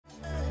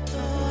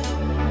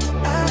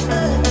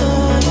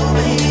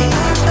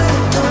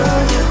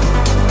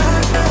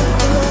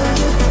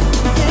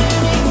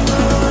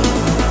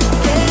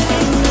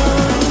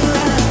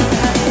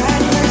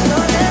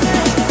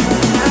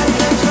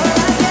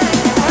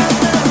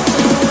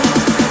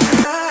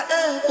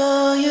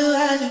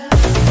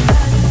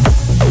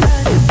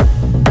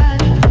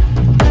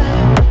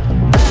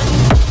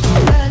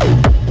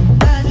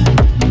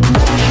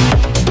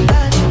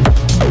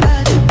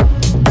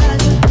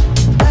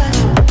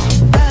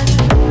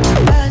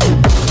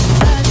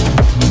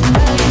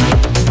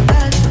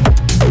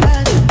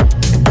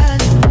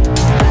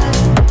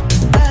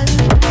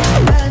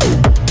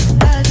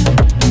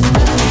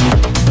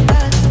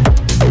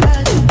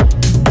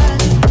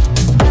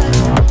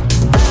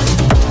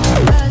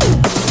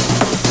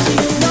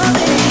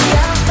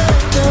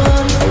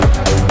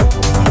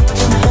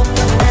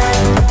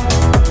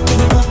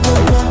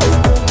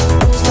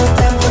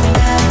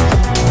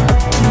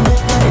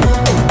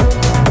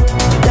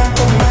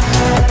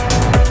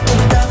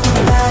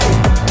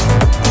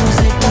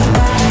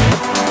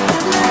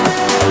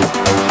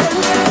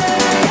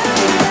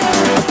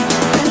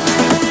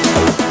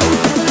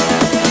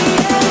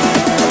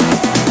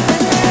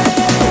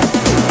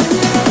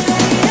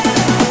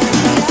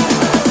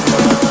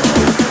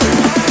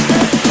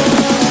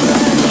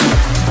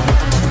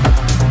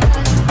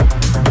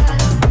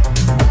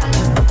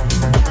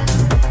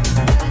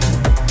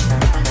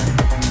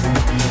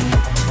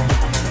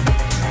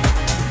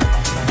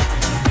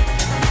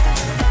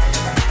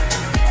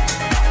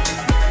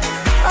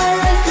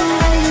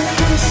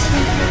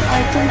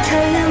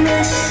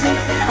listen,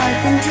 I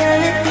can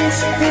tell it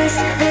this.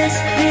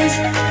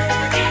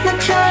 Not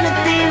trying to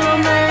be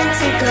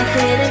romantic, I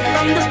hit it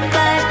from the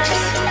back,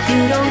 just you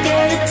don't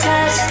get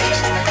attached.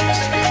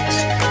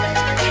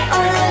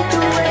 I like the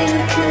way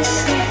you kiss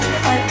it,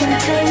 I can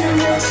tell you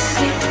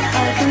listen,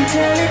 I can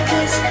tell it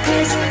this.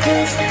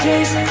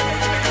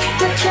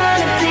 Not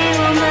trying to be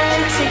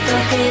romantic, I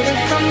hit it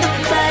from the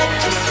back,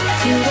 just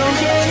you don't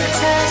get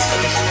attached.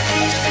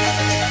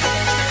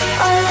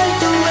 I like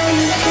the way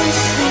you kiss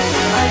it,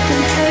 I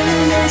can tell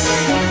you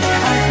listen,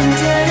 I can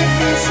tell it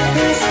this.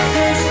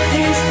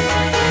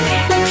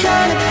 Not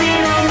trying to be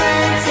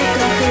romantic,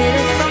 I hit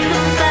it from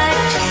the back,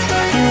 just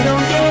you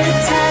don't get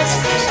attached.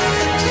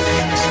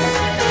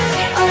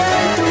 I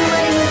like the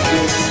way you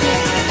kiss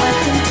it, I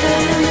can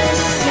tell you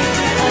listen,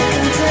 I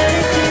can tell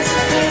it this.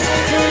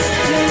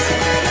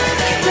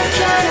 Not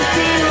trying to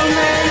be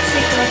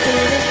romantic, I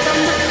hit it from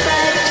the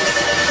back, just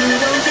you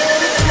don't get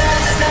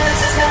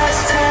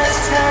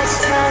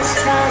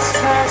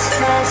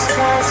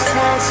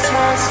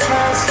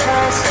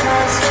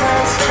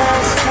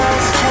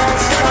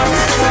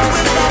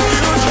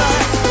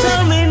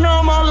Tell me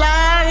no more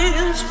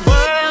lies,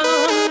 well,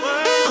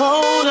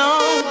 hold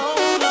on.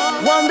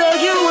 One day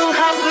you will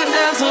have the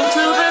answer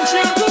to the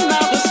changing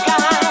of the sky.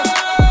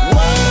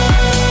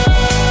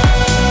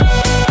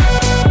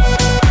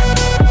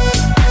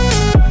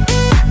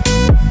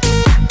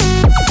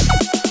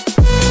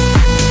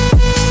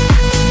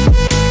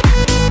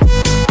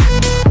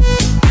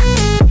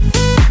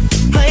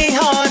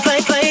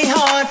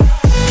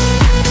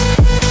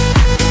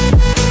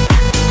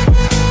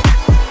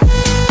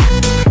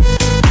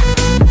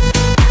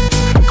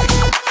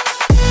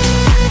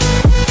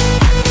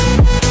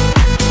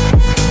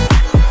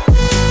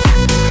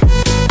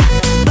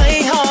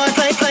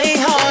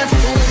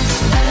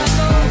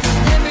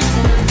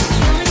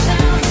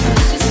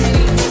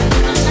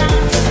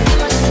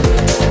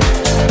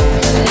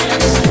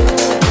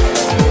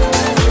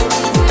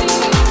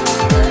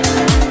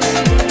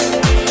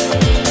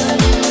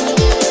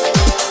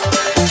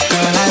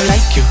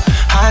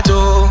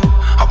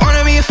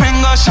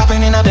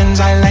 Shopping in a Benz,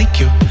 I like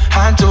you,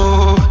 I do.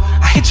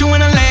 I hit you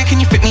in a leg, can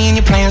you fit me in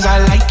your plans? I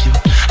like you,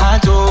 I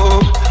do.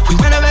 We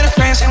went over to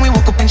France and we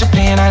woke up in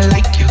Japan. I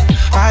like you,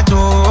 I do.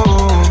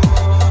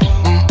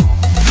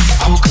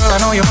 Oh girl, I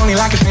know you only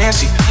like it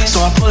fancy,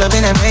 so I pull up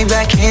in that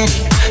Maybach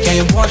candy.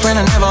 Yeah, your boyfriend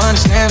will never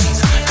understand me,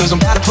 cause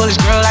I'm about to pull this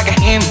girl like a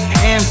hand.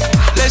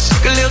 Let's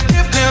take a little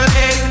dip, little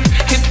lady.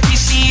 Hit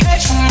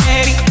PCH from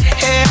Eddie.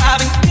 Yeah,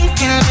 I've been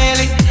thinking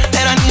lately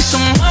that I need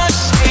someone to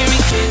save me.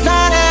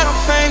 Now that I'm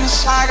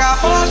famous, I got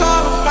hoes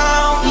all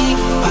around me,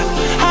 but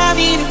I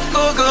need a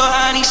good girl,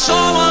 I need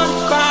someone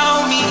to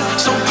ground me.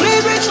 So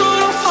please make sure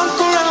you don't fuck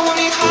around with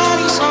me.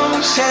 I need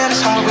someone said it's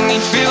hard when they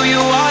feel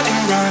you are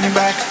and run it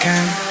back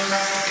again.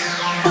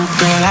 Oh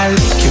girl, I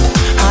like you,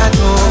 I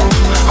do.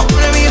 I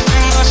wanna be a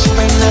friend, but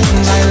shopping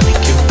nothings. I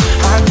like you,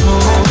 I do.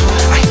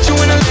 I hit you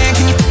in a leg,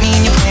 can you put me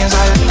in your plans?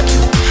 I like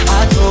you,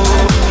 I do.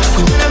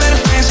 We went over to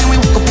France and we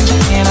woke up in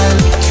Japan. I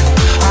like you,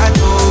 I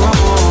do.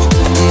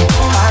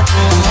 I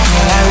do.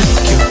 I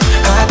like you,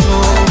 I do.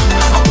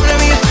 I wanna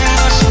be a friend,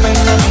 but shopping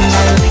nothings.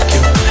 I like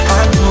you,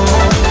 I do.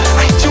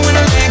 I hit you in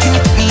a leg, can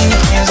you put me in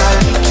your plans? I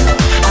like you,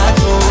 I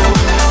do.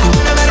 We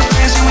went over to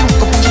France and we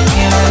woke up in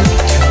Japan. I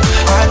like you,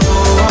 I do.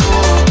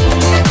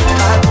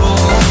 I do.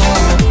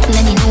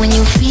 Let me know when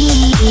you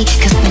free,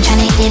 cause I've been trying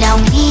to hit it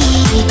out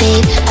me,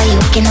 babe. Are you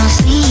working on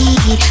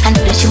speed? I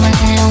know that you want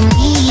to know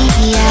me.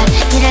 I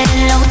need a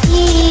little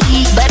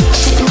OT, but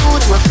shit move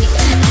to a freak.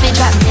 Been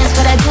drop dance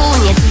for that dude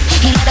in your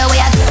teeth. He love the way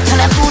I turn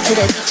that food to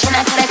the beach. And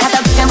I coulda caught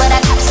the brand, but I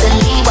cops the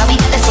lead. While we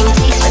got the same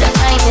taste for the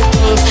finer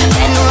things.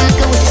 Brand new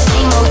nigga with the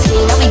same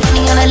routine. Now we got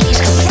me on a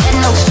leash cause we said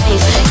no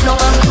strings. You know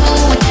I'm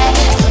cool with that.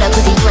 So that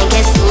pussy you ain't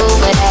get sued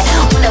for that.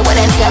 Wonder what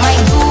a nigga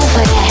might do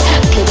for that.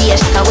 Could be a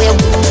shot out where a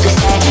roof is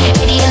at.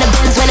 80 in the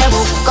Benz when the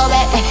roof go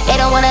back. They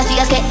don't wanna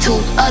see us get too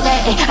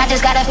ugly. I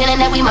just got a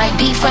feeling that we might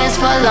be friends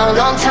for a long,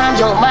 long time.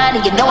 You don't mind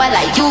and you know I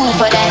like you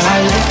for that.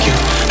 I like you,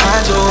 I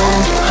do.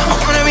 I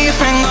wanna be a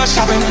friend, go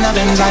shopping in a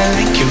Benz. I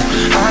like you,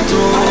 I do.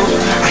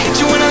 I hit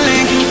you in a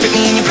leg, can you fit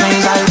me in your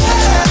plans? I like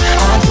you,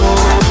 I do.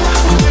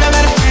 We went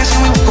over to France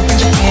and we woke up in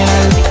Japan.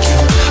 I like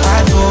you, I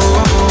do.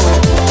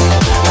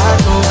 I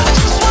do. I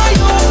just want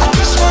you, I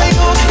just want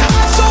you. Your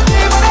heart's so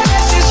big, but that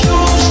ass is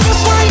huge.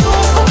 Just want you,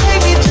 oh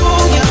baby too,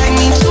 you like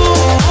me too.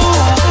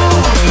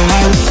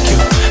 I like you,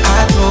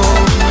 I do.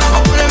 I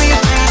wanna be a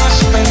friend, go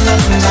shopping in a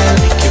Benz. I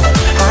like you,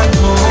 I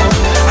do.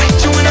 I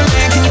hit you in a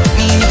leg, can you fit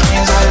me in your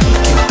plans? I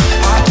like you,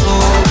 I do.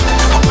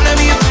 I wanna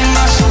be a friend,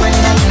 go shopping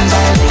in a Benz.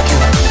 I like you,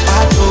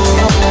 I do.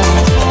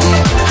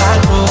 I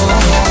do.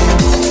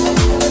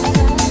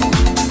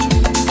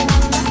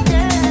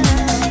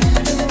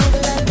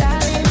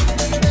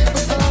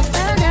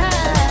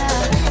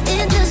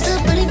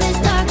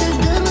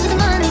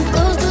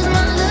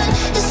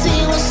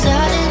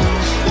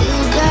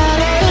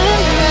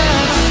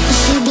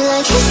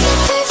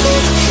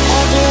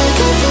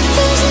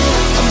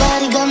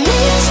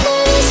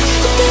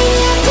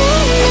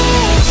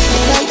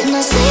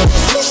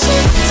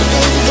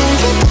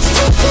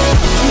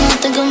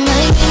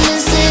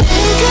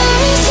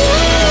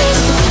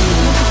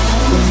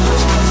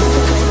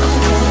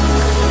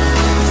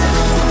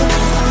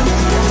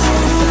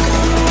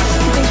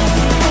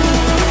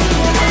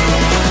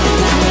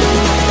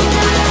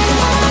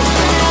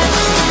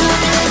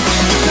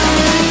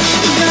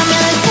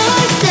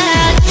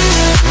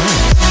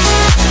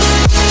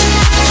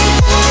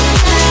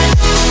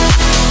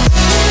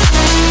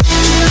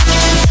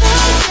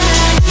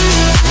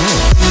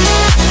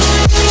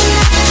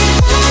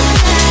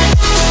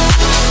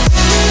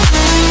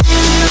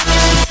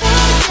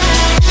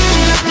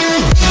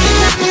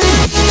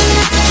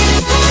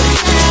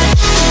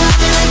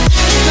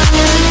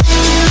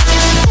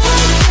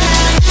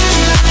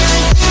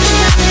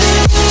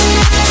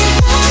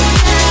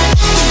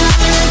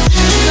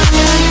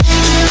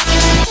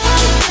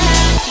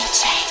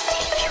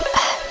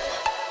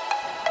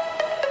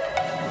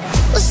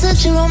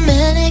 such a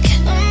romantic.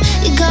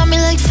 You got me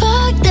like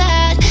fuck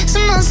that.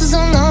 Some monsters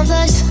on love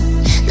lies.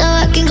 Now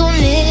I can go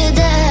near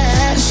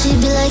that. She'd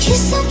be like, he's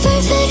so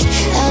perfect.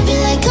 I'll be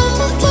like,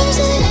 I'm a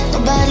person.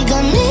 Nobody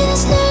got me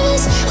this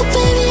nervous. Oh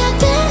baby, I've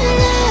been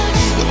there.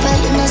 You're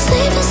probably not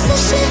sleeping so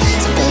shit.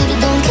 So baby,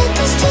 don't get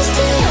this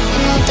twisted.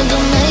 Nothing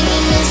gonna make me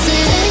miss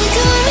it. Hey,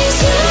 got me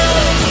sweet.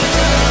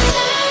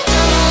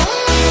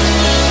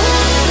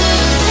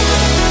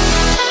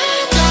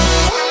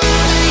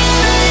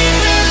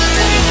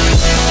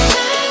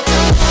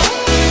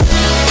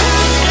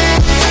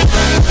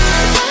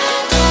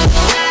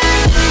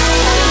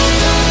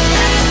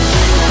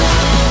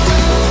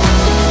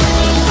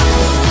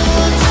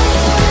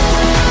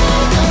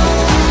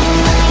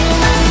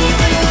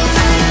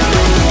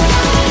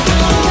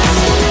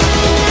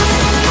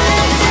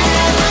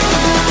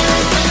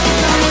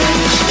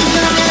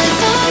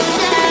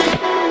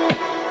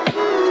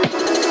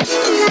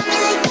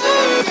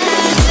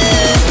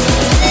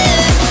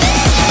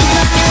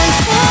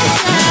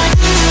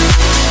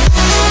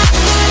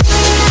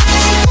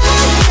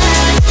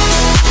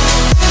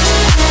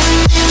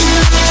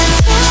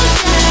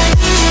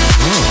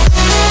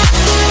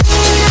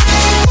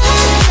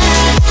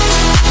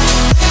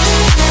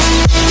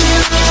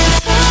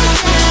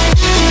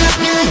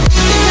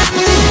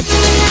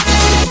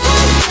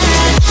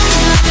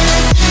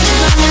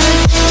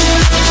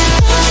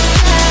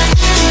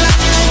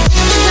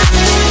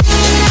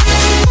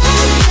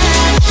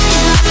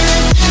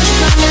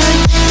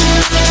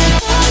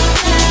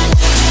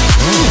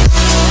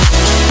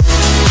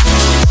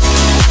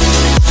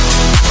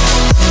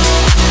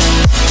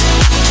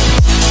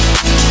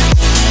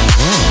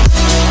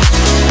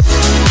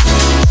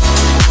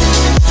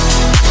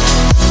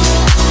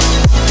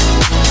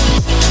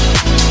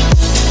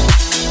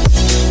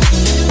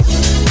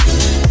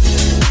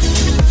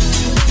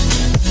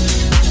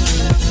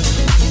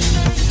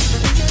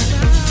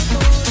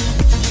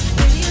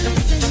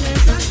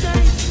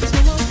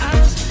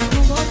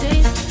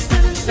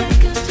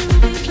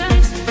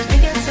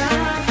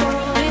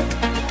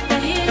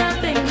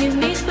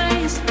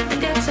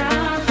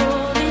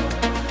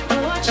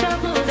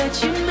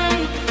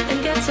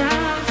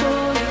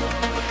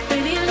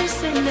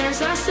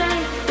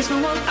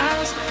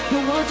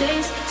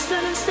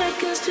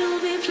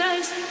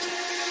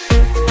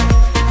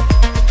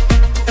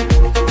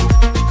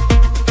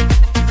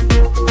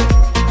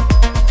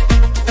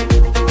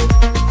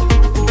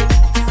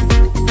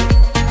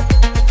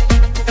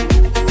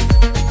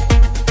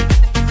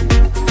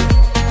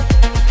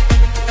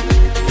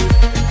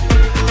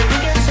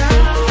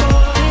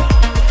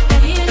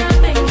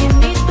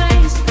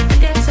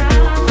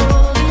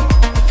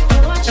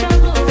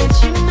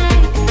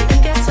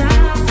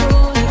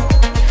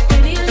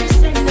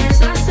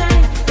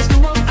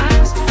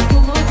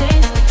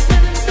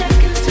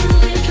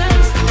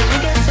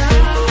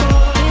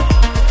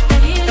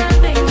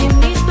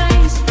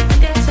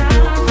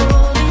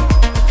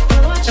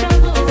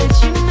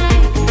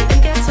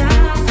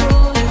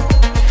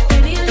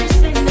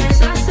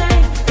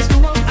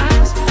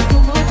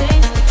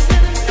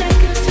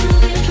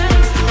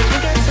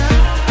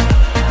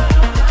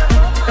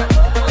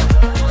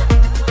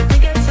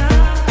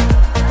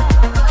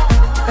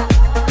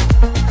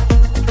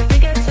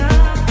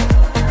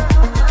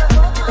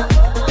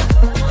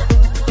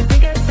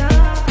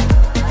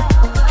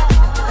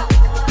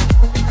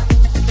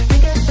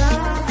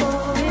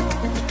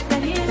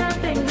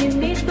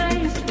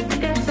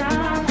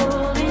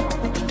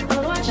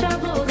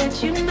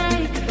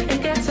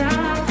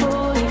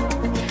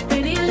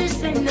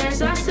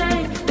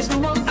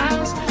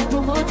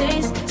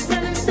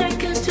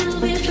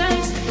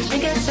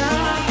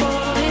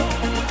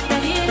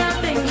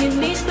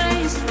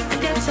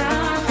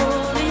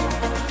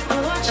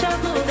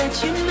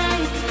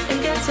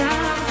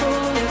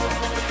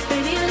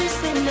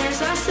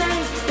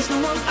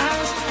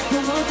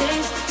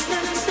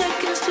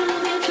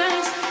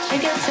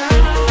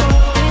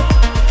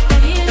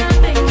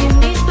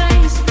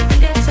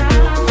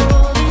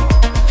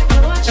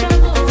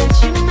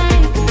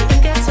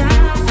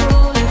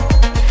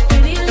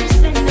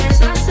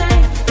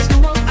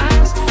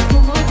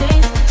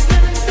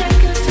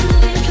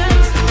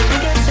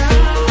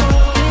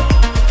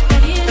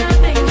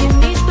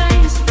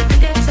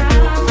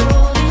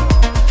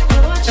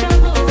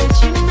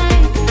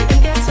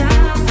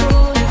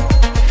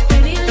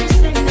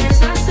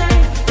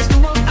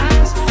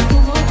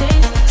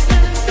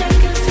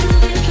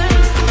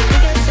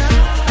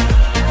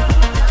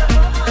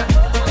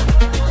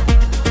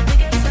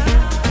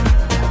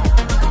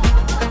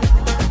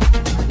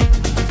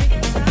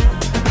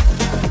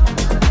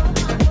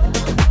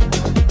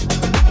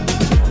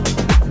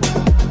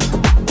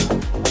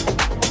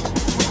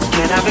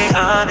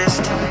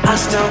 honest, I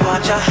still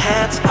want your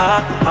hands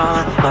up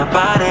on my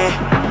body.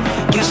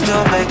 You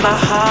still make my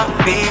heart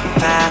beat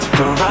fast.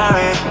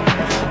 Ferrari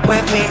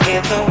with me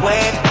in the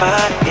wave,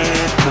 but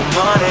in the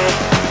morning.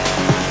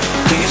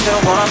 Do you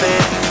still want me?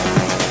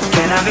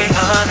 Can I be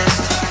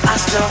honest? I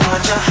still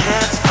want your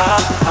hands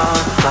up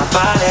on my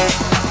body.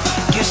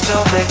 You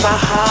still make my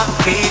heart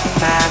beat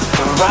fast.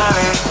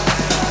 Ferrari,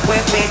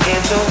 with me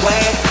in the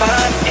wave,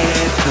 but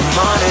in the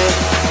morning.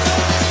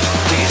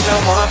 Do you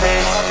still want me?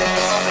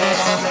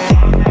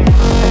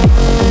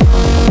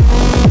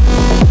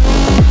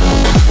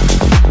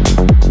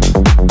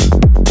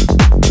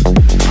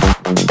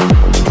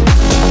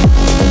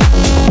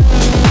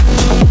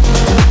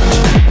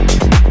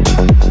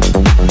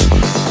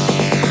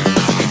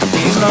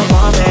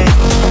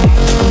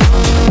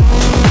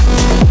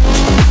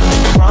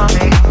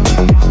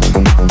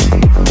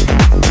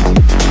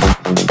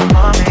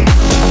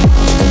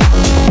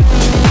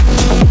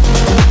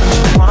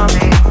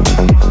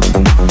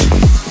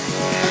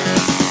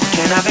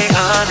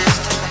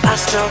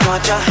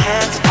 Your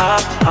hands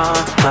up on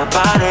my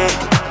body.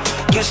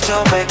 You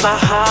still make my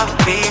heart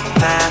beat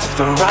fast.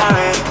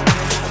 Ferrari,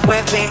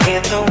 with me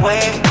in the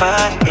wave,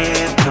 but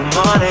in the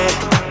morning.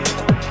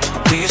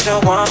 Do you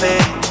still want me?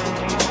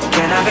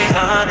 Can I be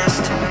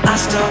honest? I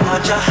still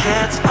want your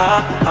hands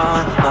up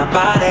on my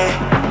body.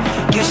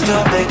 You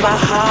still make my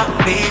heart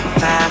beat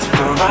fast.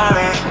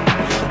 Ferrari,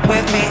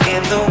 with me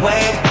in the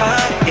wave,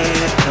 but in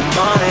the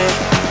morning.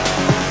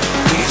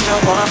 Do you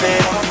still want me?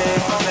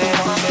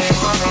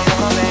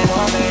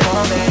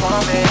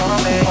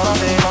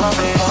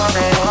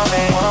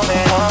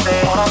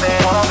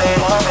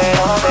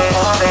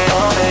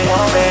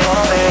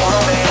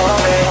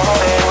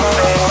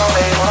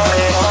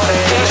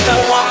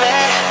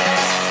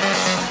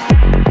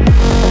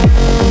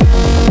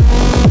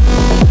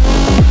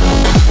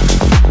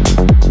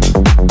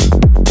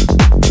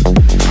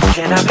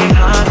 Can I be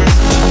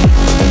honest?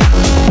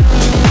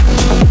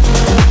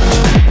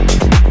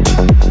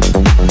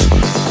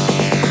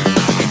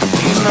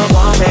 You still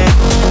want me?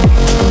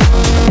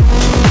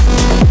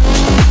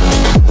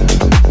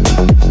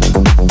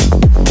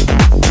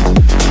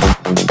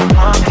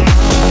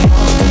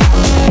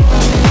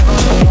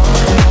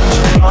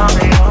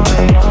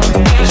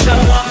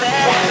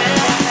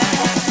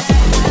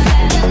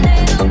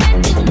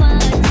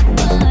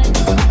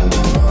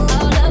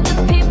 All of the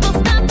people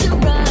stop to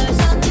rush.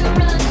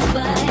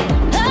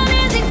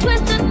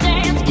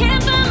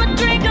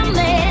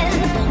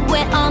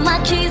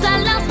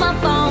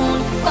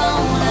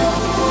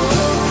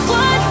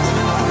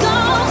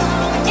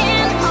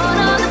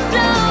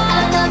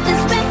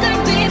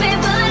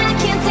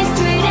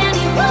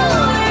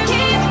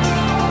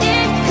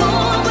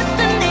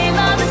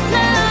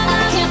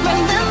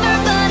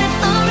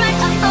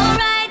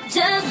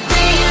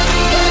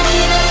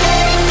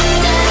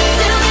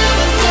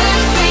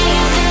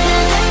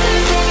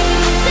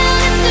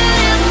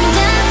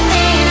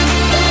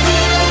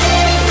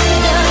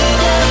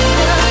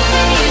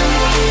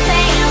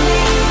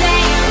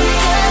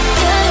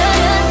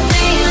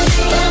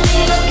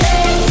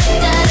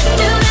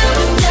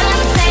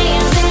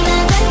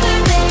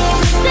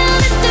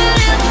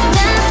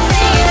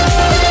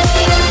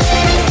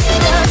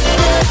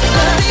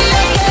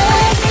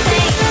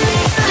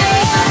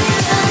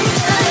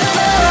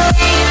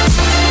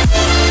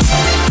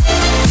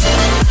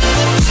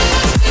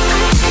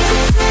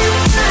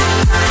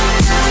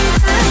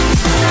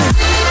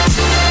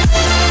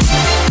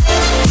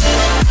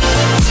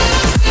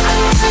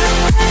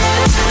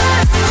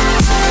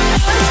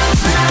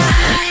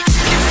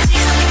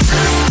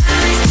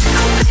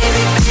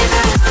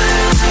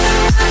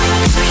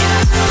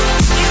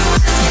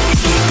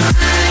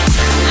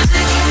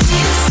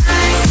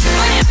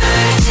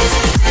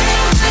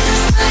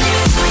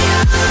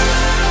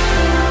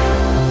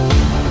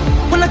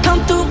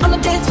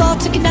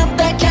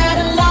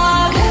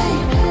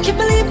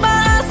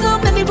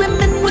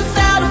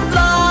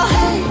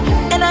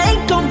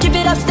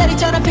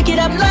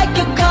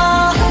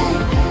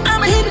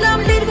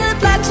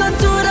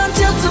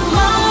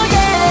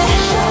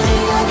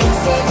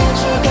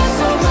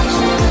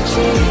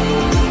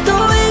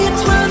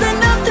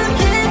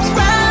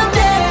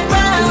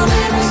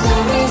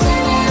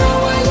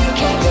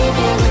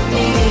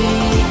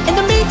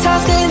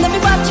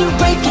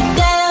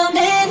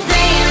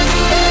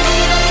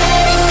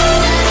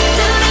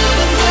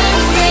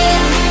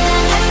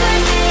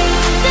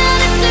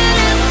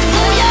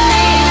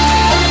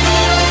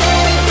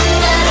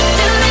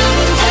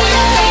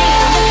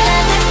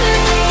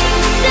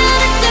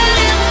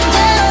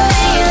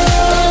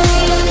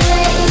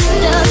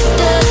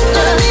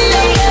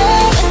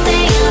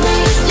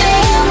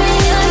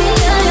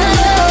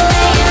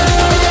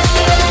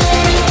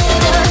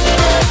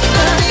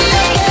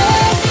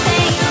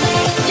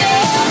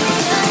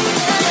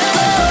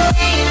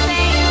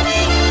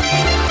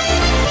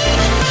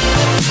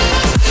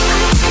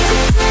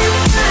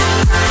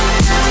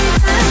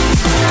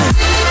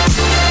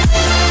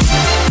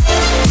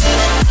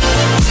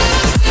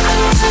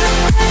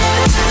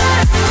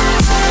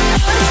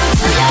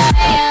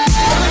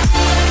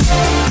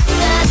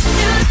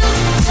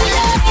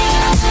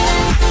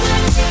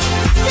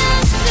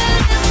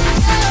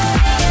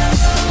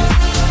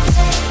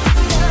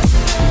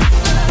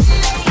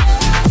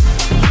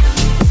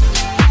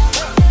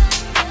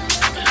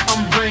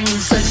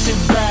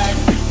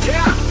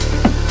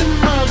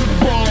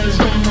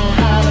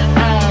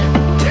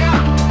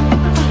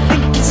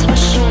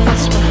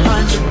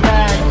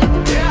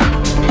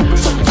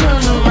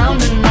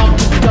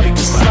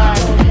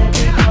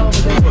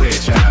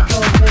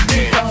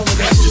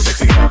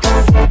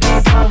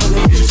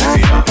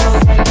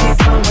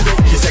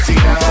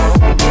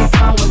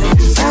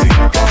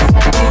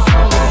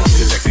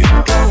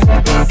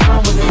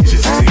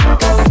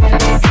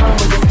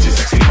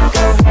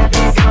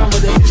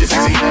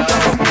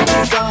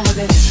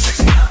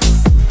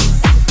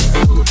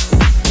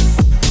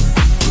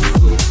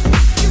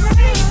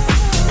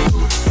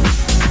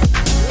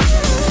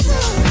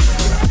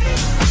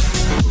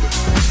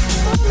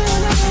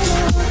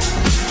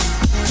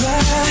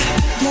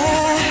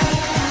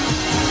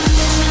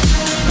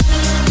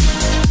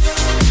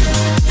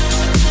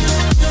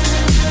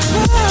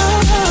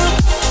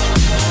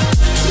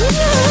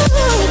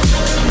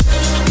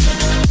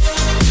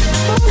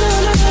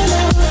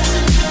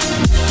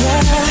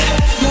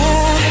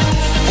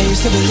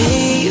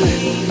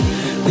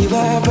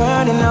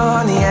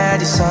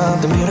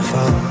 something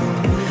beautiful,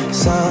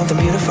 something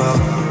beautiful.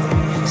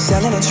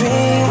 Selling a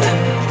dream,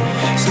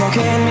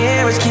 smoking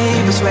mirrors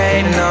keep us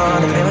waiting on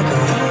a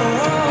miracle,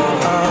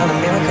 on a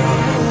miracle.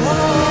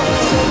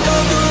 So go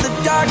through the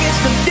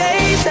darkest of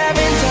days,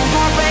 having some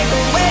heartbreak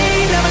away.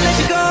 Never let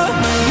you go,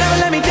 never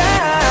let me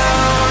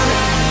down.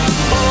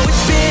 Oh,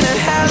 it's been a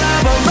hell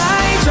of a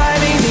ride,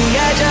 driving the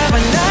edge of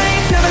a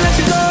night. Never let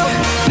you go,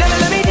 never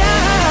let me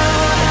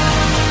down.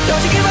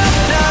 Don't you give up,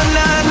 nah,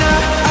 nah, nah.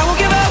 I won't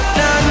give up,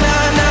 nah,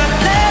 nah, nah.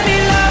 Let me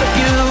love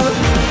you,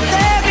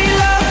 let me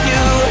love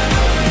you.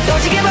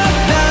 Don't you give up,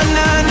 nah,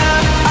 nah, nah.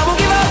 I won't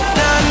give up,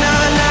 nah,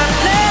 nah, nah.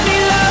 Let me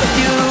love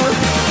you,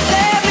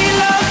 let me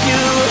love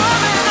you.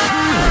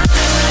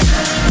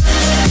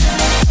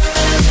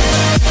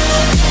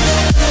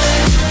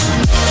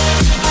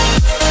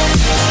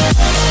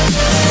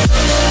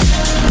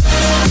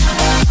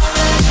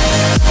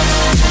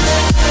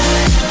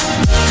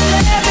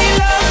 Let me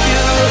love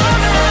you.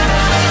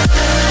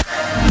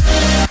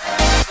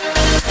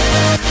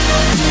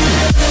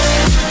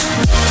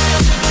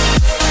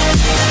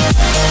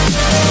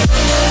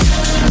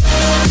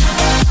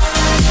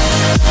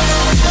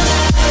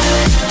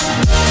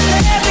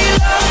 Let me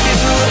love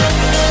you.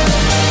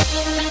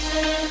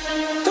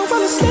 Don't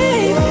fall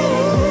asleep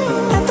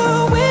at the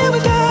wheel. We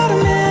got a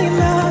million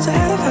miles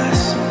ahead of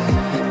us,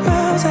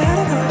 miles ahead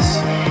of us.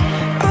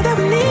 All that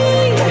we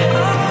need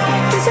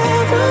is a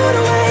rude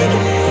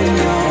awakening. You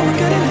know we're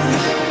good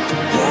enough,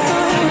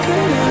 yeah, we're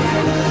good enough.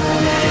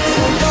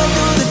 So go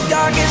through the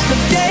darkest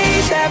of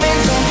days, having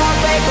some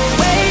heartbreak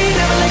away.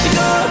 Never let you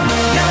go,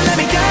 never let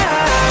me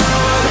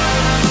down.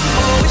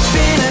 Oh, it's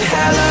been a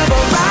hell of a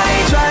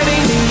ride,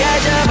 driving the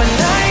edge of a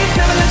night.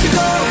 Never let you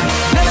go,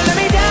 never let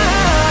me down.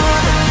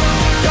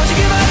 Don't you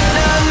give up,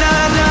 nah,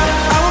 nah, nah.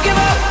 I won't give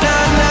up,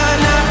 nah, nah,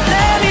 nah.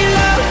 Let me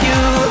love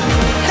you,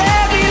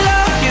 let me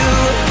love you.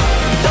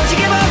 Don't you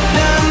give up,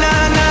 nah,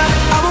 nah, nah.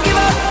 I won't give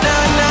up,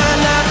 nah,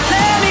 nah, nah.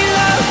 Let me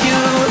love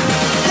you,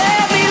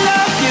 let me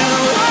love you.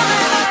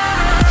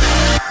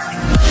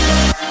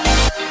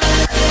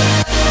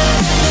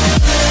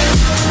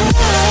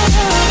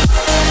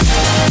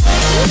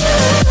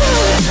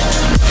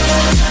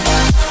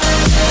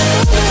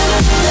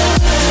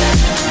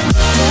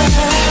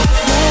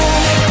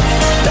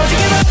 Don't you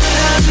give up,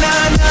 nah,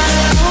 nah, nah.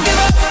 I won't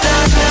give up,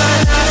 nah, nah,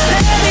 nah.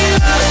 Let me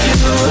love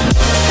you,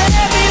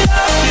 let me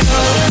love you.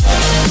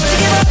 Don't you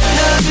give up,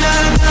 nah,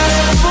 nah, nah.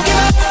 I won't give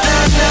up,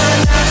 nah, nah,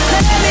 nah.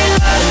 Let me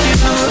love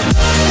you,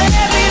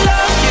 let me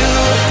love you.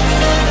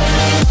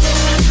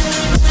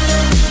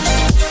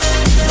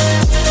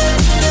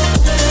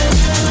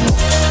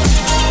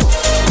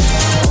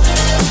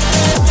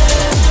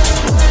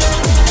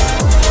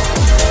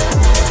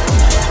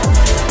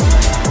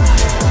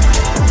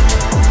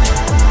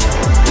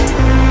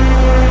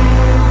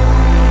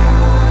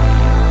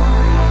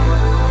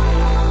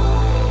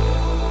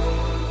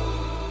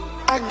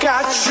 I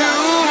got you.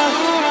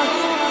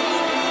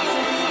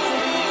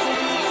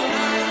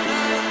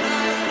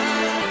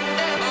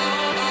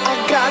 I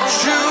got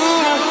you.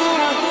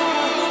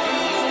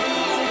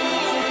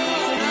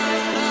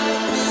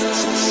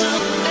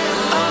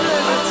 I'm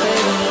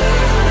levitating.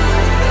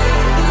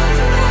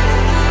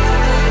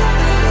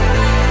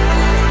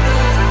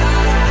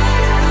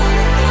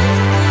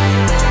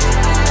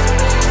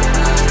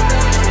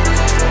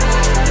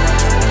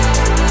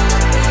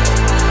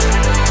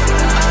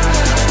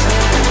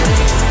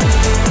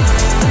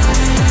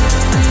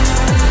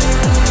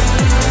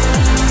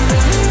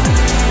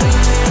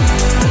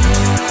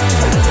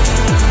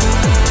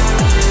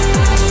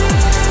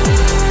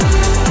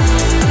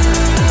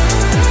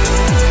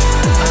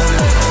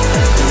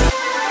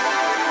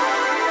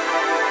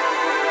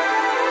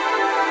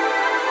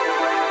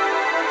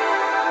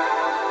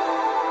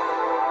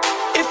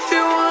 If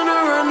you wanna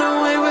run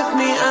away with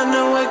me, I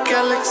know a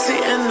galaxy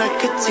and I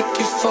could take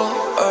you for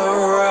a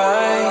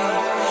ride.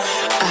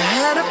 I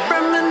had a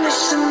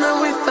premonition that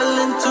we fell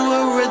into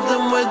a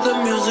rhythm where the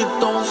music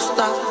don't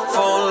stop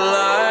for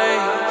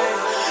life.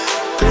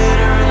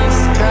 Glitter in the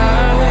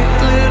sky,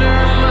 glitter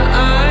in my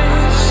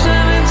eyes,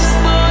 shining just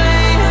the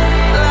way you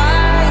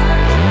like.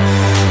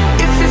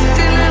 If you're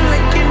feeling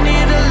like you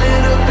need a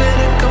little bit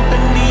of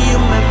company, you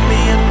met me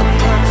at the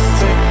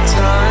perfect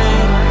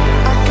time.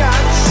 I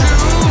got you,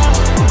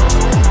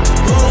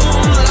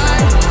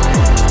 moonlight,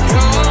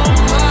 you're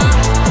my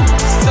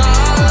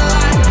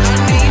starlight. I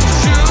need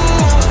you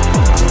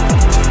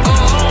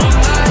all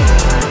night.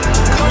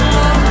 Come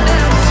on,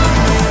 dance with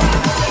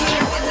me.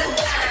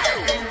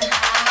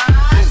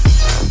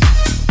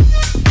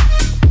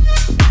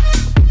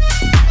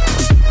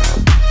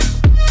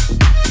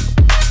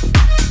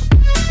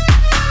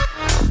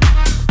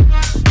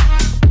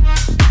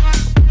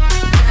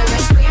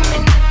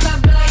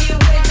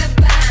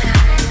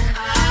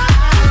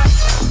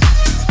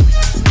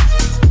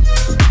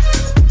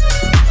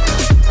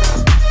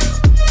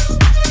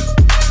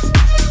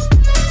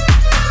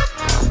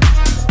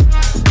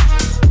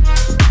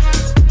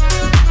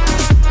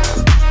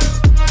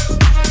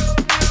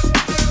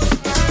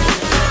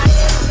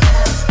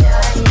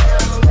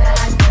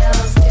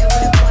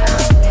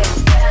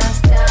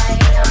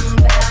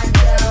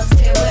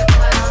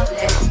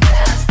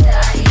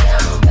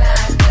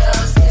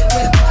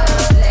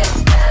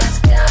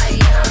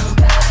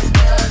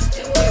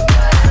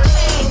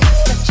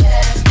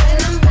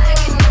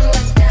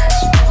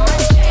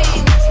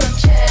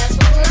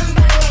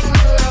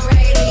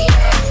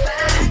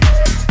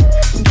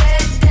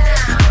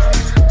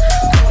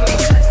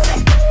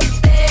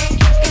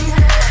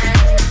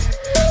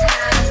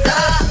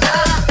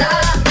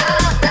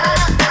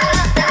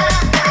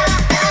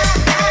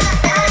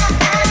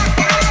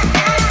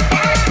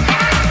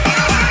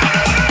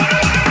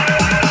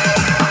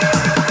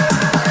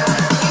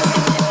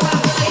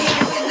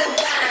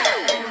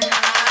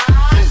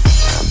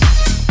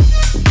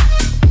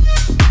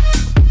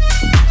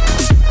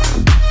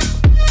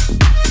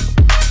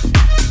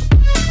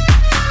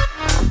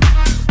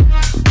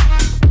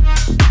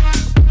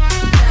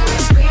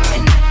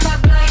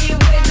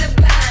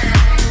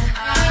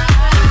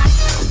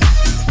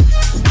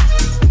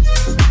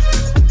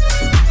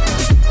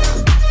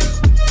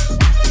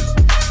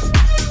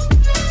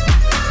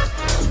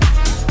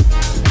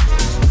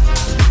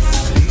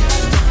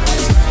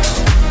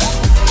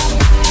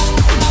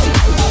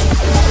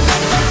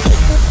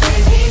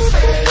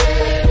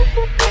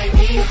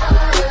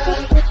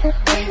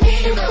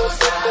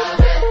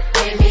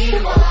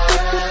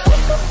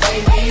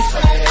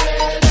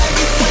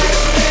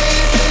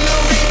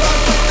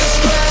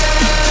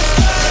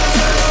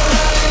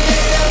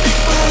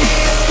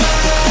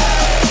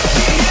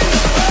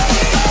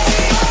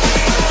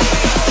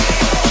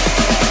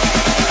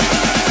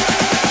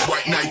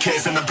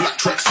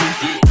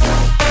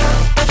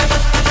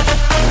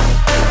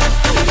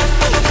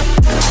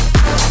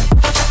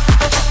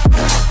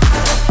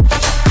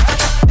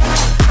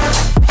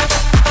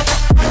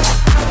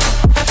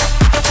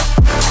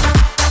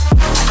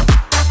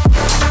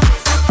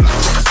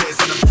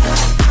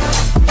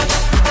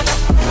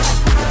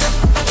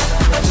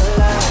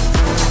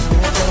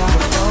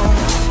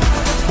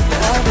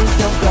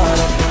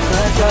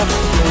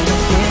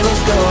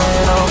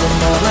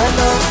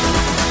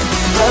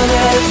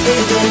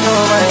 sleeping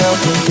on my own.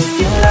 If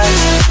you like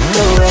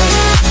the way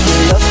you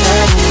look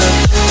at me,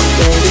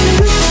 baby,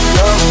 you should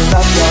know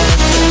about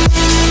yourself.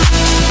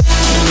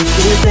 And if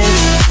you think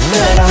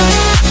that I'm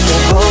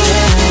still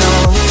holding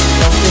on,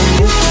 something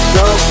you should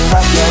know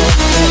about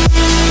yourself.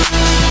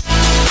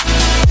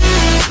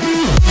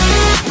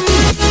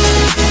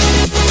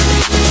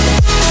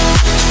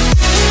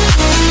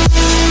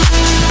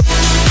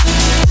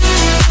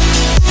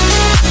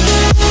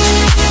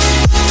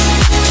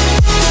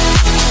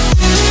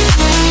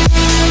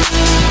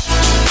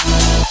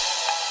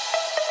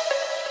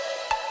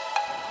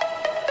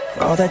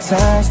 All the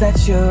times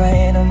that you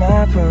rain on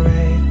my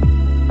parade,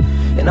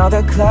 and all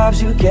the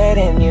clubs you get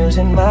in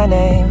using my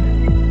name.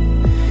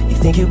 You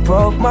think you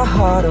broke my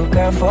heart, oh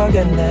girl, for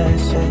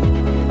goodness sake.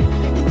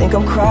 You think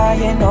I'm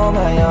crying on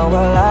my own,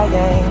 well I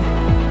ain't.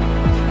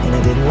 And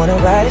I didn't wanna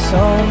write a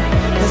song,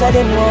 cause I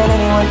didn't want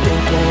anyone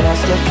thinking I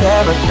still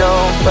care or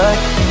don't. But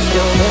you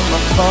still hit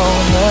my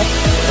phone up,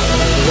 and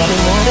maybe I'll be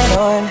moving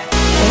on.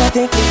 And I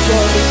think we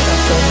should be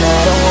something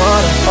I don't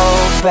wanna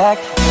hold back.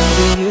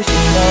 Maybe you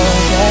should know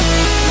that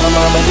my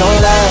mama don't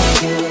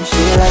like you, and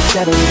she likes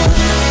everyone.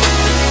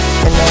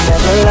 And I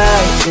never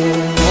lied to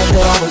you, know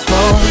that I was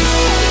wrong.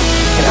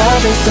 And I've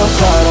been so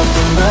caught up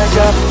in my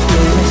job,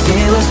 didn't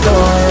see what's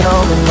going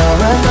on, but now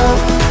I know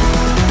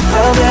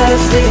I'm better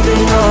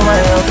sleeping on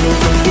my own.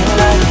 Cause if you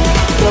like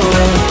the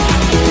way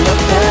you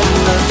look at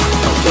me,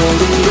 oh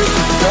baby, you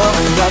should know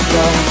about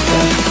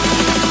yourself.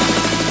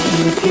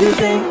 And if you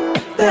think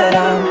that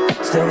I'm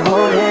still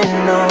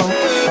holding on,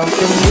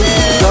 something you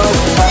should know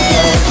about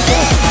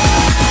yourself.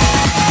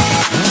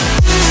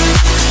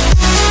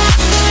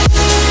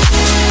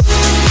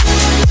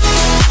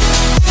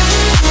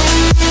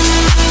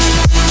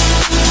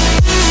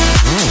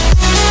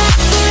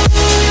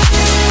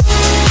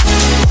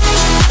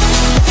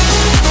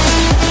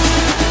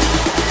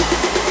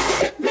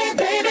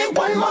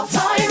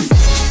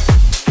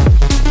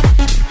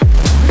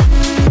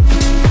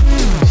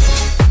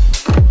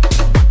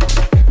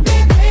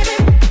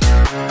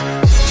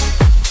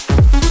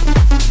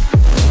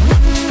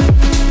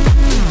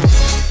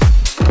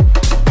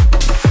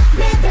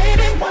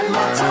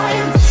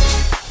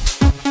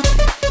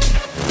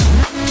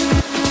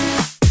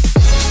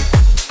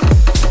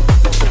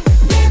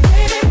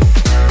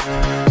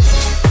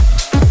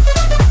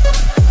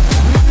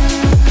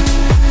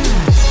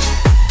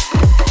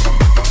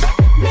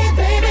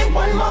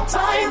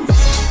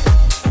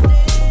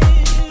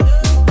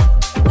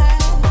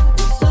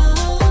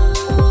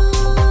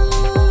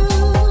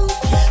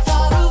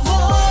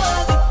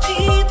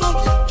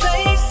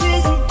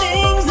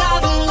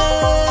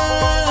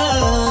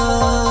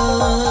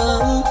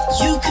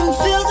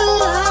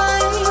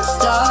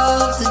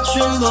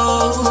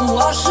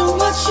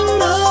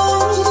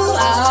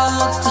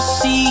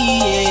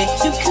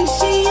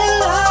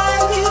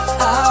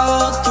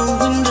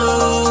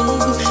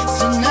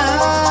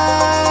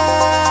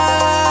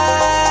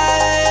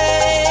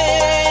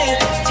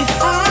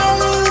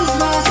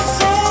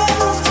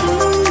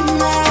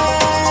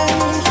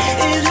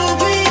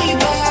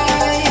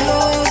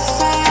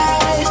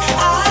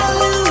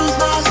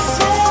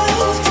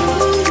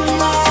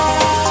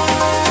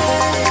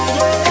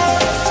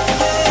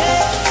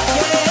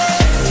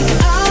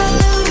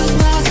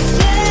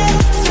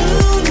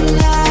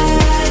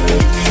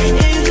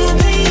 It'll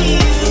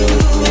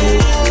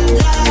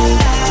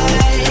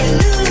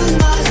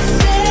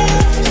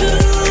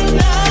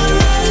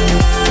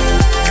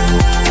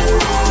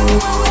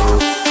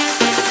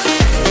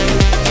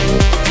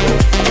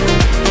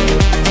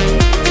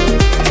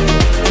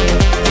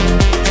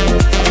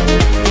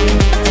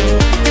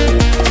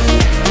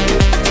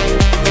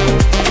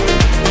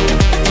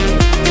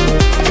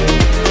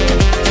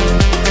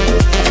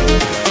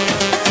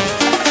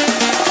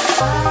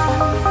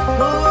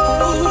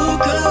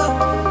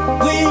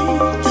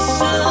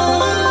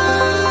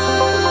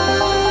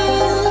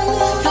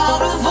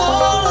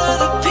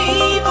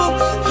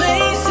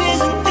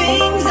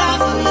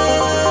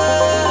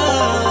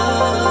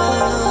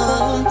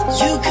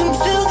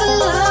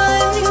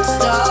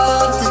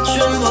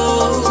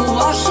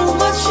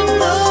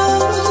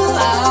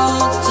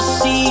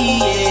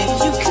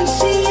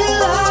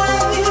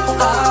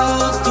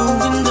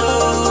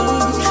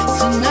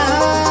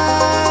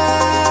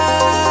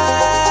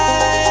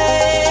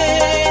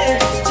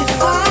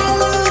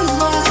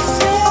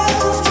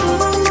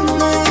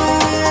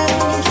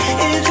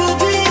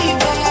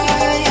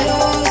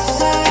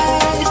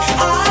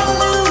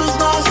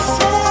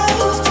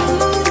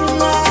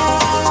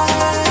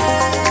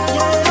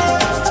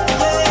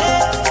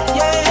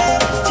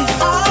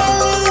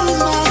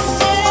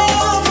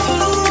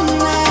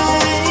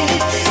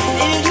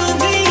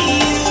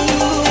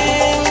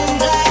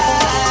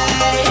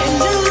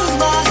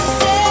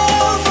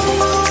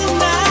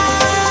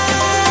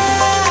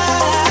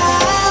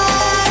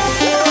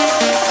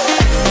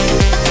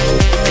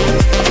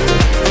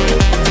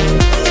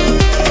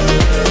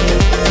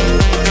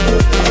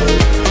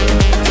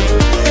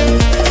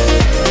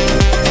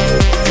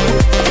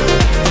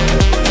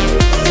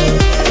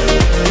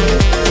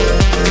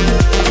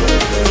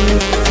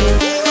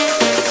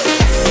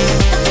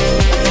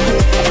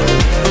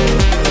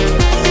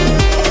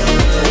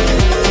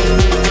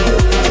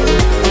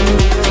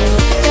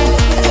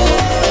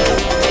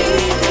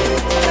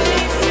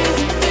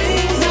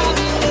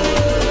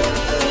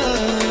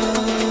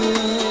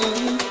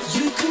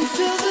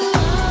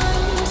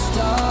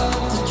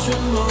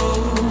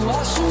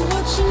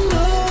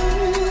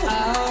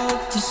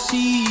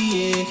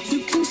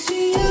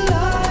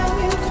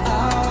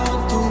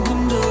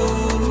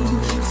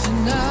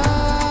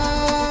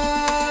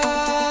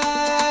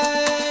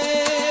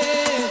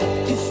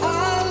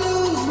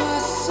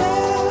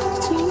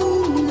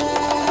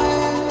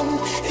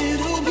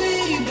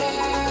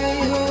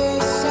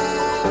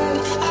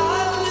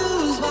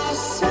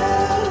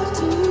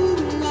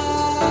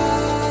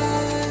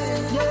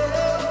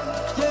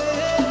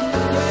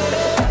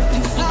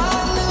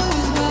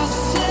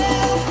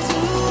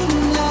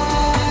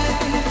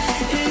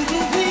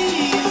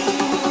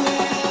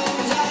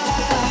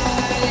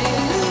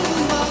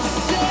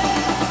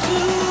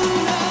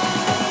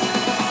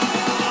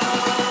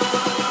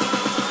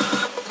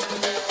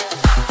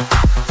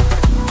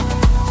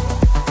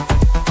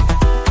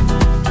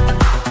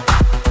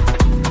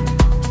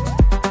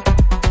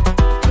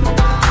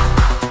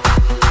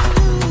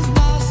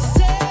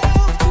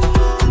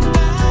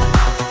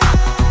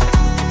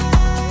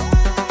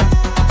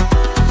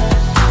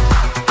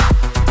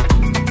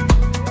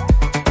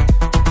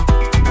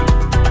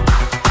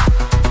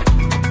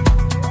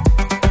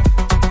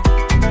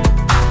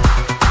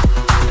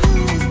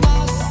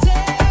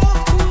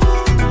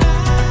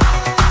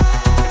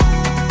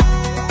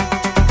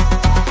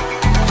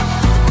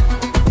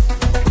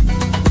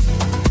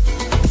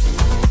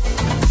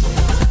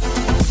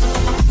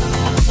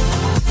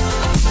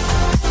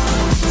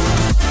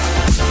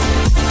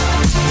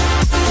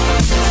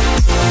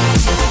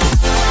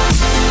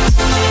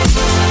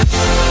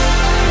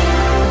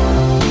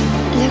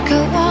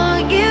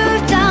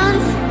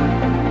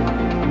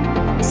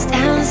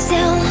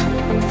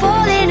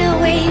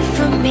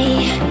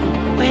me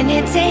when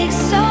it takes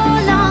so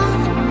long.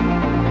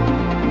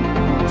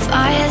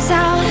 Fire's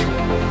out,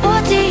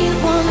 what do you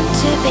want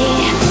to be?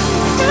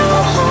 No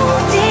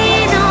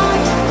holding on.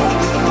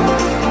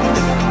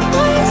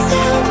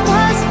 Myself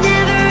was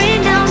never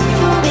enough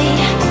for me.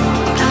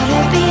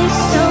 Gotta be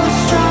so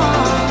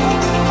strong.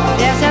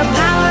 There's a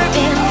power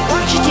in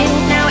what you do.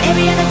 Now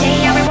every other day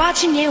I'll be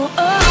watching you.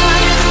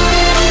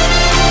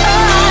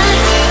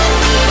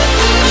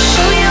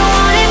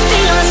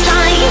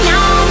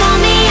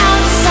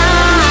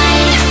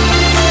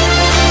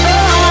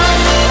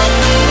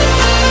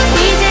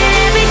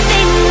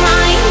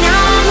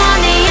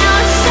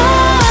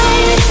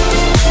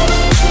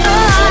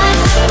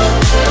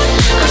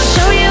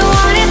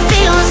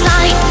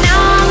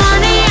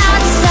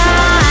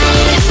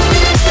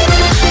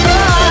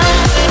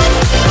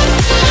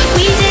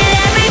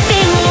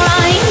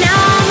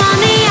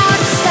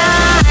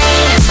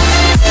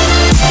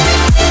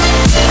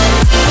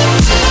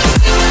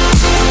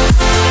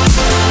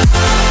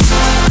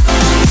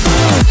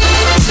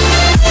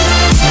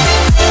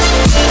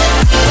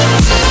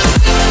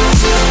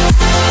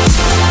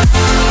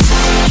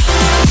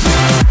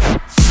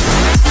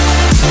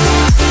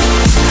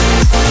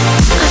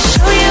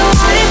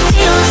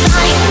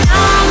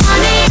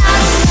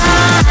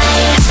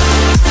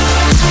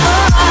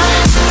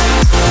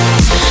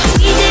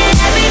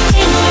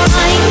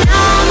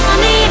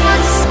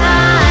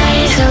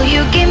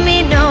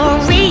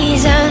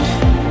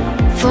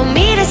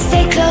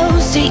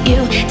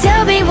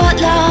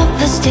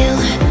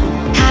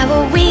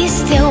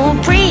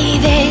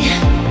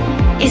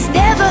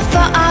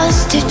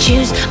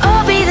 Choose,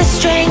 I'll be the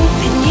strength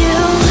in you.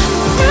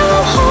 No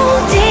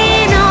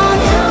holding on.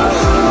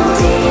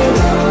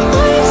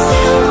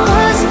 Myself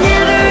was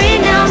never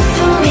enough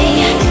for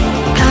me.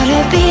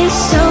 Gotta be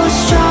so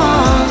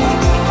strong.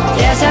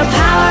 There's a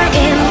power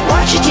in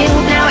what you do.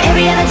 Now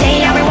every other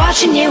day I'll be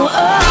watching you.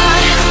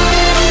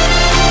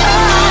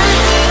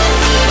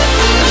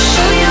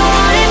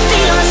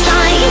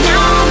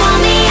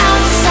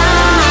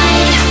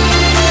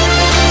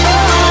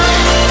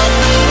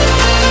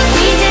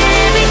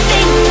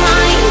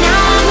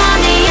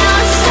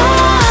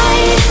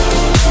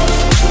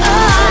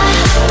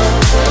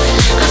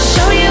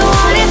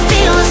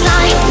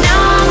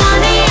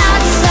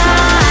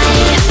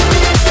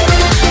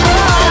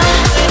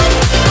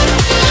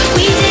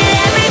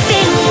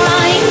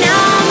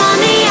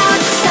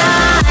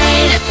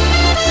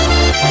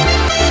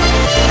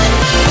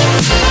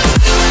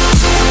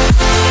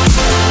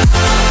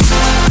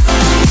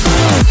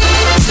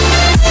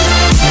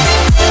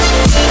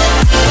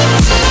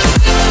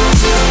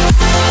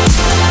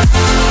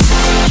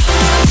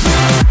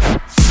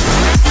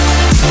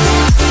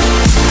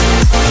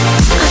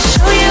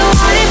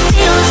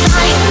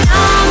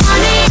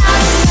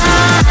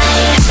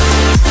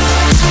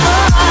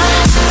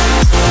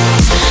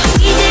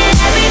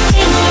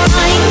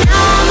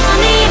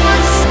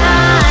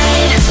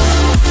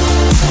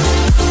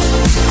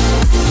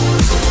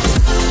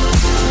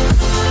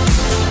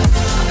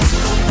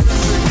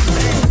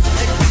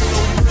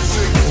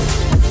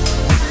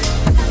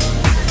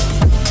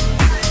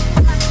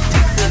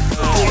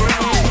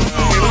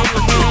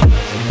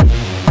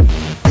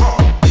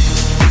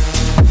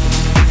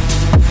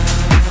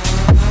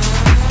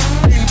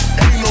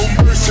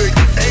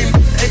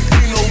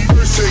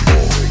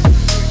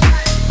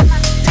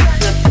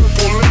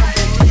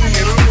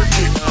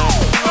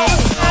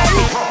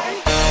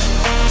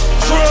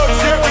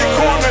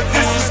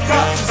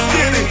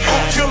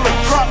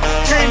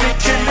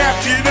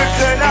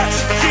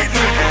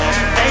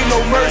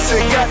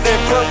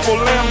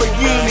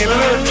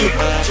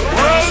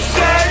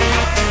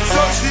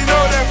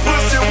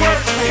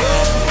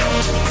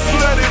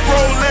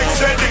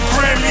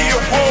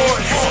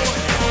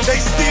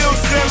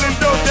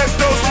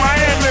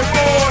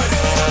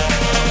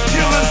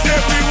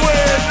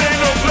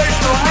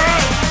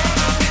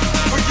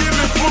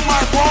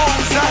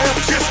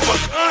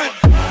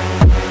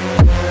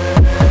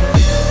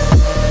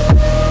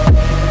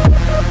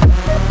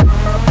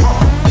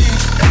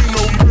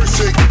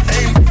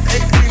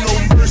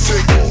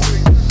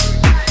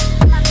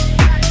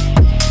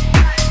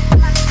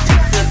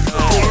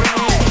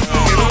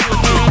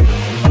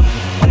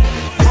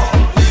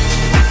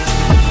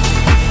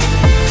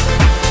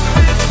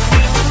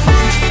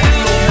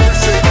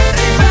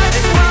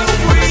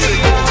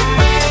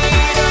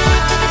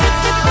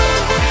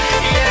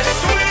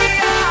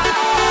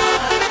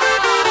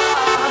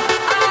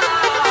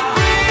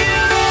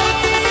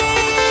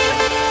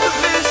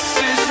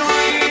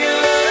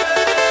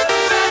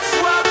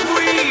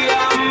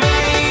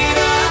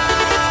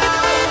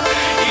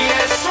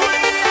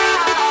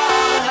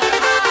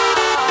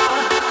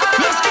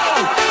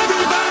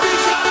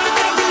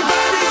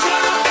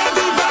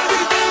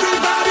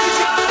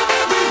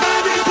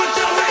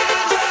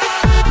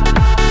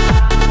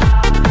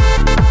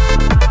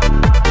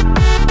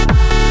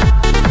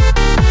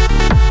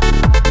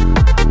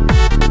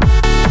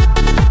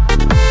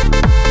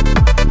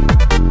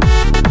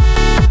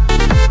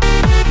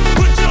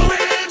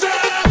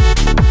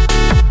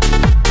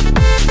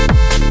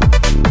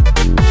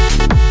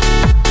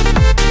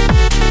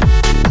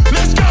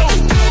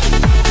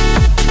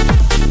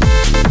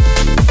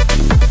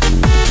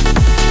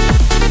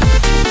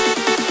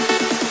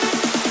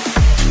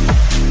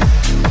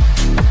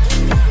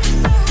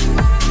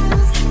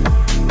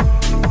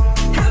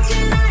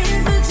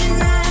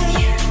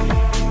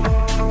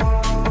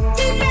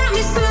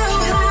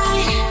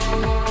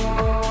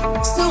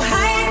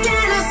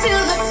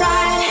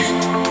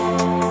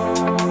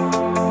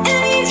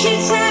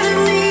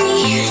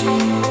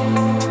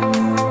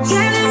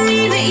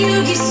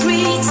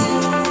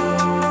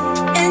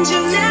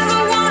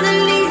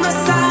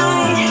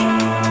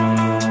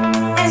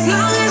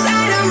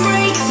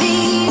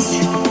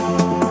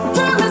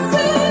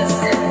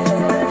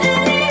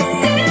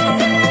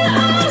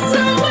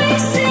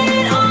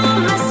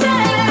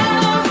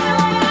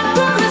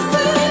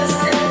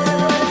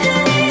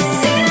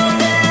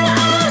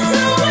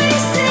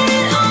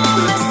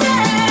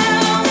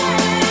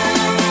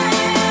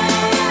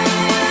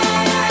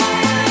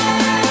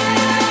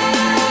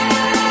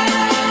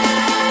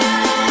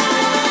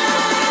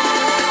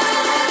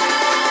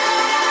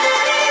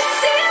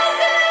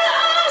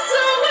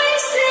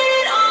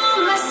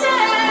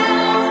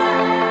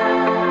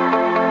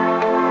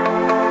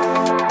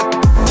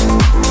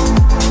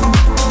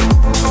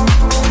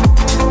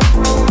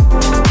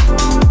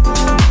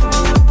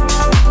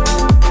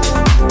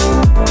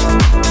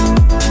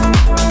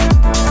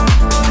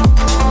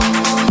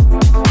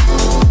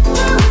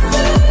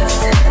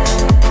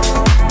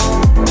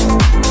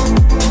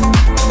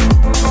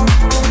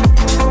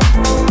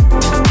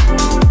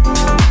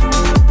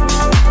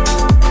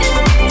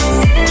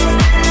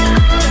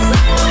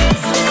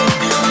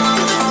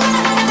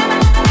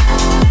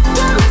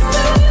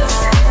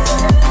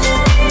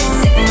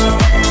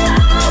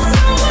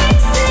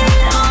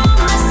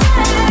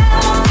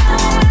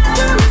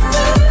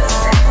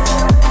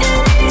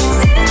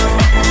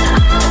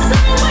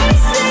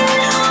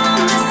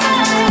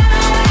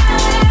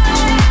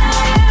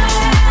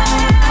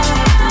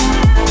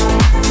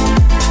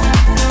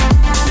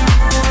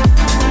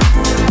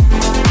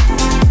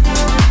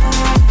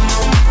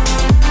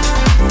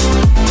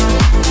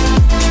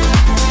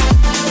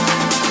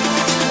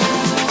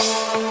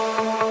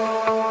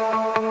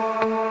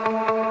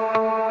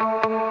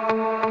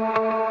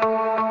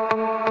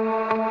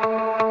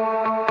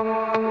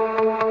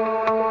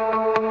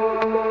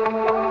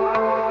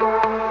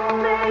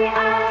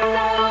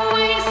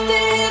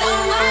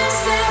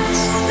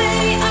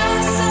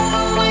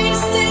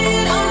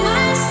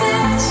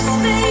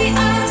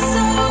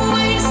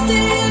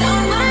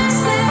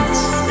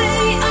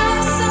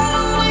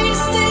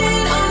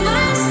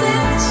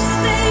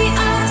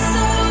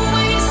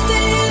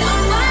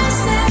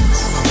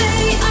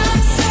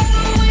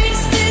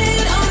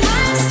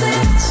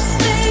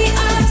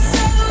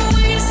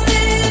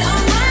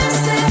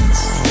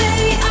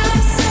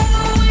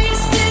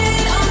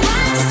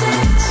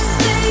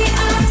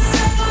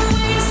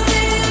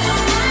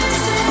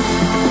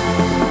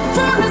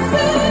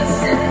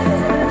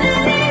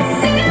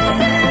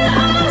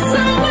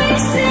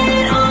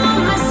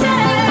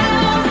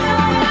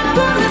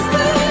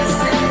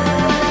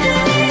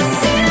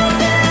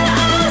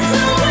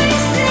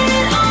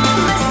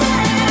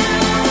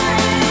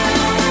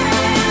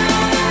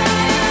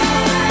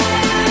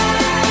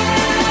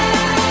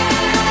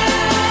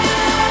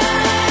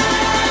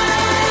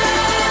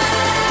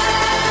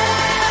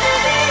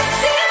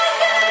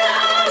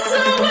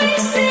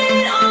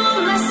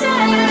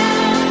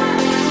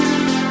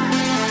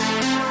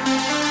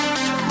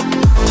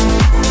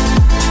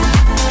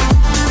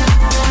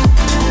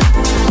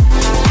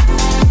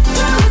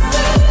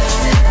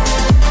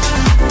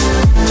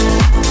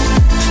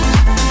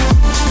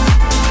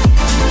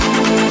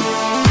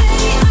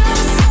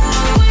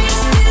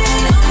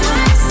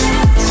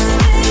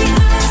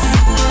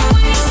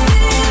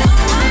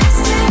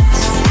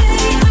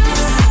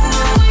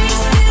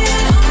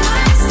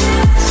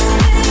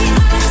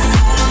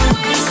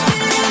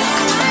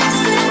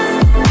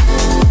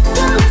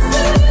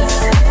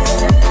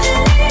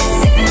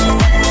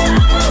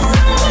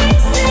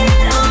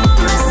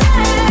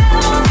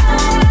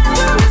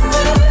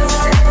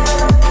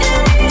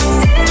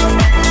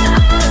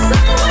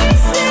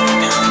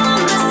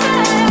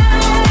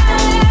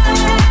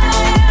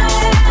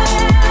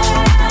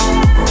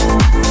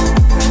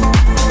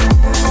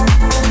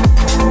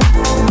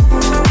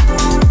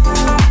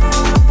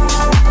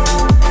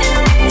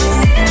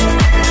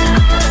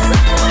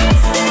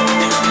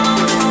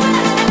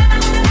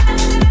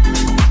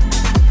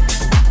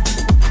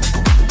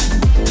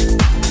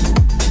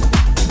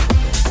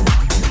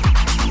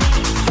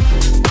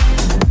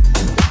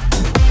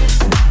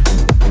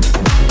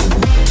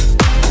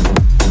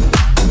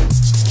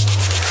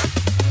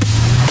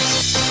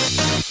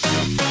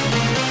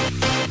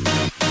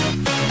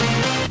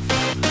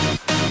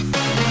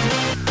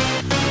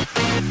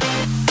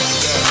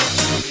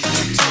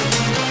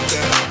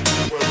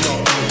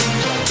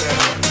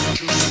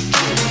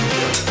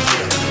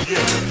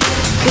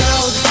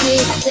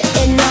 she's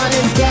sitting on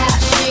a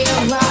dash. She a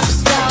rock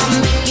star,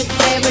 make your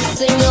favorite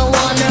singer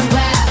wanna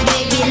rap.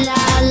 Baby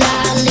la la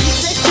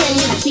Lisa, can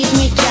you teach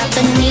me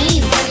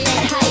Japanese? I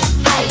said hi,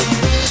 hi,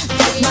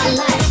 that's my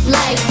life,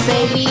 life.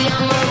 Baby,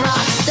 I'm a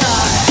rock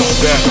star.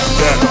 Baby, I'm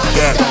a rock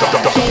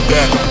star. Baby,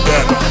 I'm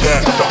a rock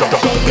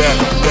star.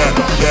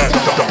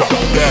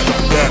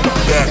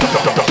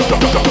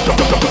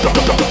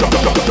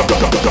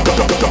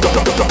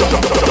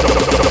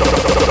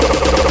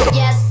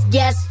 Yes,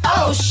 yes,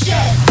 oh shit.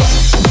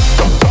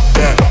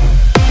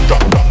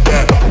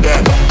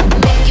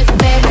 Make your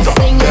favorite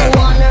singer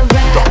wanna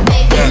rap.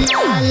 Baby,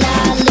 la la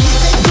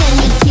Lisa, can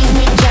you teach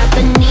me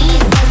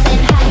Japanese? I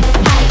said hi,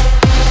 hi,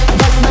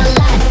 that's my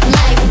life,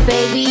 life.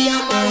 Baby,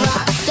 I'm a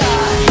rock star.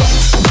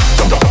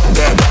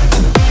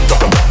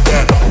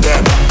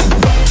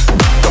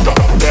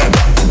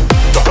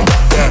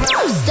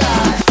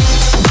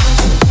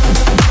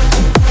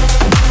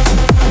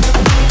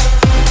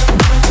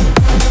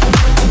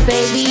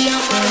 Baby,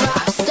 I'm a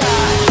rock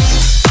star.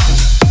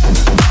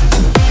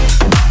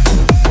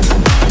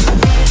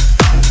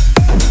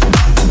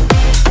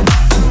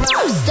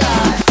 Rock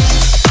star.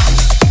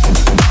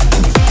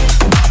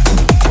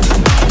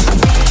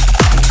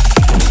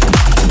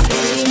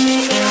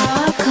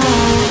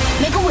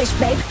 Make a wish,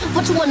 babe.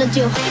 What you wanna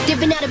do?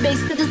 Dipping out of big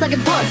cities like a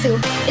born to.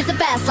 It's a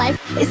fast life,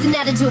 it's an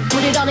attitude.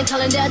 Put it on a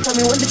calendar, tell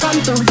me when to come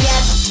through.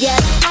 Yes,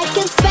 yes, I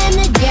can spend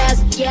it.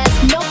 Yes, yes,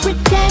 no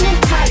pretending.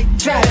 Tight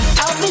dress,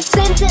 I'll be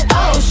scented.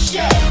 Oh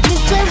shit,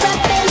 Mr.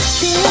 Rappin',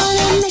 still on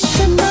a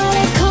mission, but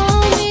they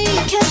call me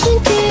catch and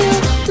kill.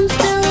 I'm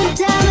still in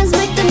diamonds,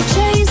 make them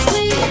chase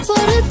me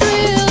for the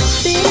thrill.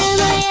 Beat in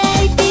my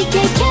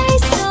ABKK,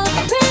 so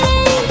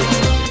pretty.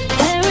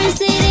 Every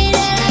city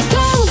that I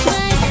go's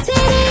my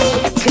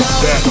city.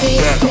 Go see,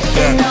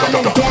 sitting on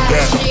a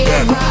dash. She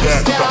a rock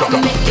star,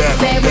 make your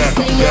favorite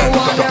singer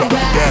wanna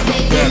rap.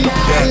 Baby, la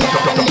la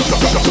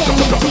Lisa, can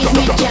you teach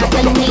me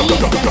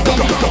Japanese? I said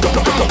hi,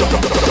 hi,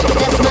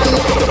 that's my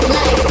life,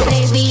 life.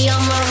 Baby,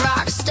 I'm a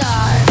rock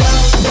star.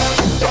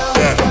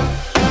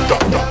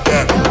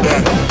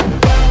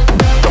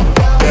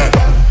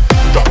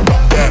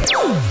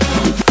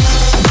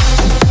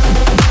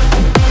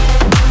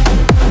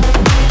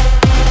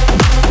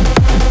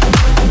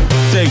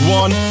 Take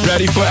one,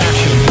 ready for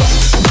action.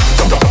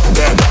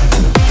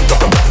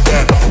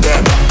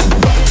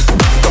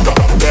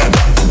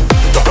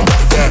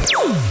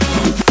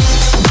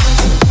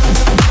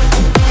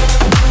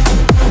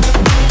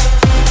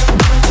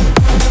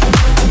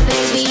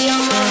 Baby,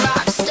 I'm a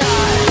rock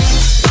star.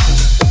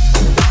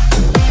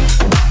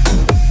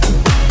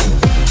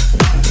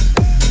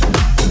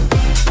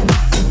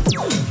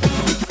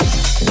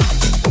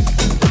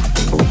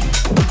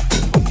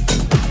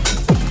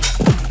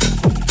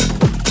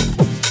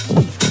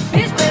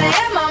 Bitch, better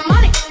have my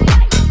money.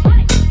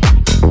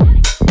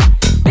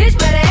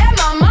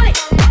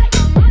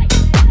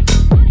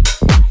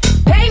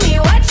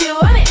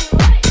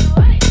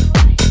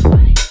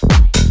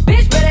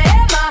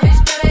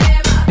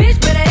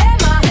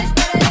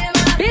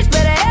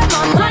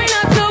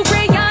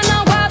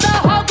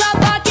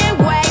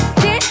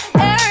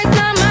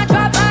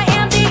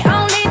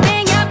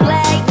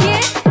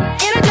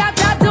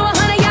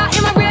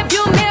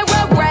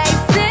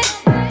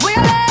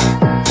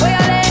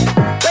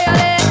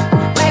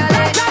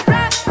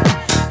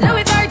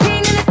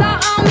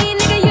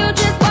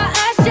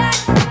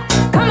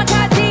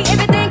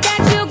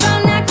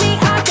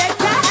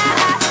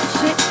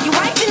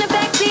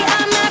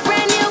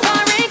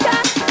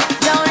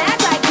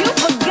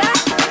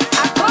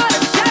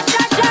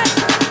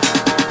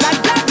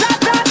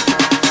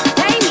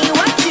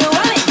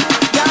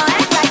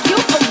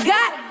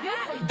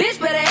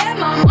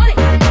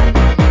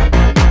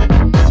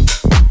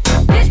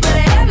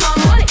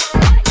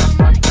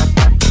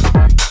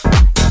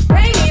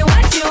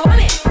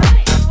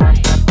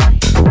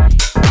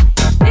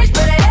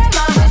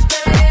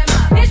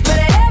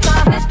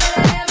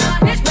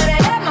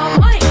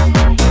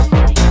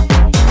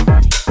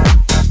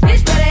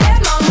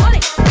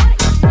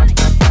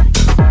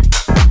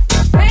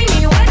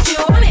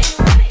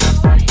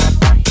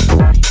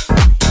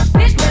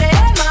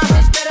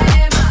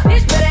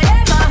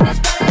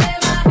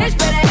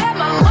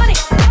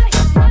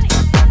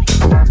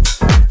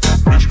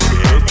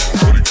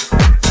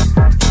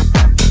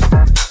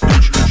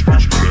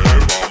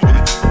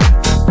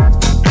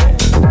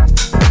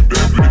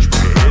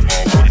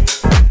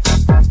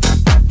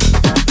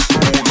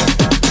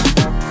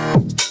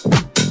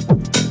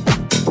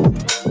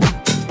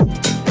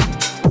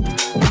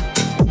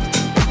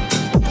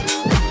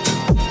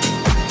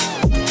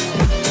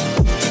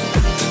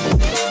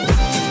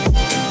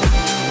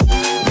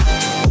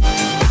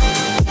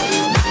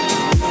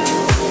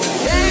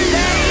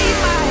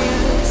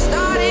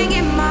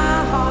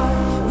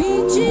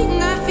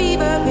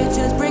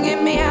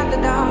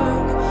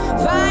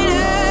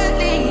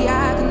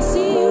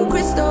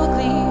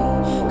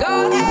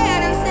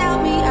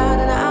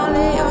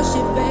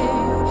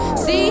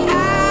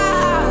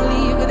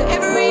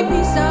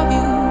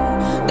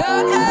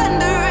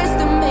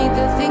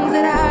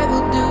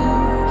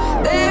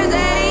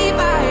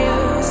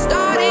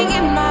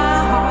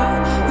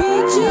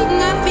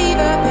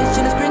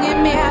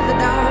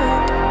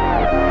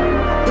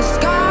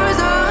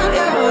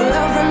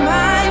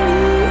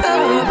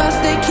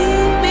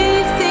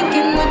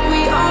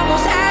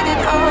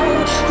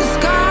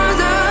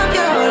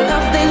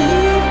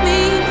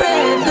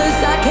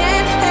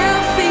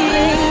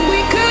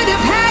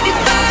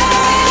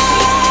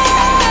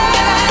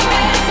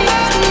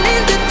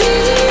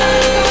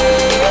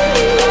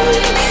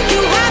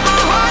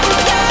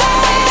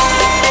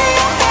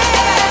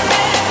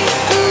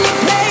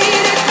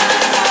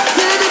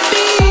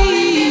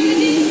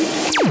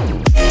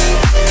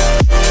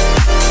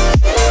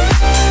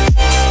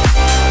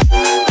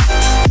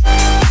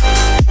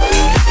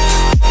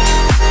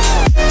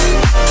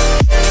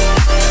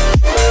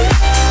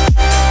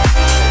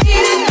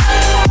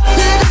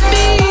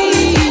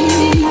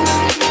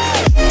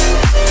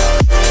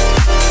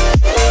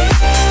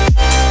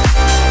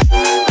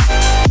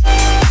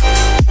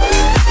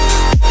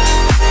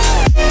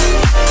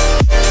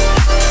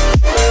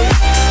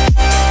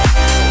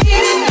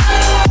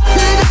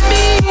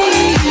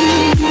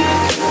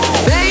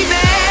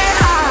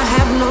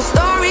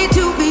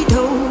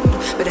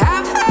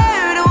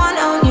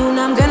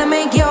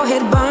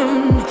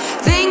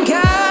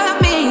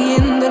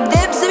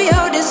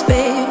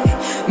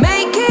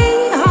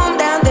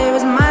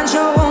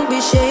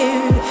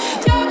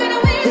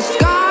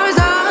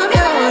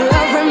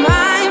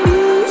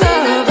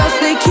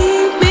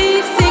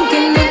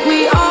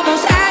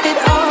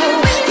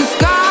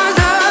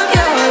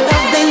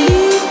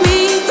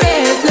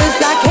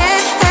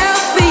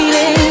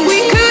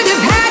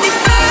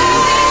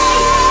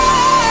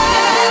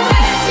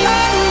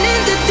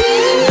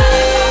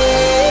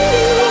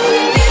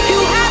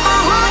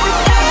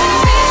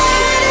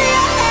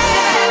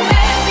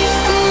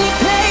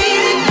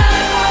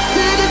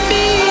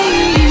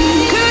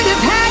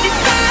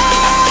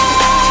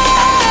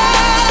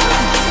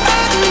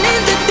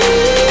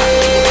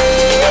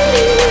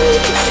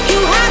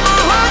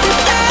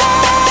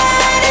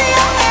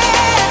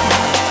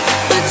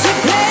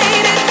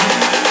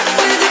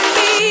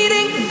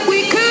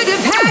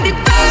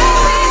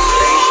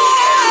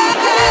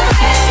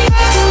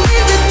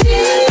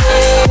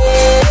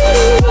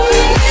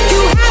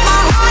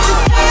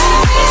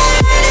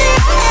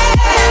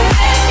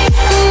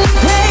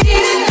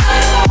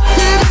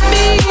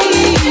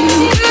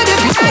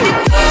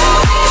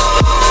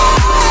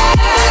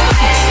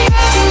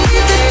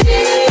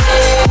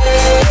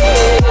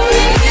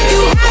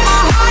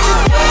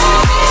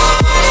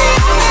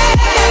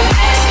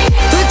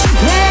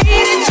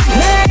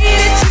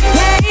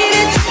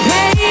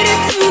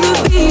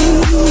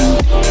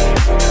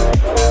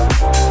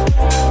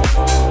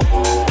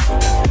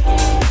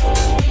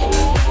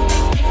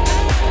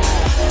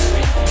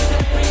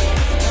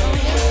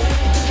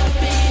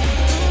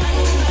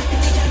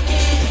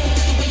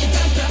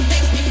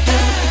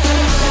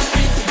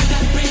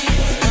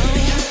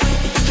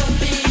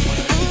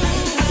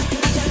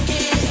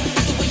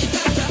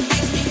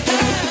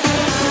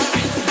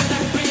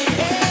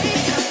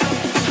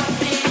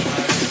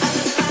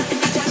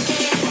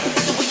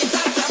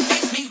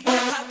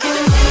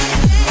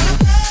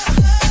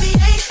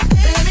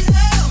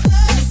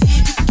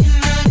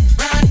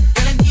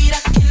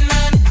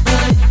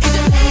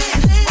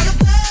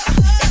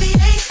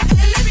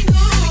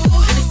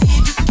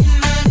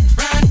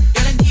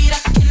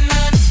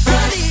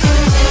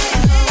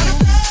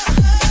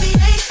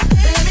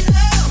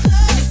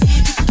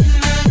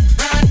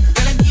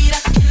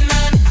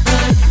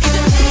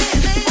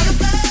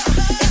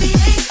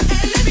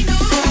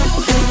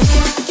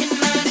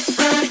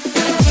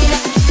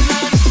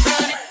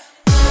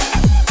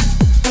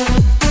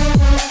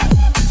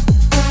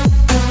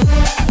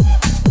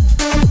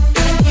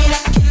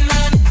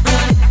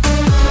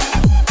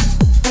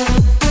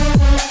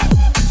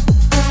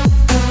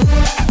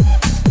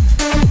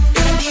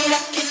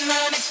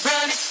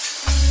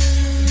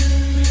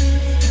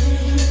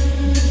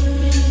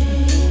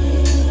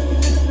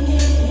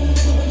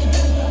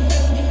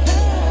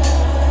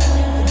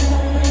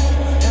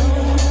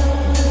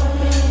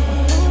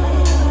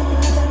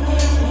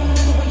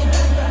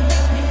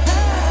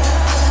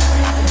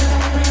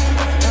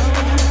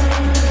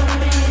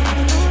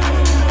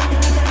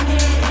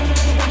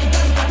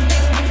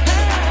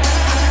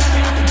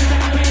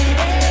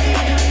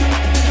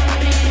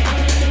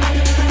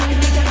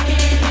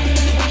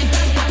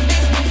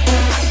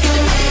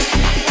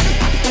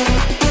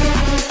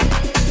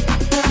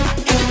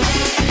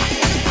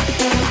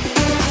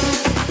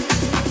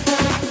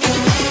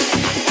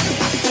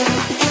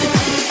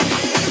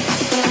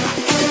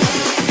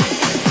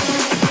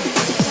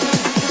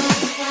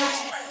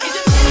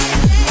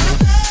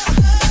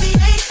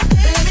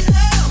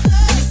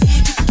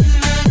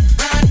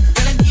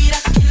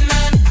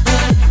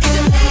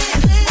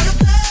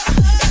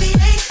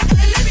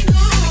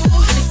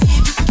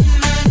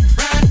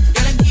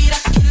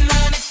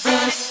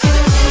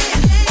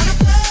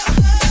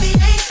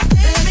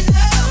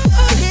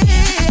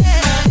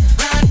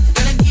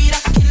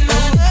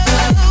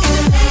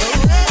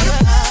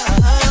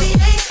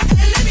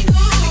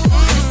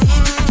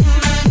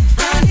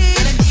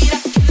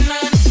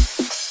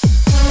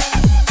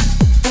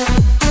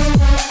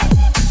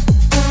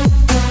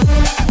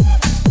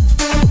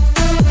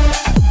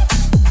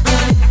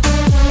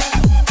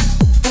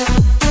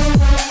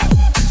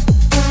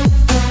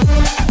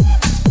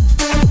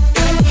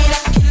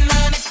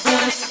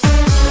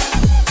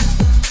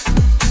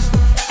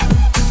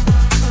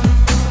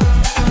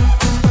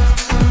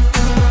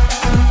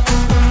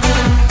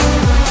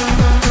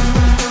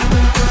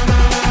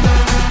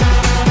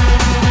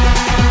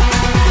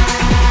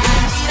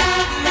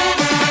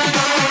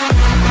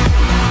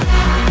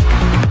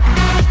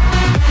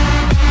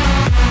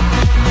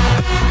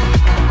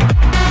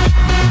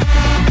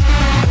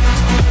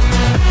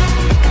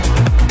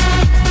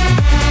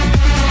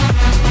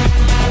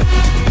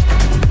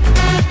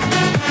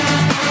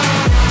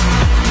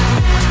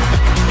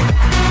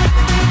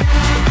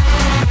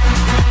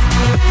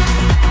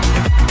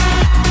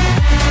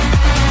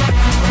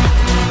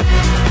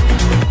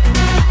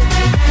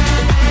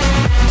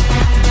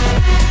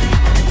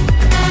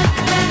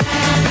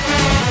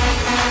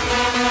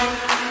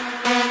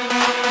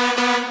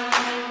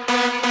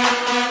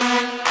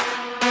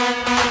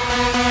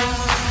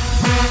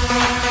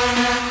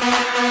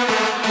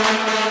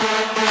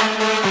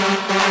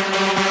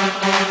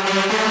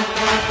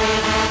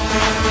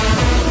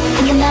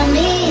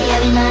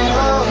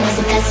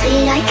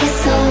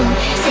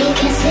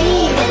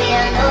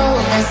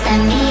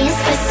 that me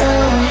espresso.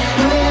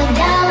 Move it up,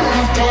 down,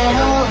 left, right,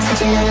 oh,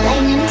 switch it up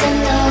like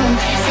Nintendo.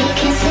 Say you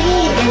can't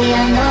sleep, baby,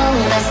 I know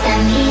that's that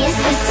me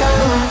espresso.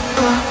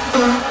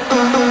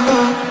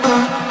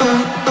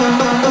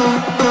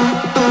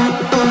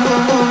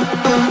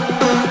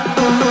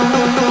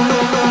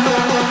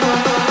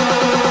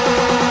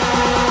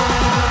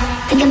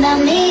 Thinking about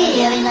me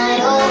every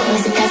night, oh,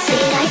 is it that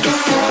sweet? I guess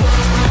so.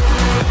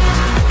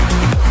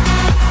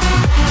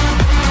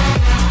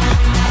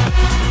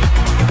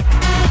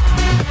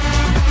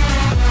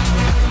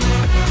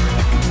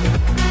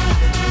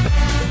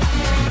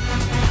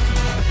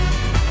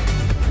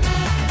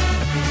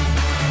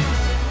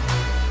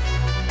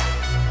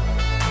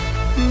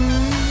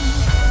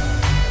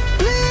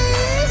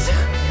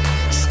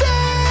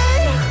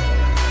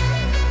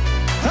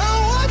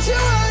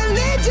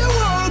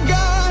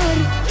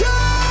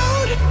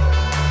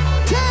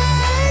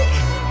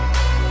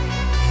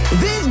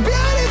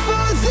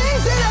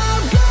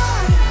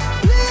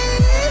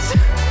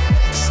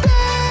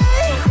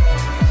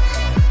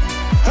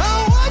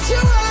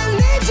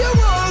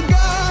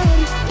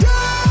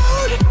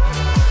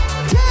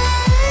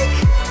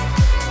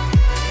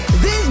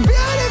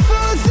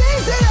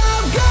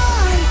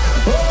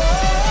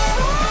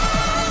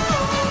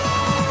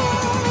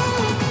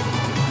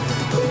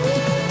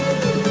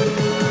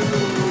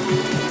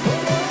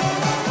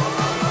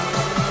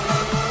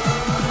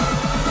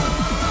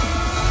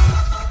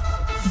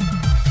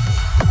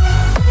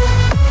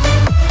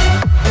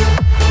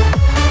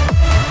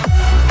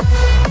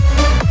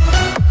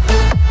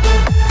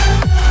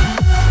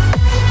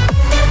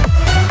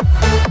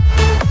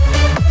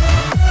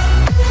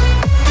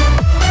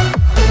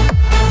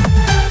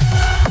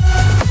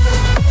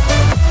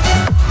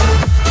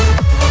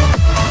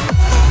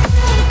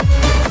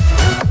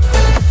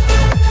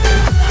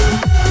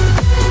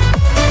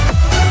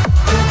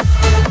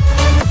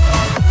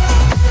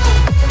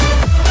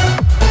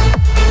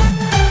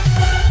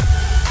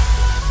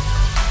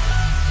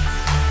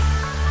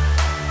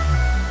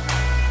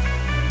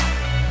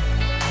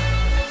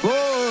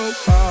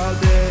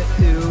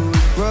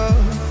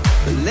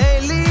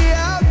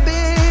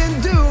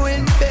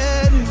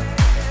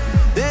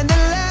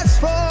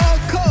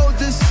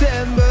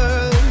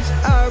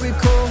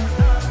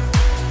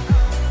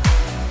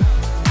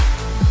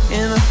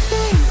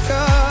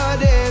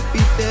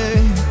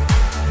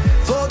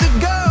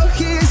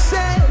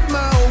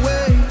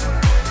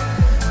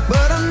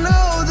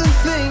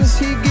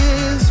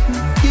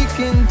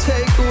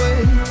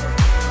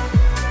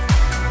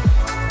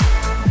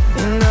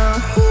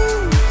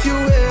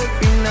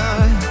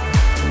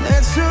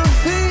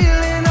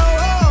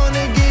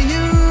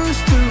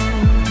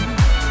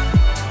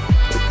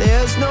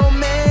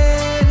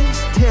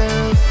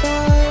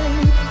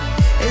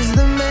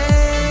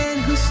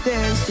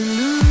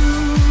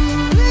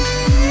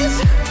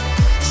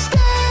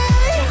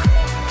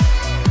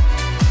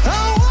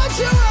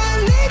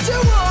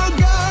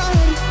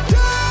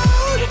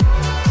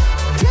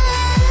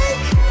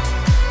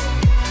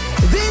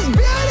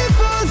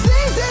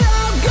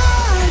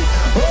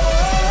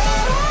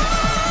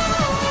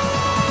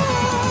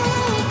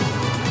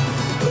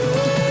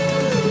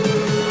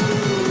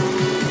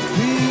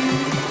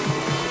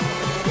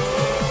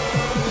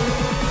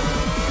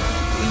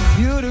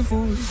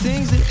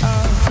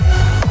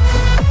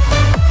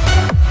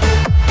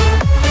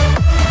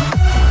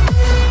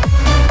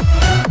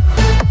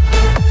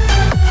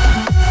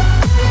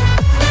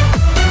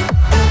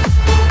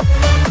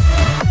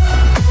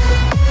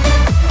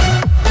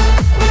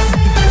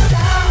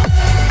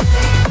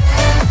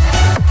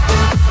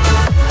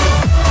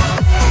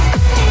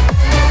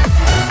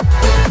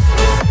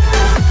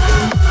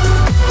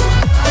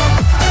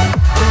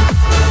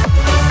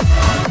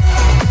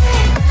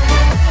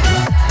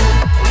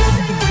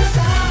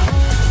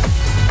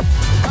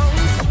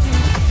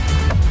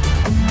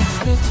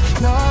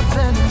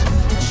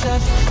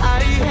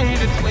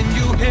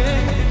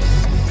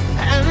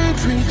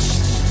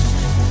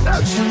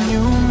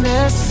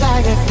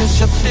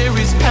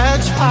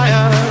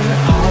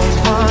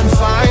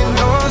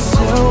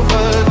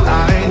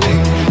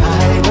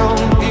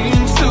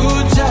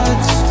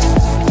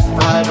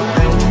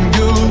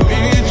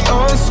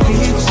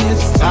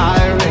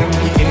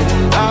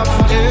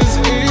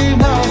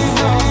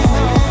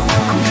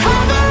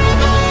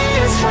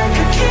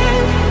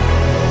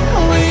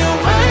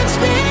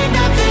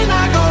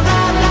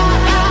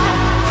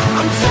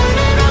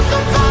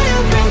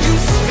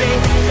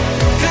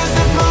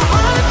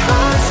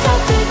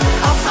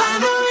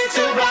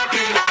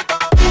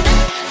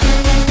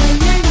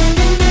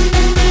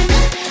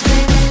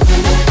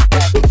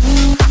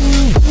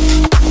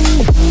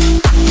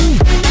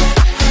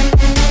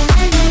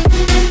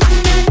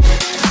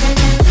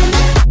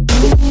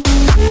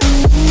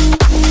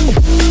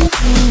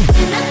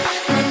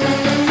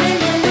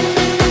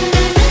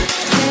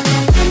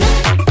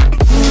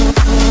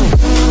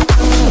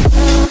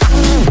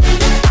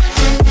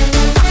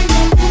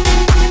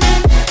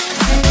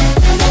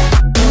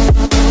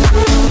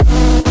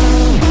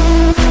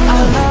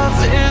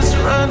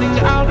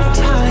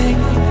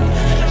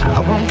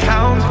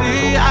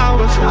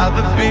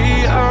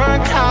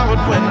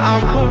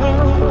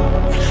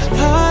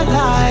 The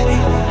light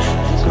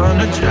is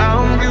gonna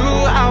drown you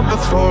out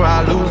before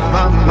I lose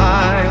my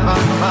mind. I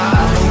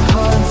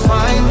can't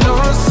find no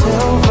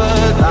silver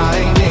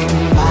lining.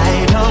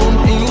 I don't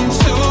mean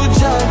to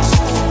judge,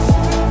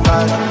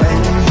 but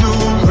when you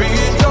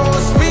read your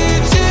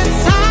speech, it's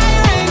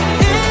tiring.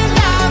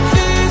 Enough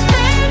is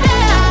right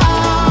now.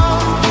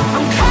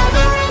 I'm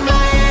covering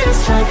my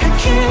ears like a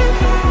kid.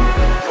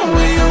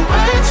 When your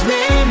words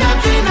mean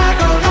nothing, I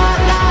go la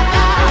la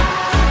la.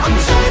 I'm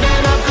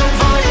turning up the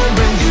volume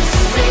when you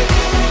speak,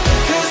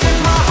 'cause if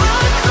my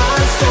heart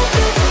can't stop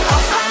it,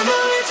 I'll find a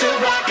way to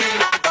rock it.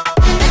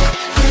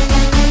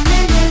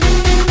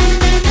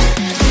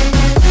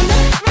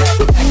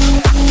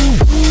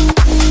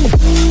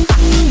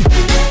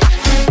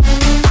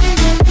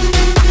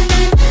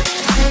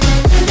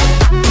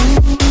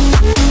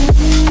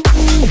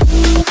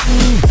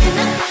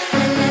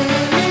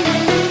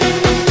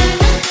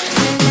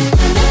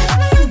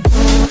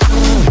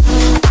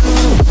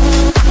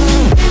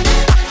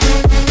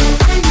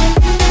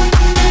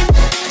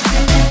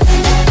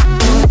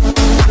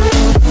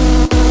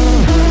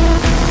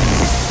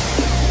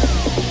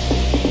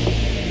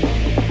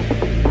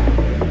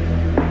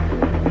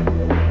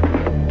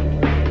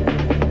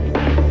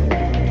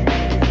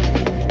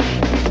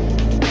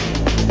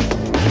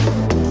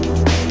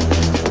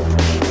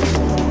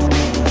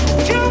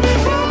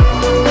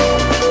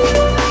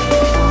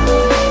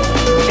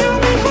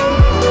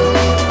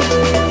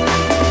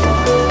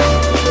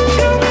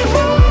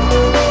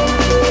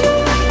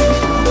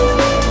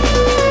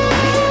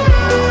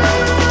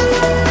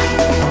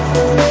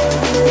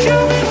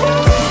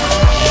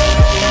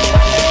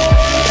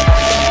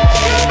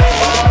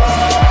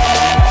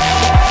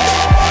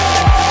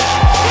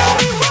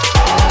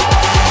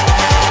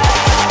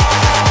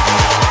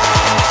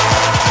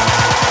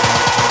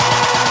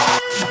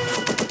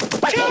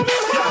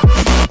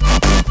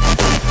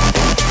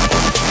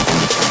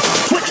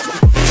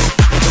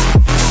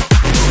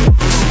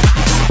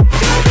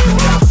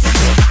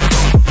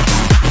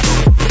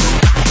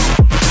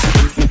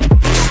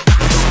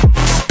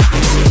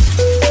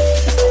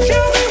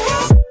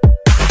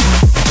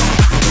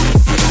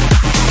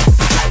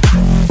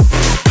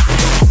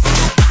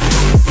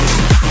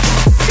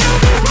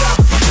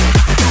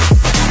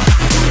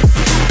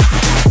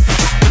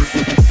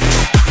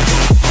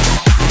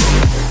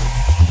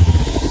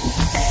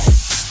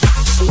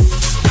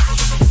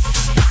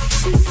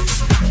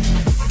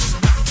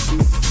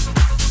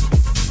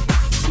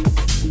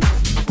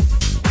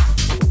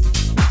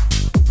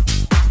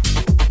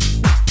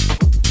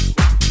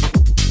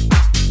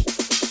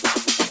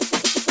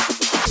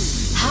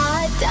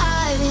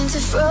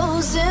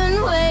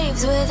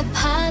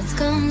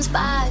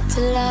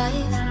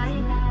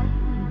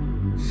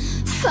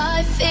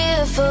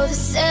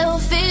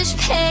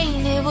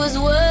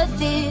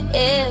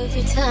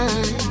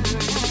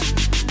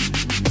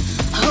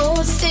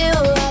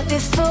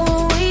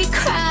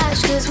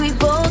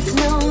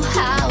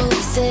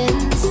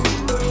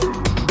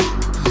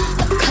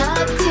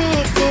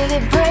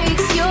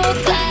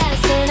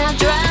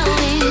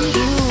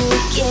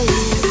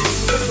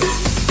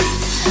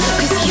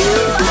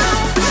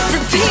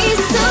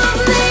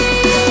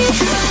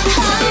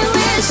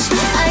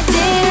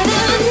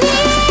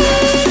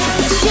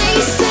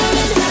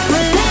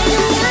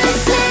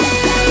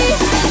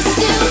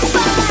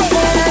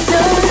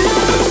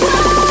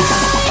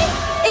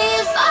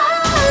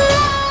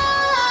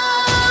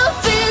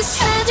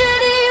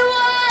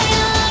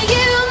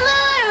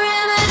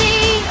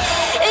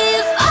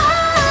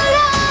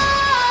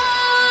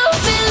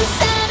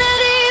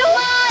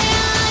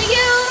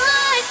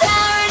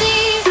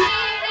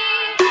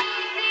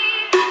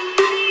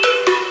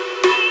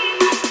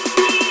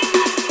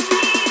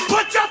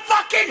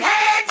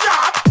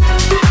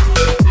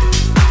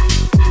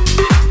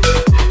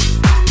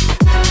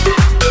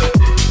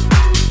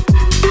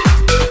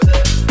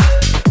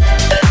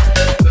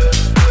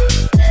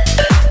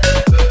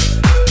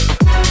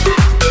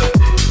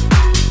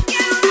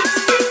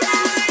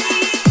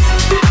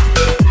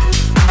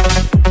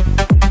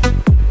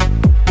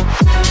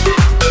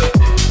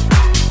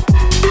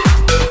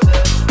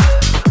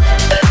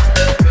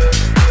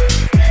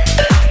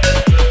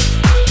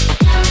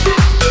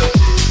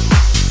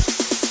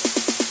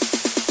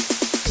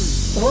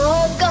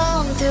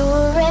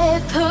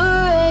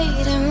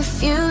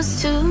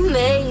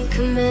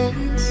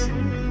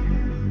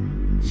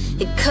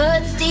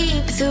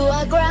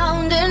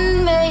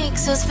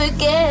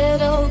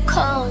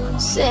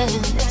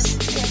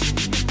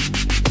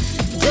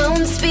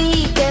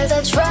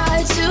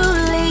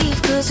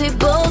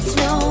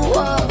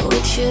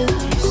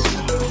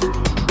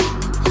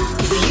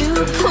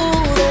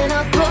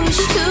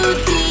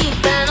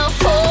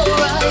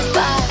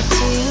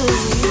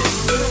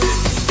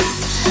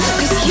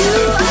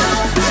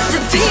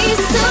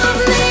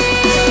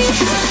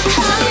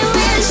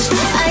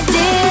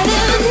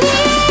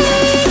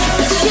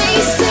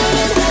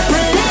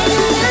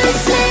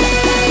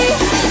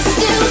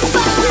 Still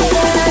fight,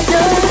 and I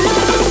don't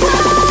know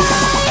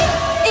why.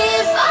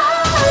 If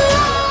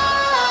I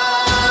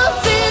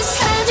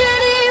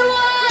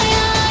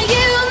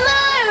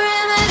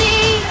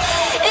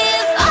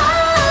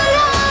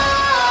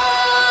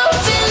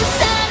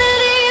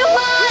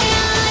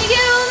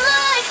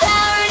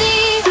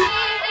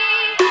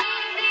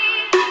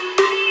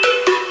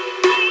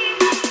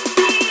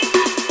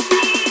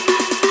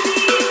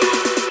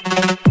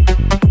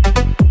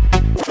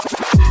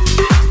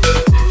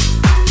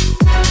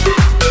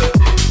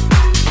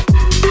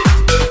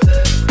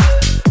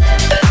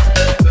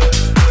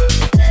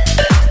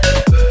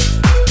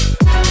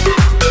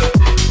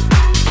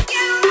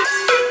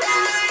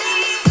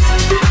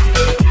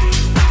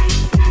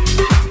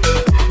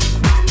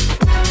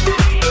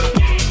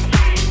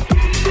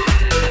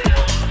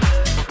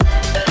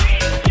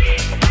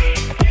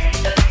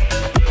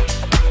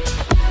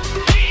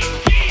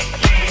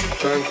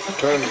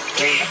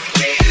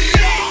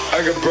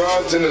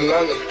broads in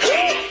Atlanta,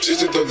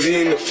 just to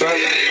be in the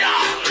family.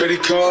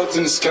 Credit cards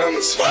in the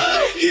scammers,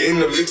 hitting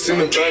the licks in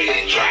the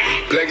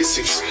van.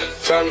 Legacies,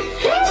 family,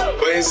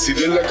 wait and see,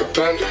 look like a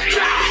panda.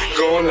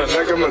 Going out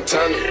like a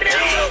Montana,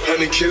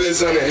 100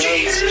 killers on the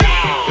hands.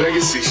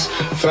 Legacies,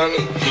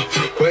 family,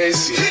 wait and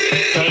see,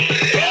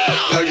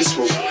 pockets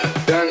full,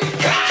 Danny,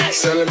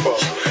 selling ball,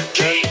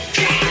 candy.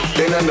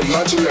 Then on the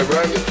macho like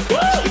Randy,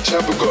 the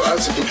chopper go out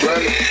to the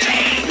granny.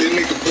 This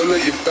nigga pull up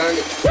your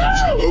bandit,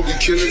 hope you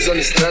killers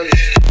understand it.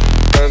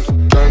 Panda.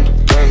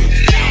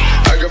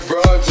 I got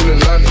broads in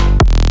Atlanta,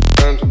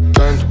 panda.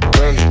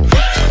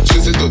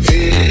 Just to be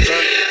in the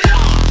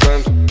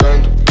panda.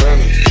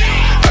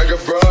 I got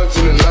broads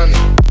in Atlanta,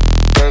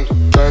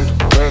 panda.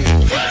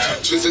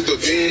 Just to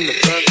be in the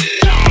panda.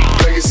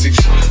 Legacy,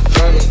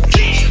 panda,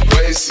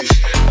 wait see,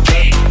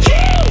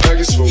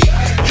 package full,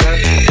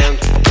 panda.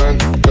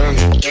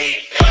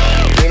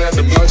 Then at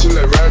the macho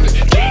like Randy,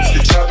 the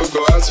chopper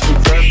go out to the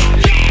granny.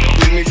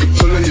 This nigga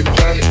pull up your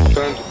panda.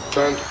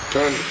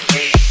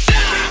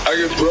 I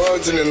get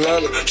broads in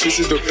Atlanta,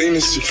 twisted up lean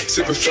and shit,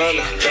 sippin'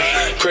 Fanta.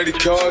 Credit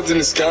cards in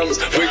the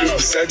scammers, wake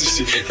up beside your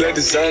shit, like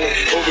designer,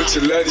 over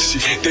to ladder shit.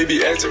 They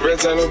be acting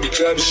rats, I don't be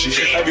clapping shit.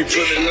 I be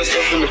putting us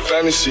up in the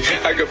finest shit.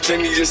 I got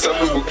plenty just up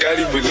with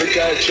Bugatti, but look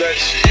how I track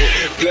shit.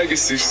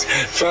 Legacies,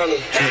 final,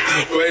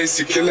 ways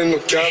to killing no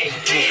copper.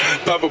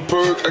 Pop a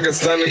perk, I got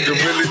stunning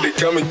gorillas, they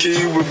come and kill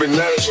you with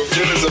bananas. For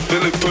killers, I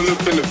feel it, pull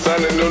up in the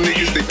final. No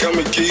niggas, they come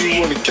and kill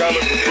you on the counter.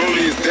 But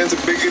Brody is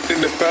dancing bigger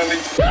than the panic.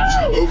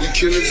 Hope you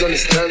killers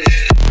understand.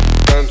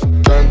 Panda.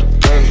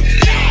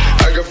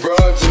 I got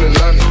broads in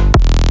Atlanta,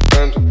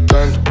 panda.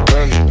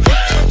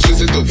 Just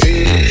to be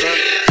in the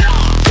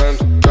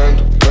panda.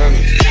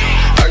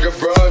 I got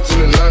broads in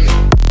Atlanta,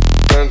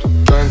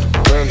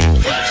 panda.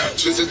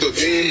 Just to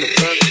be in the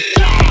panda.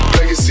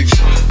 Legacy,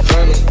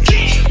 panda,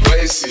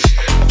 wait see,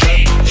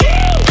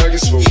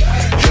 package full,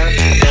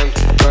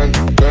 panda.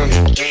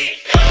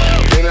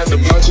 Then at the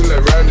macho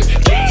like Randy,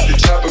 the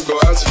chopper go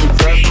out to the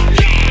granny.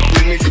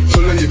 This nigga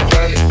pull up your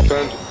panda.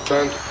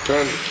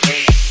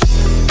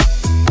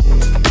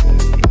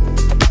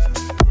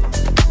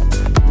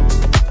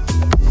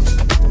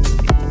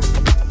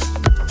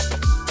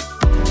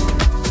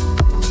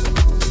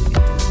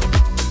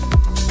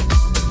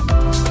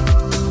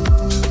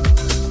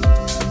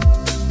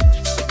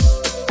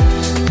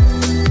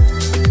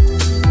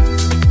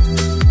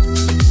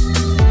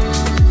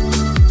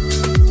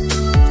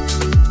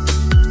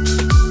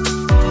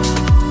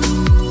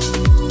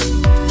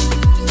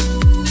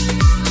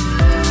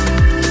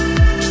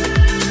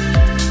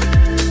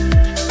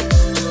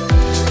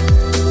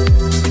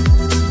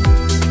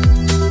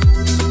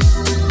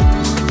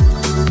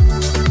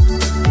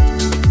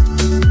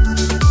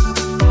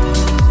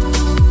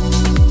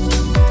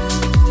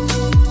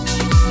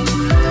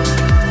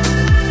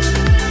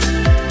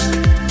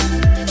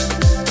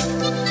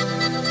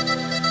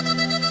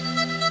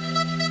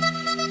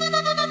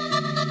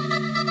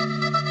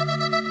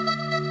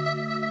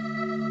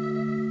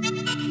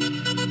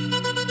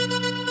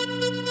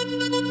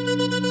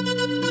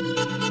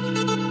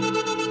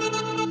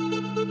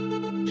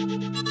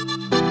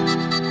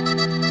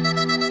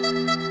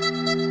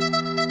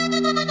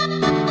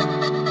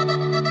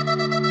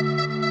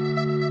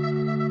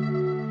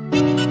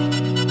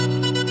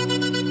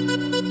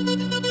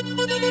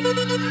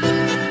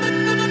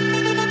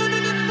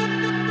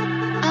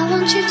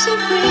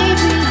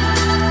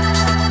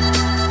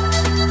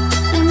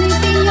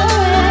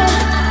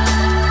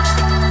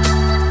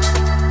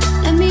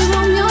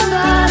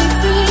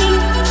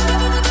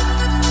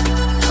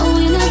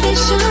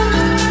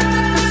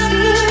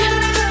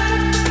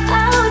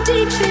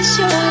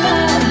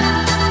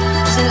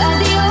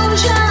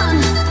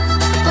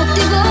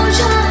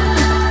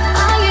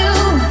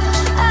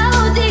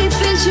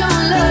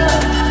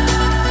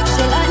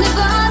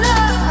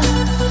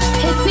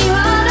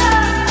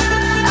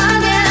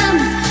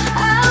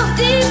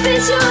 Deep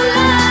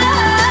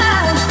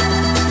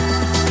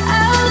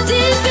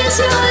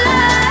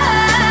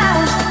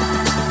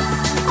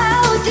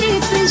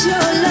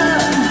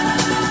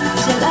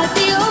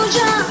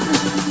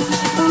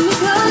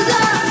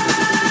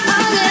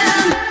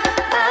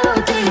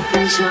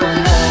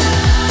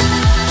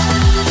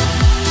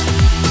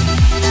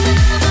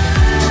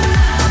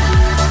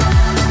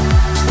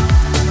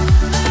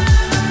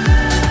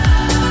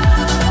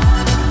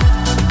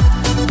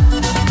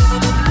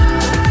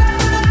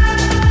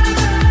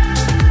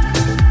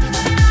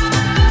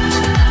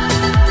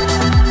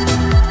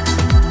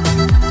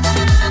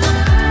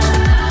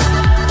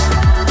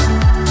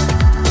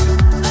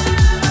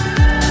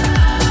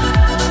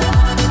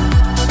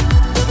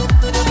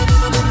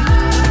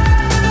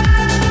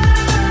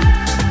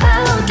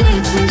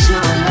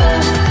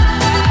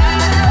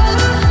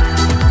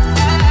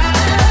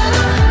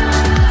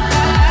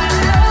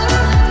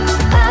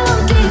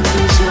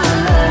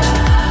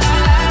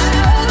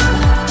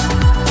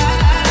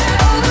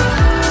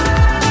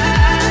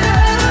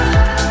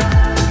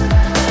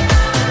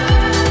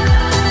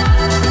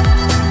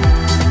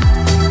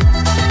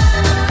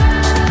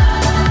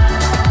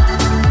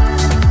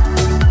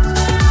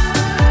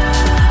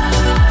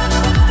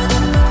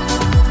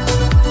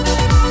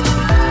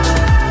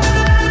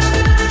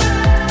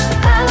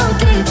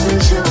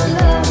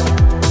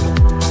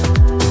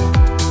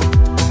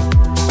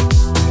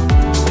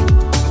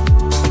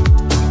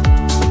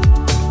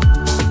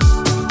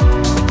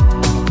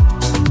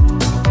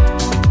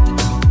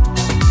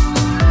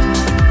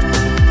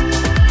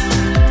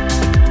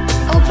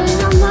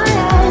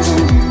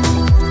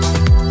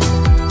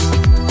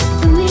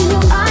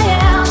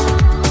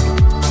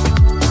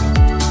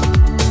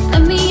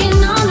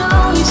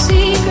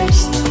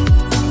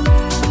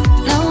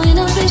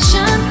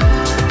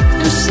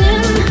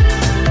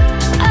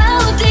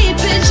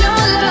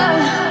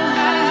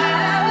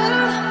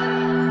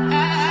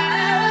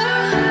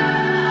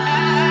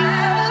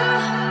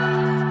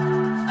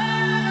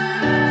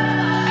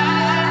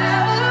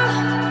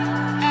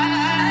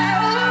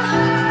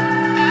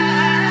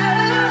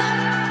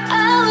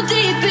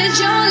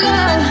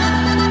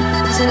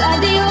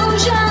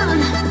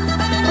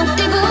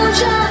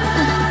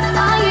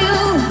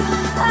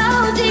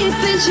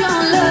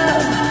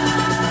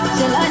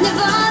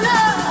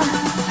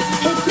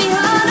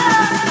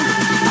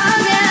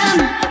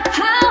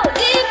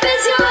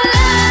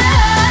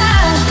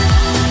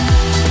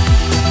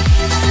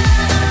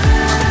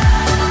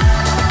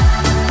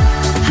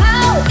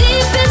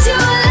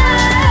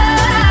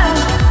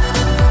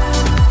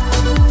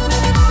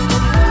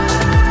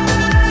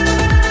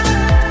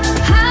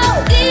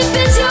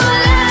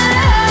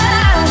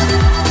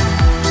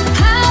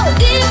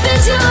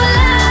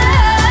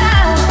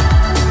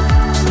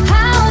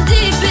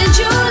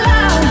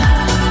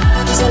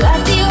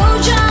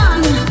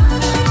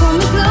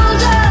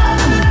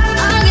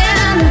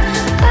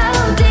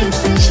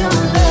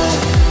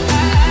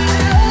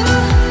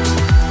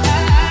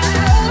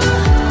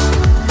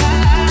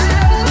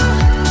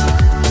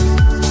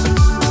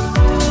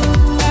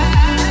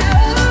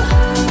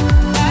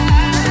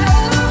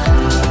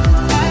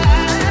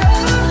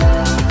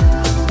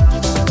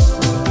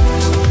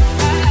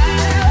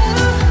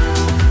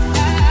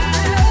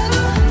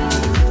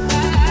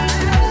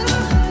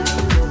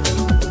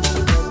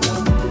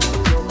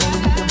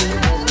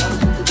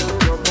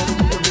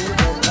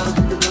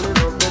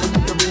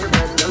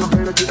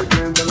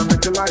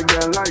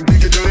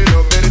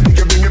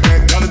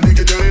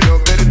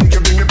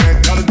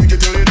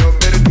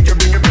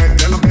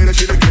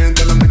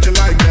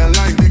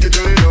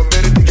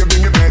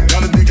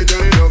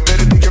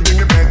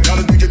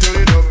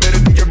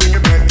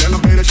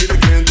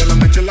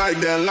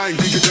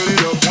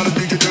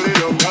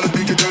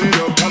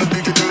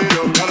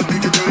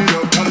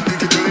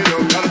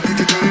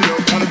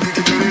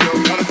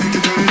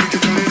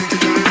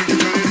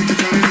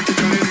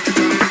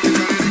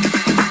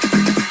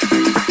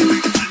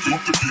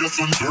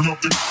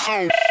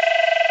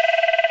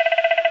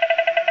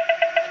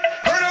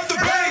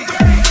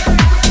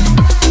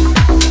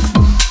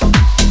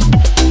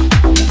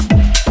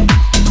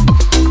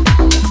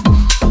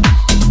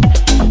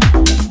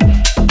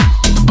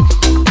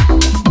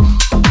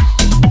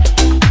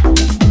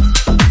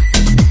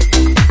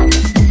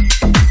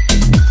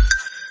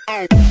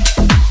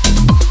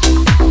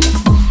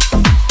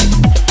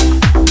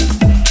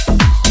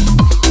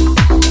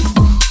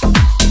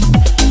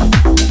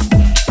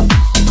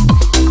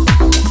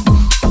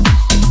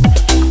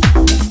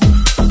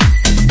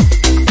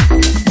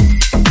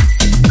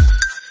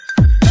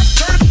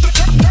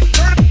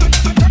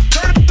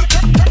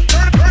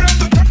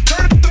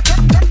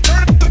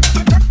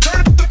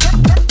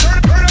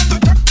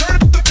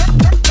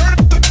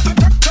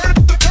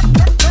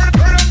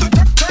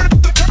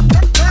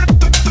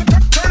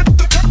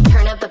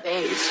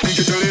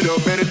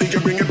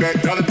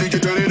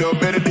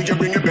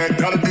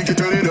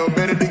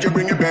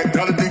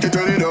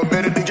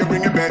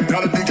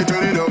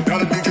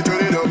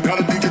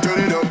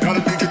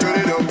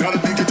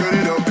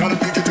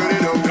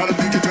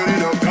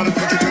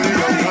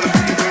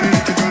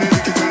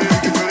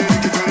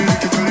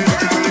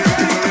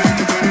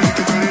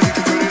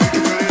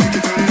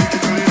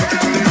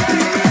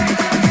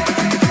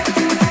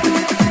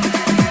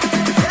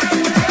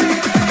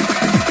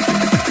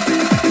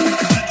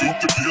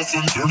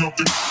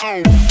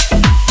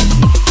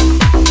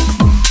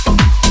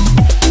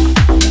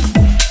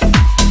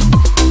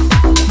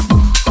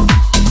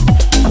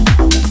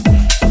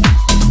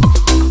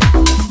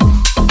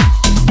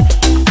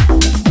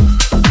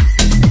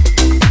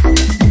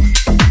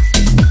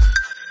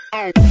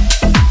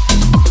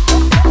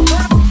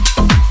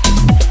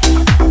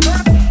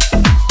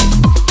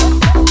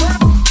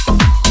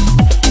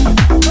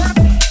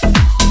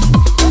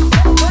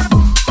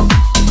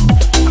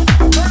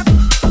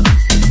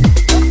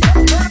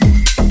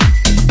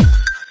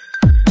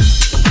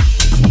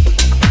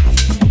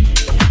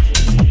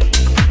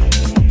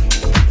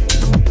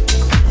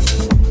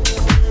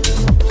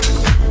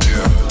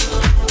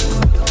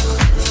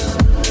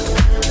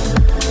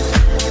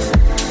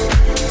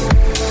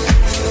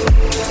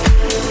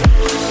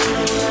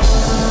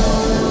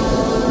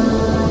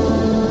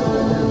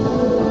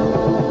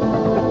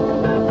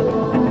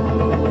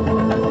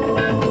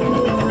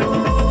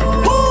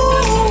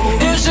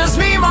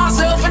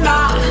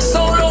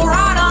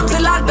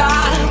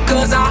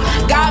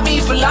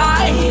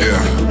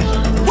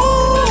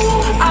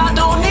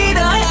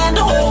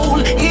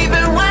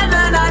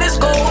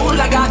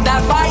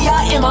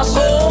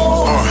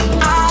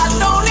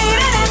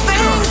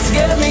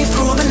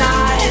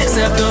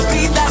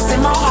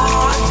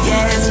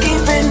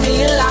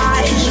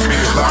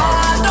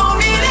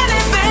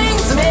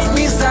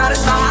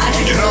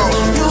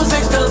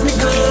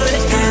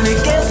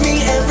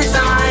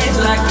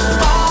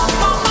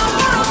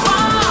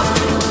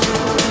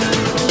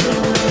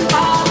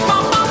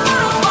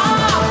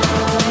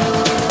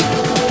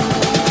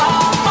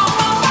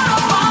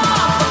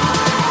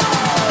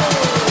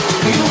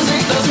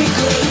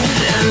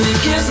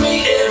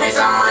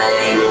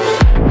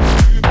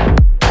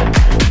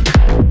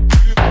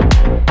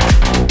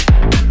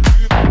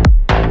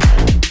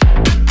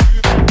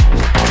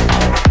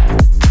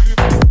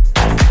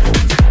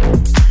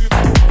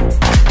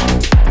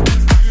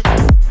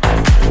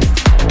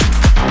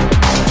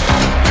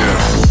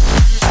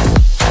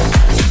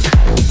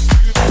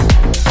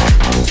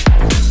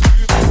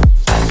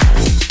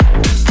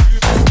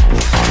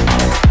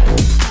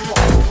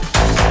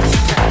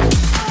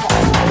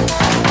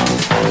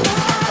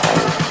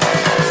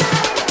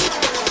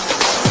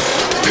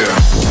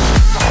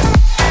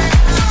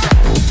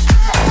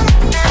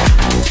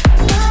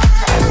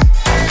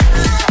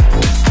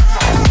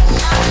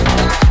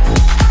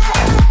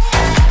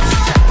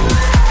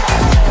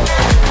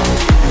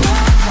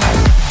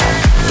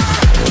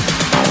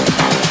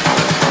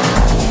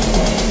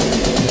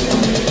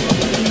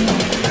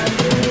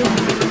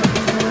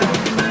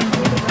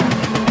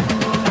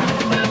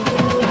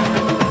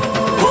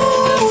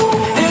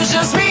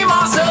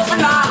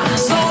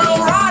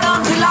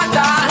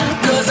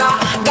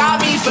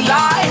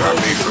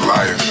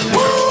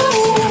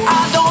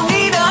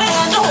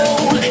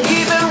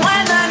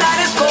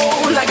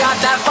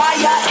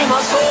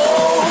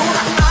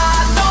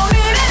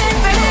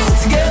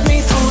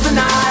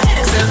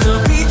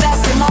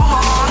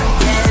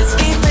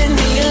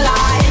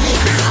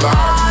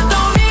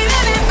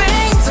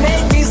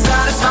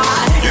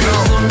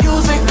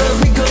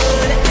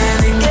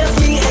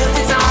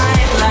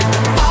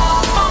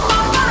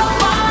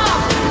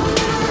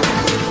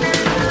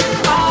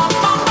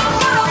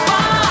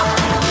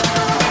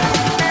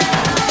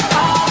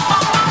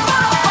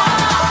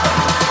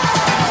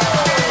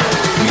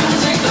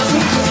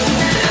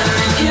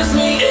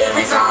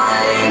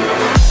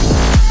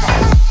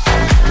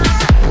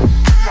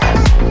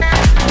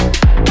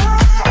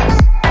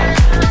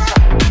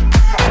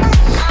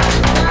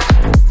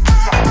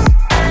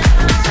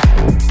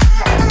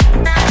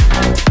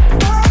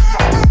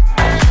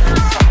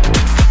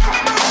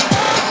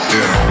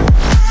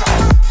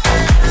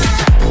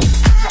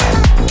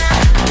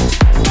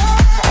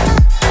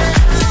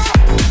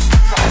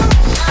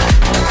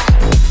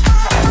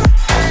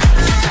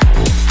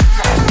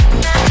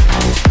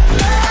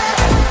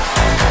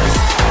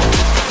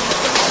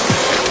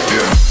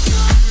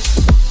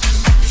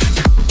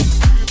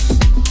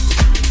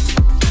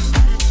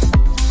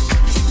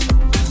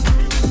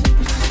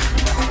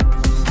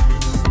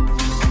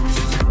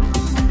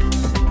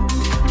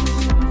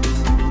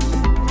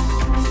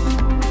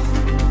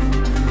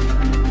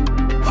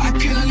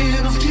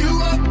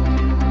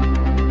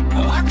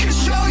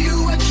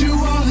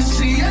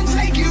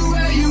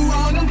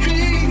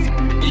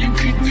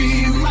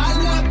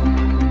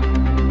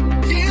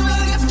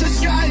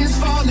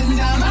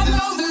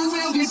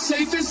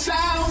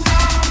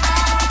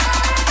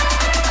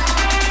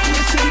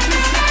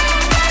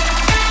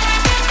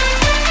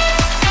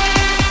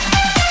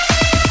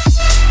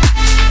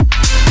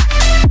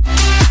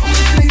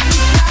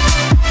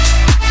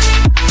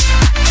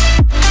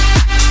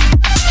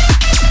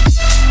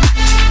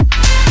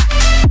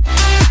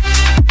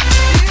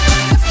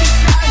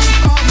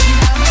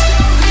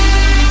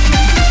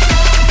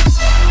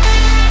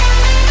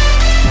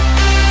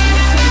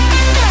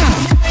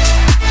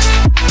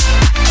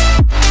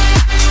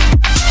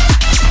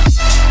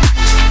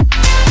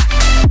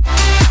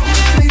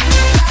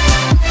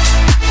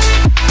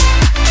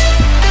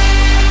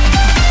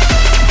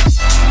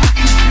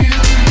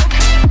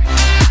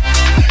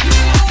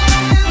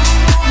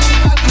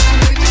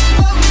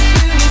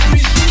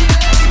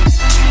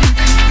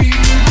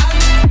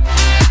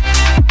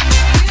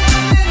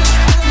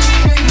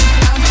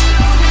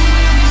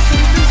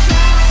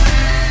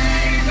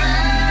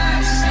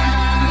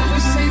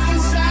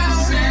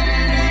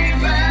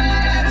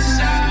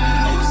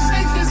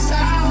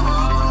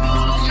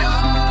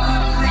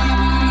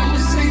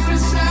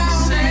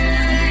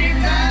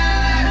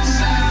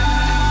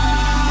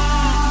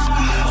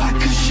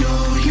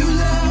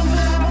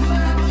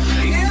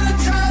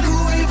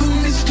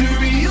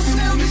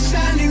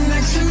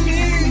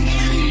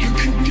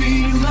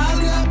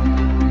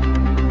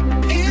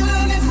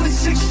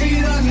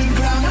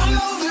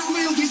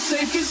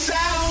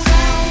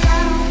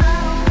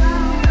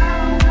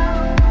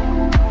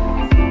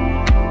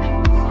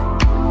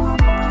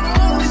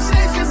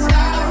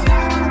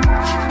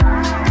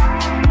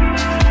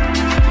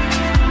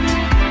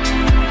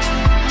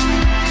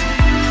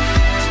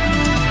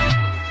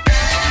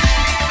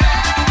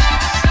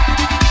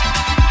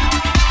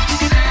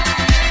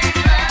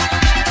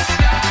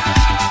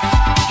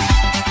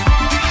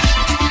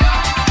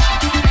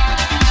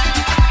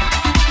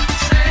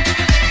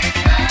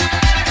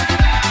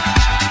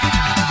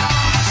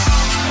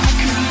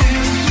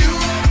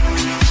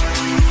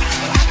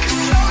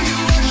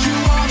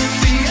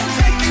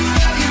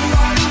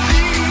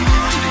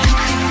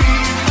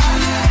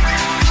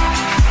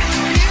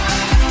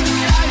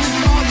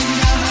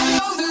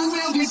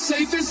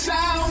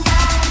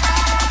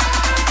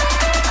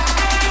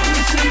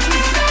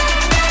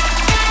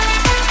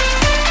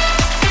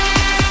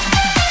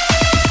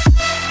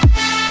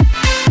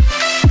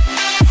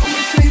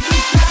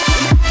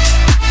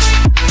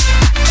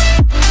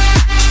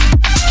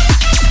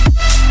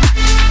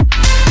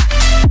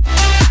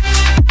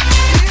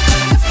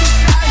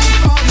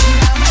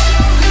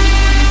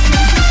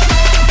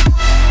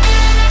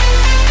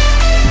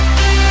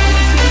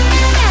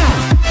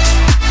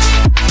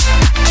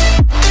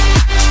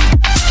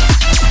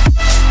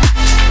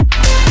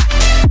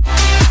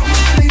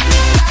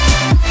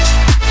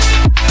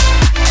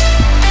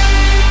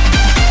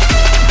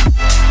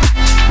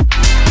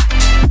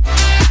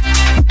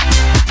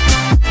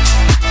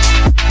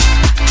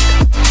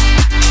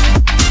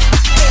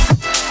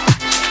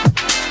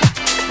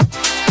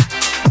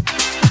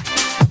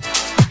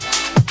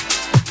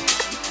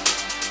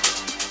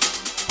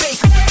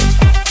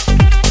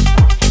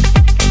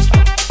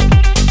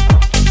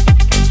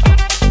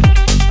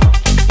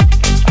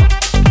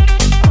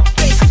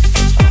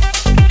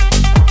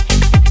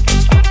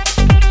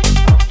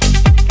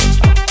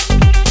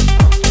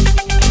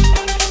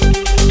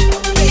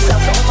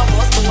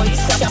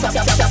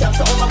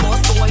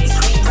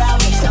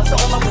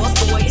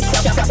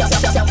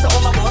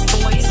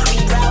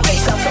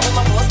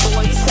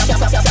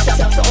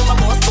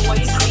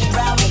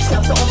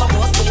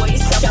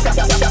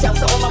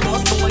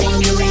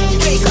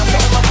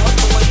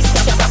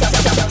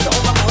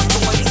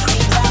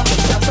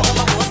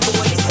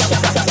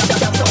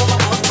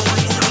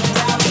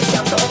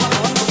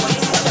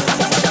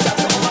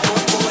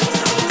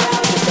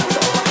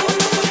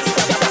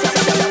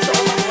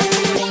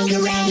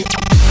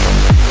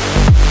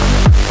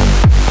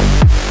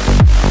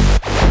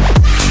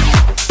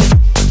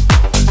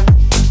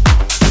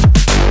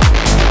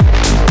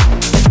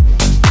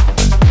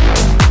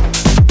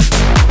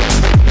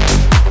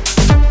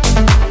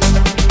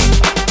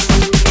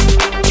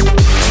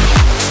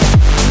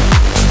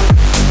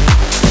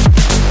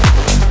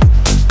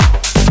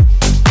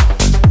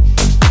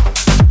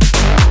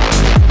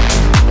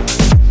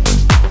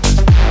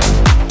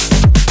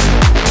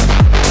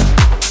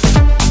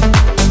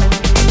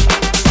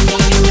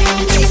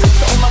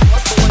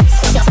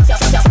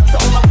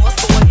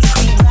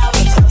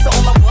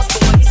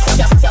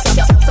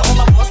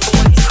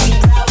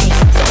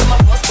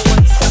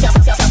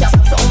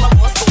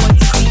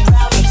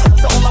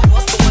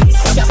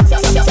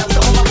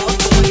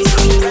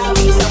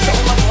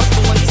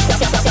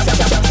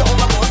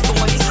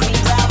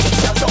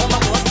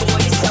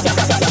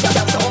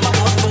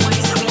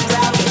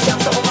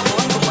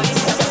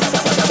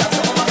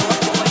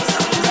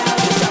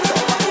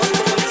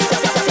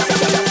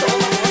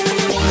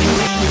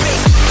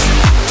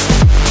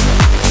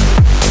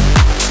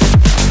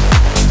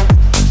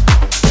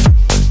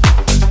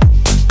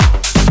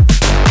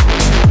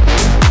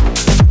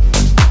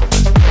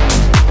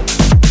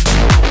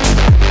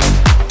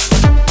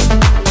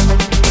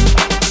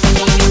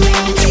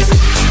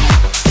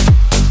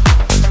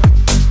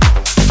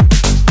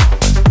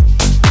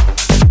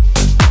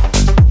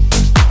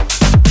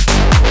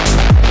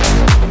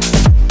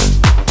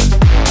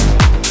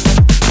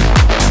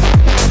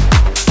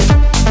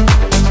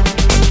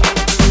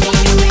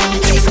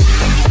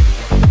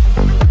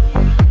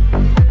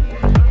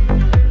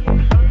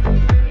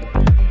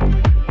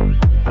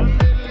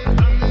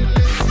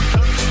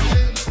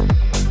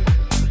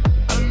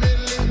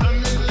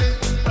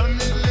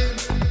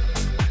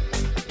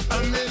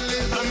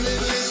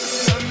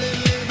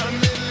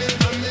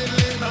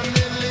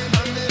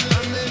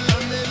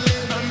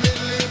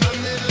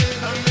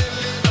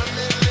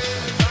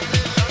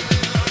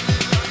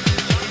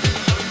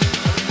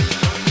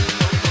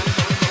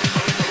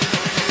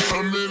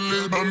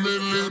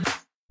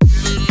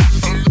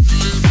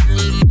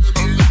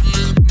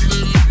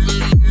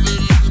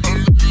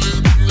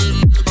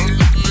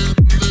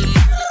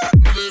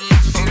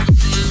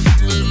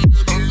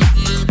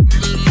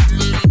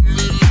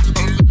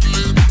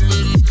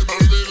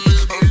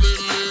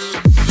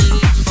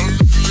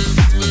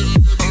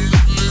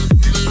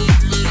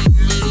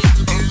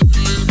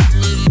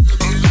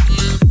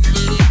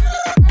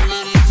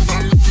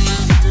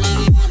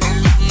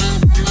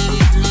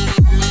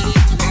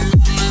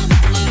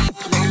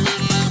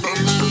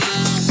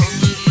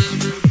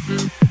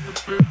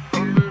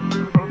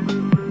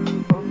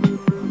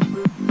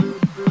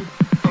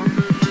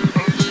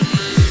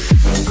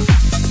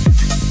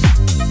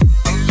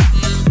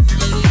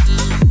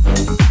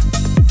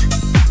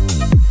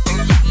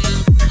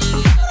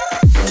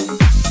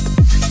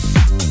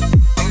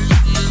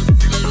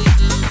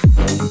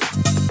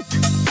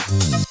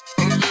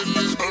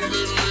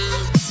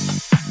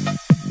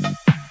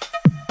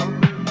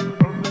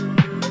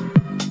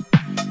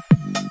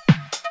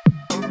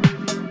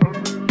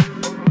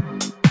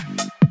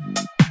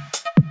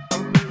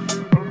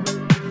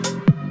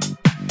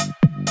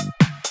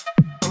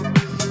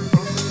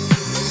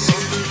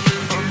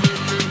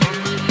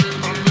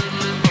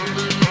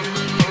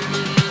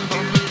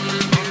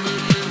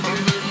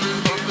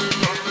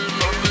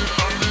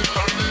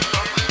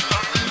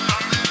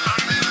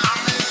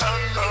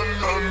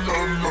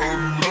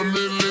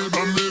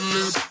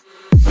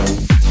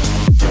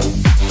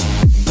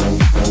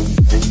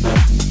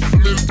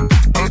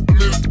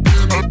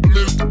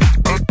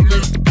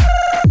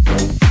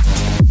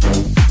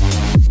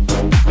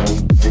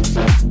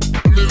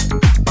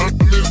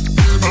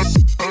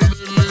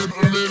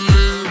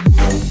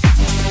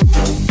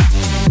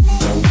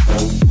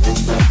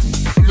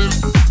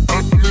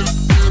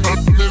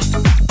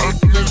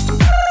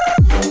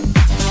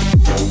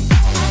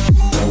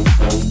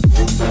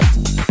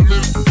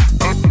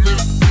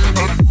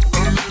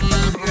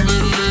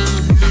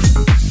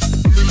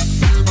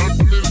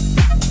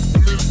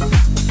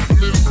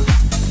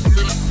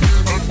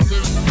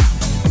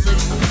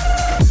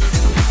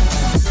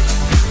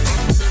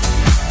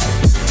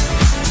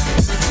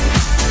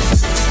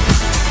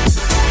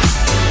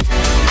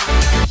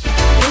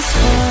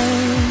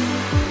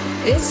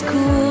it's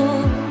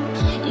cool.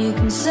 You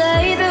can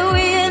say that we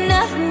ain't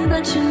nothing,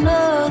 but you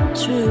know the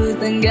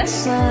truth. And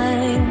guess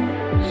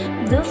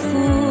I'm the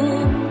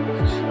fool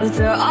with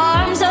her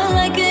arms out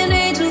like an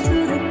angel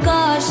through the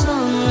gosh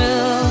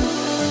unreal.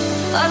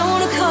 I don't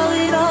wanna call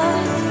it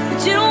art,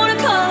 but you don't wanna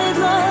call it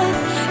love.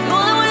 You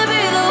only wanna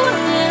be the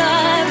one that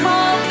I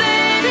call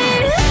baby.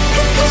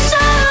 Cause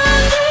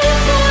I'm the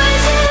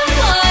poison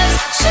was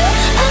shoot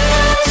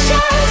another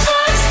shot, so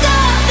I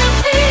stop the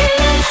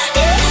feeling.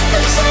 You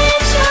could say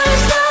it's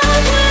yours,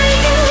 not where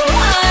you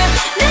are.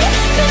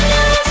 Making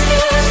no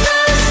excuse, no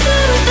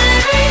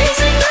stupid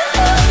reason.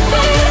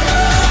 Well,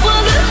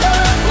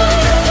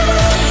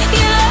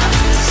 yeah,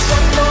 to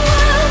stop the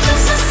world,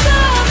 just to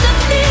stop the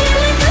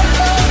feeling.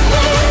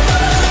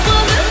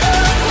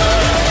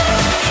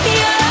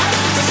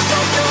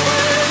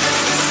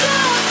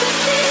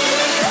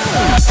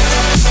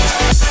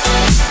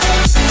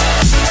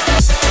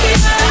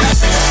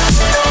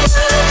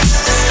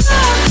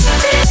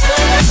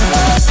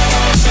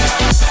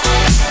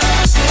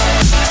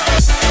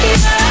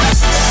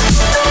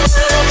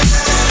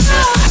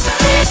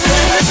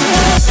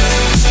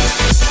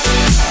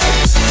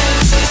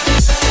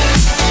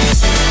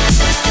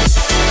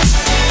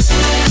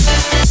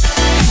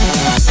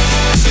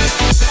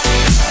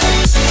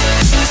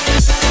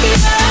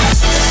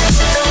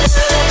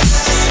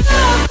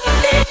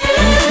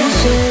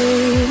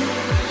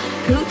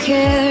 Who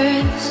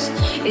cares?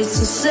 It's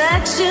a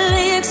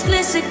sexually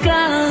explicit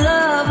kind of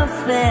love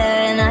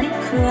affair, and I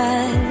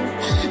cry.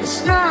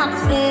 It's not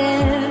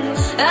fair.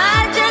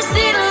 I just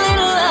need a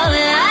little love,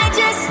 and I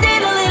just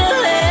need a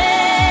little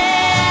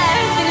air.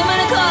 Think I'm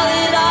gonna call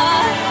it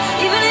art,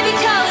 even if you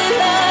call it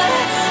love.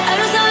 I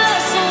just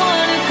love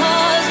someone who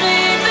calls me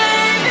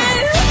baby.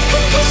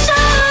 Cause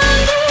I'm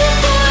the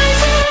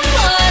poison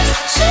was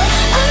shoot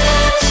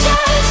another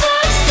shot, so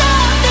I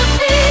stop the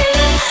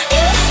feeling.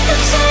 You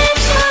could say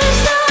it's yours,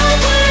 not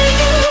where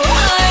you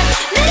are.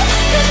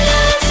 Making no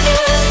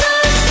excuse, no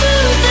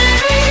stupid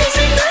reason.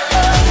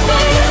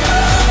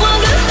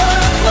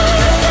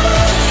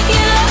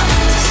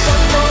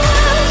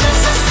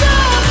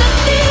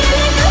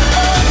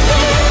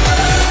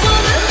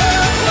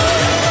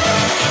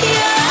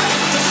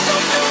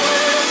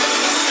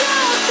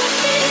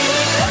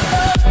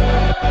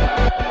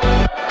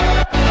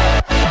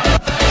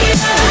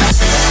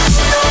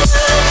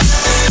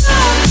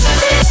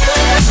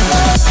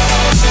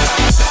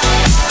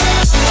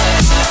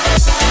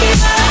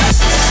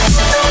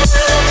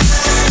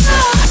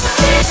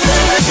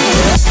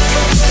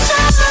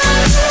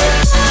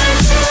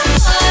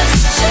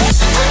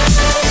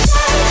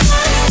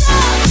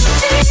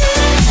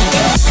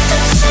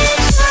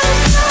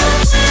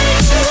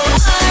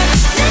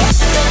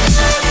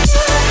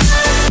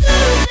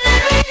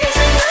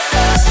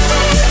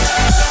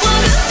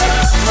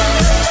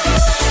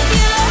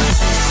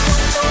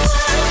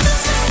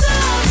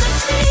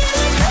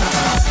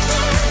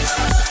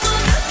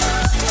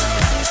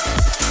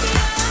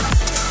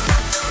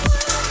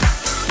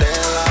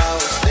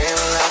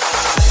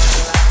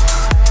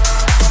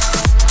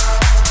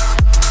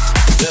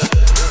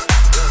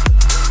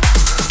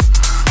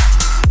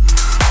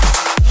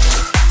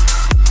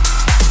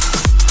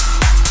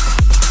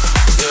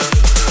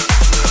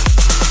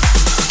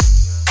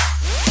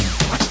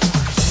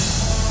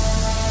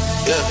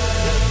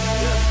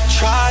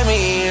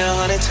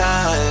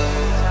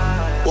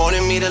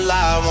 Wanted me to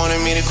lie,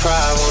 wanted me to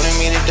cry, wanted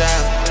me to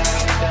die.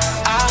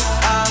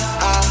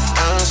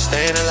 I'm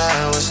staying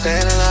alive, we're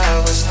staying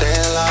alive, we're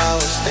staying alive,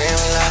 we're staying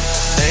alive.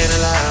 Staying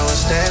alive, we're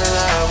staying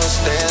alive, we're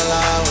staying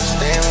alive, we're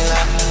staying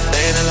alive.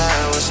 Staying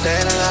alive, we're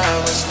staying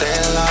alive, we're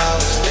staying alive,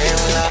 we're staying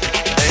alive.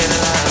 Staying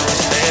alive, we're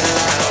staying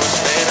alive, we're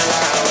staying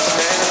alive, we're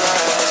staying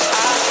alive.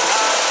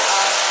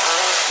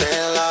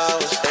 Staying alive,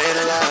 we're staying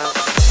alive.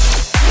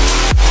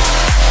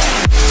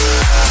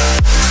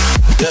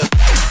 Yeah.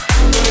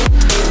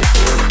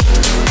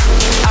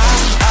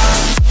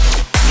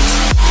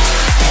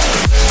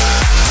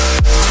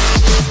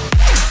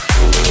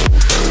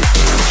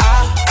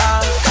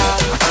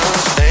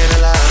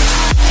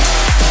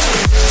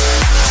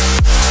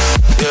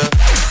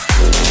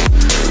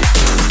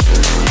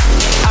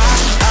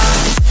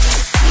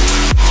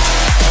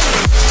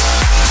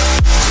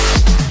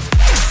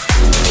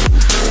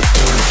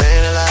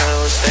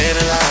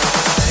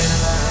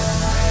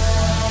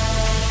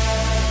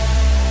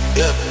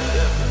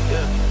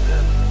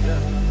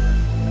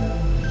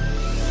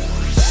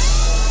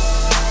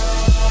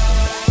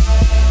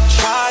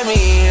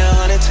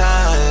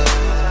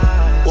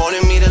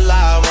 Wanted me to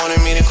lie,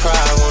 wanted me to cry,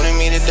 wanted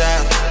me to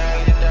die.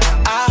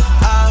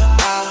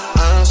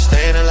 I'm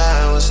staying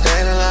alive, we're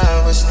staying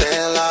alive, we're staying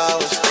alive,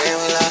 we're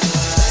staying alive.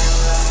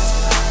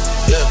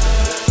 Yeah.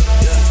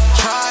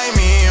 Try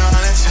me all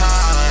the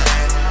time.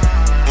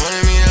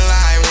 Wanted me to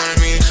lie, wanted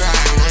me to cry,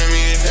 wanted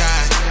me to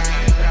die.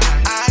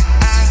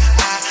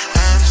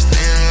 I'm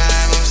staying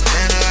alive, I'm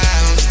staying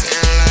alive, I'm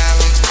staying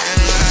alive, I'm staying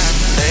alive.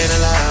 Staying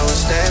alive, we're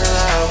staying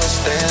alive, we're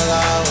staying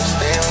alive, we're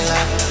staying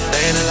alive.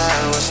 Staying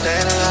alive, we're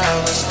staying alive,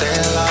 we're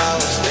staying alive,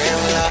 we're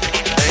staying alive.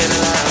 Staying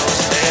alive,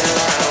 we're staying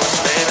alive, we're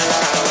staying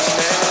alive, we're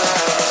staying alive.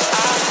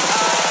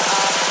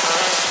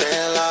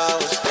 Staying alive,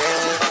 we're staying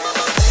alive.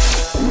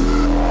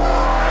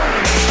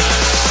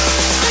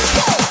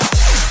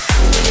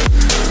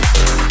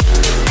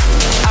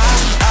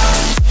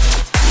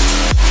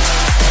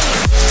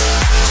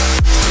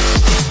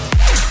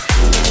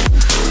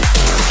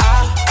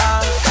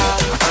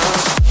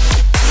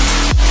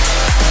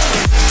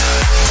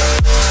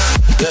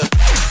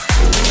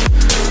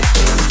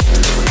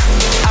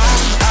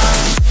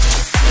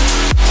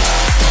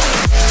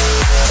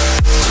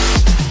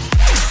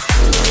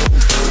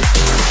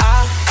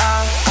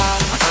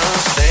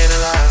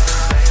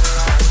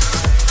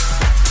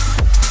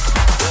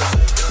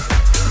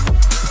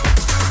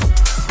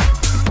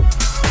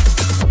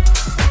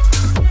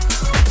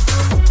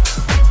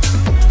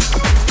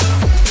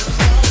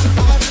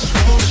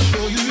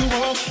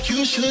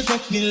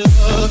 Let me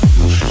love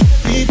you,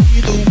 let me be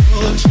the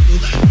one to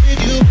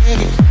give you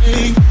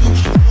everything you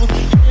want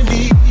and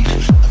need.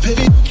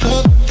 Baby,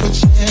 love and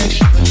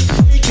protection,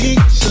 make me a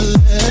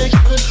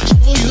selection,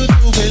 show you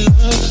the way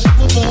love's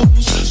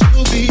supposed to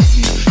be.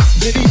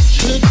 Baby, you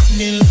should let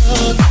me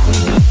love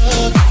you,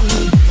 love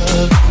you,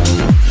 love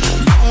you,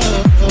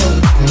 love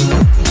you.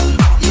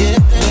 Yeah,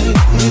 baby,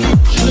 you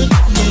should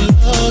let me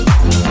love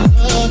you,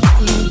 love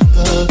you,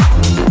 love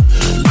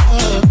you,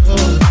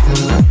 love you.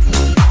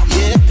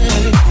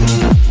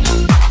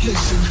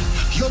 Listen,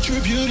 your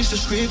true beauty's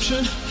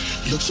description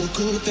looks so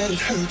good that it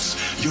hurts.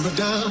 You're a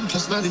dime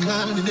plus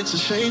 99 and it's a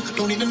shame.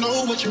 Don't even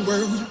know what you're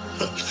worth.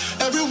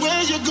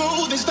 Everywhere you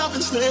go, they stop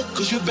and stare,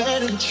 cause you're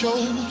bad and it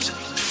shows.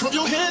 From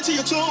your head to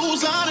your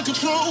toes, out of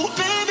control.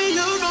 Baby,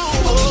 you know.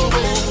 Oh,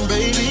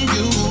 baby,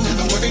 you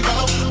never worry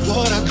about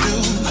what I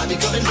do. I be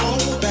coming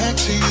home back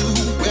to you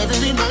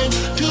every night,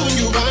 doing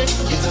you right.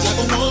 You're the type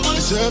of woman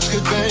deserves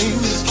good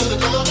things. This for the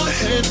drama, a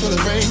head full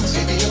of rings.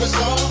 Baby, you're a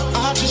star.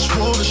 I just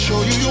wanna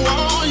show you you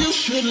are. You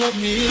should let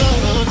me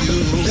love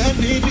you. Let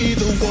me be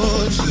the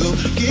one to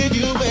give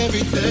you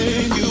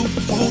everything you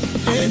want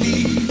and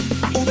need.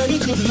 Oh, baby,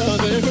 good love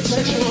and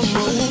protection.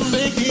 Oh,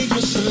 make me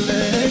your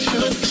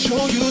selection.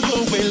 Show you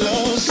the way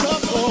love's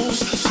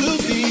supposed to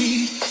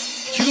be.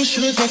 You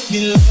should let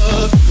me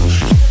love you.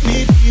 Let me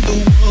be the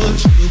one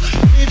to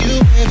give you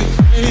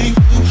everything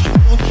you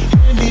want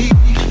and need.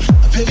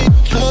 Baby,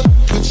 love and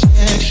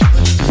protection.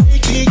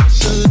 Make me your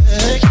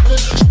selection.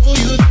 Show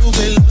you the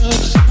way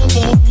love's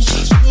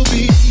supposed to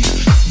be.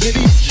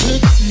 Baby, you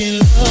should let me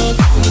love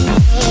you,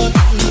 love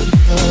you,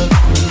 love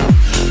you,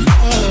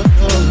 love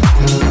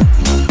you.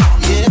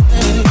 Yeah,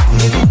 baby,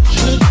 you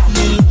should let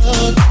me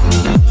love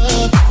you,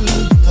 love you,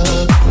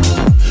 love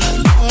you,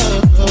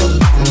 love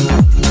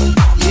you.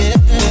 Yeah,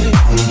 baby,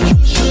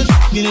 you should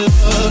let me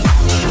love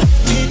you. Let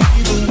me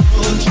be the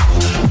one to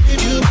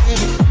give you everything.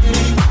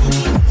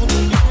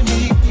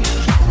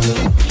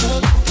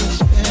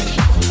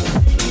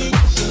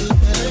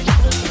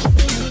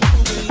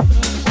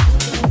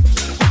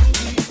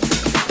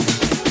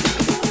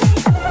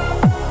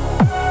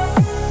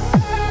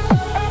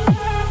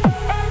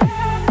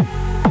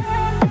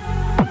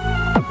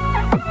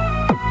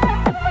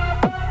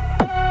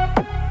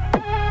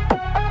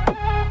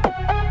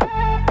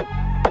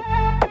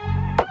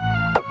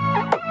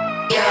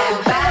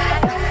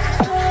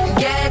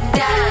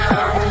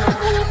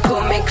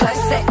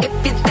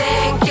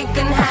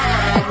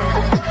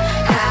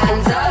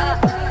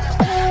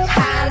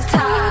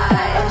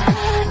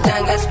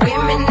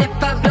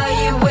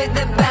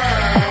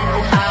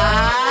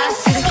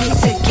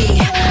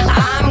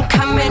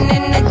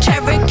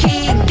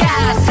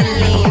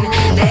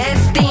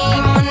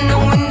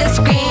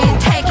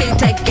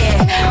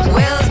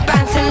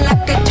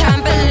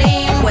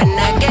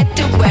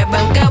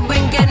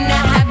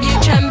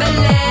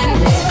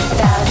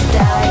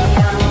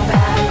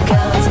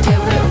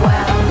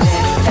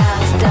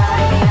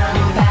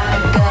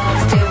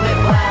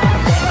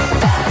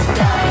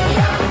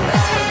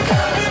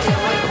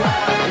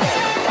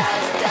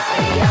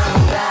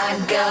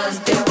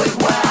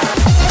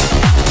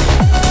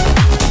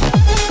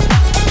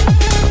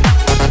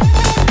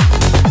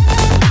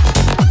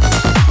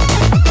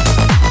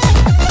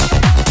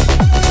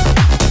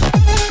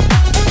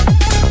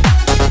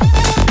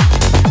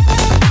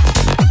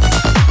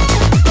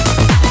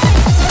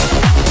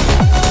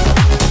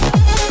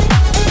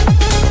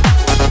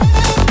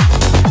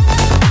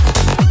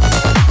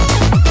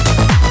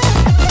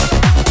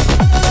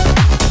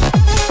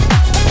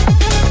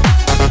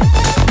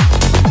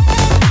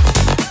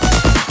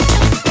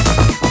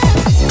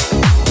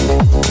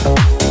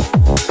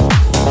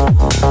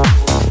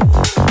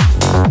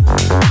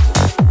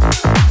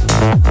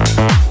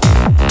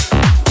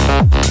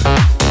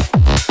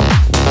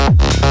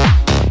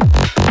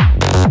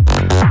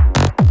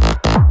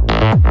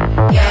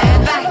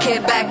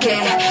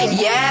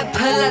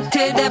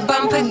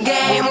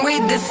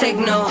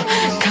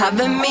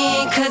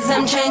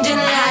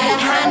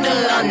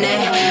 money.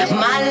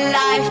 My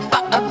life,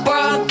 but a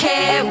broke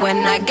it. When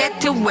I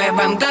get to where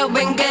I'm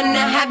going,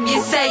 gonna have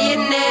you saying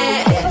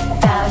it.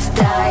 Live fast,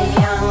 die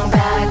young,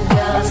 bad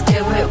girls do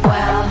it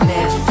well.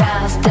 Live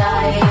fast,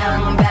 die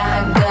young,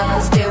 bad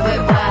girls do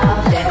it well.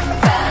 Live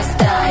fast,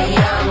 die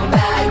young,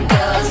 bad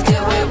girls do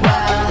it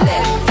well.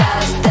 Live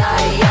fast,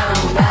 die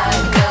young, bad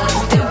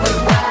girls do it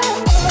well.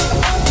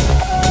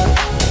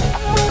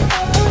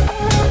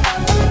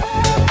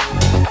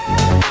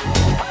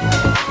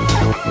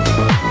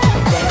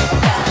 Live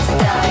fast,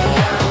 die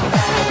young,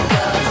 bad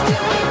girls do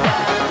it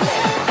well.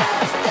 Live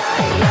fast,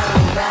 die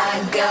young,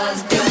 bad girls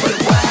do it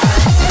well.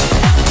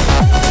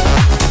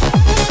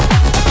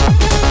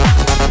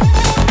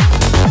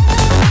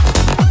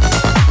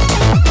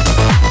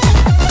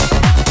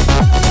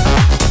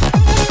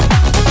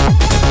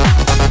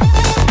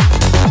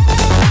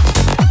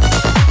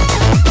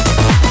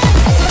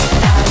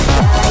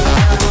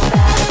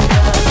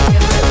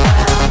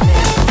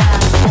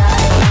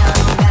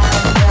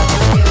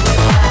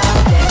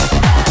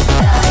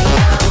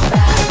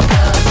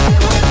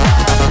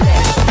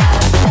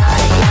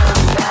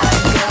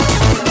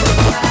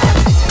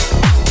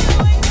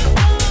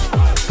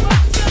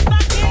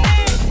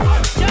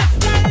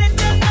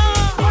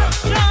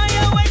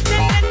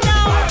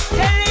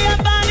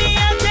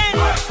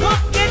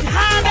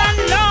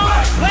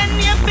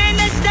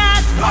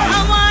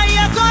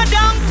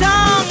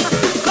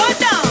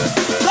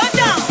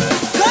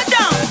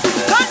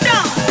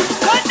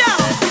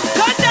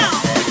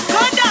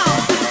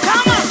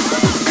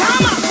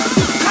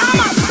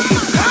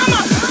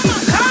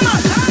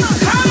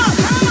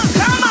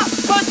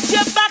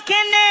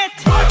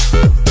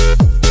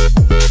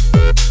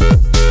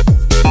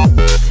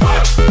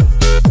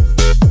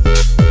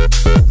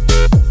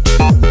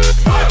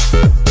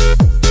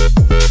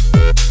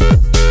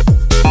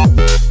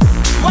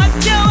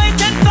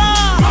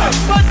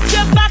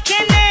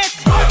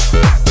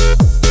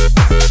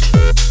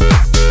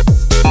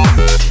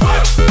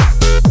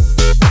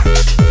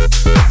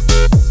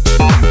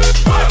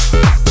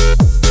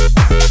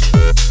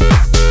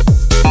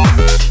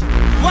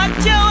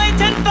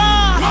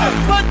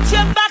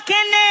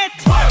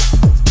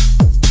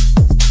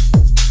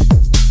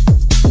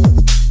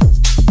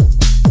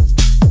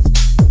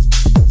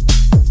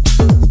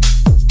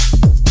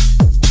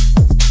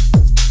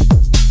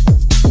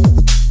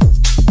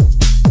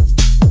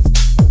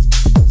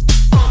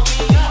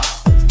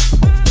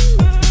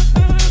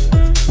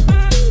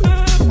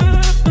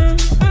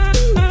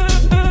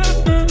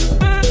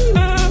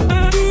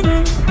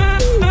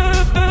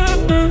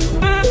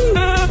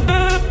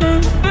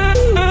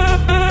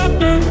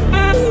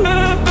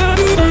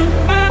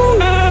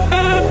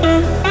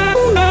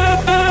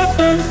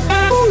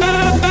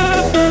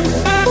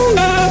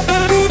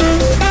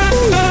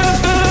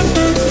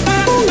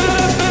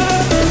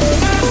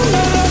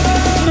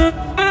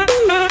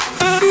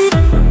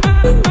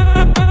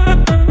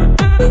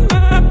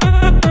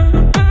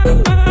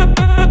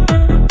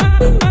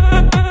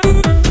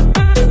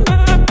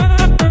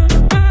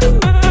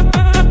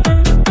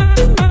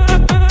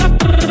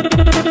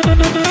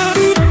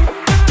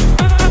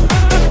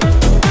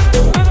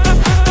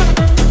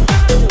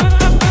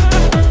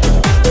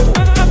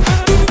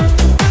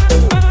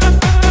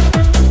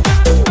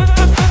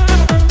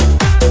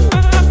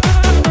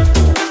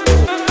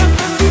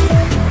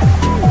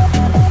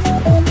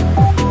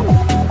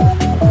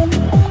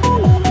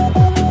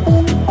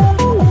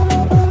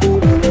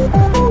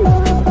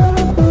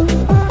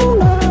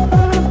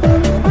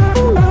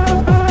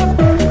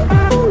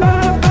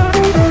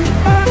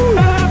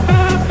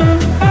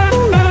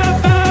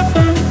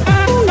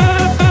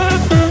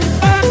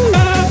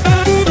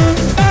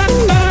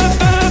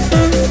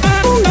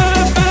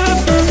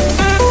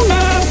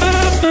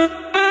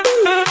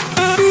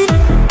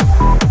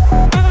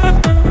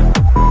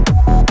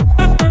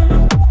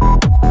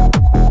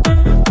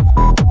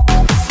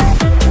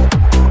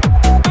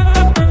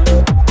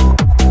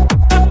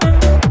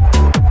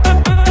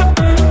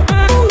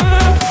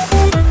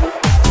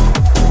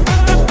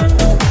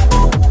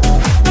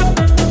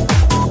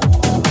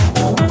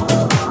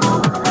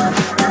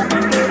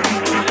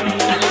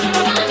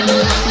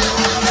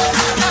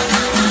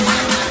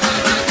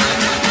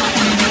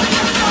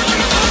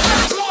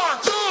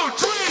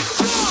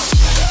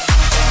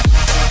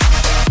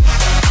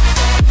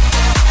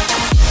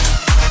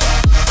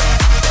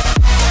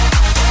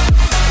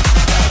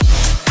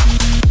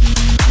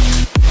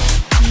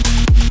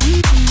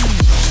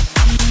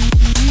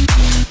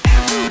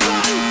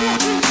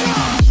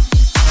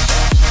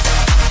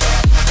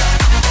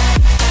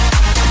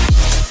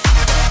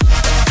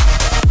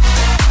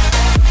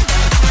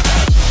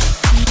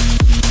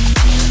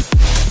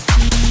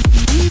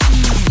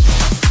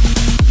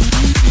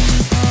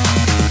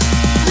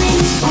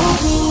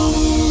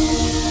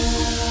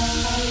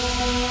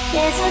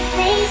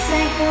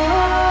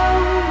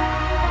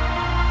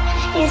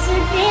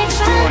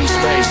 Storing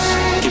space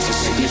gives us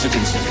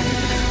significance.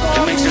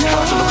 It makes us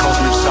part of a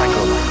cosmic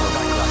cycle.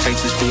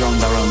 Takes us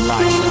beyond our own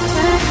life.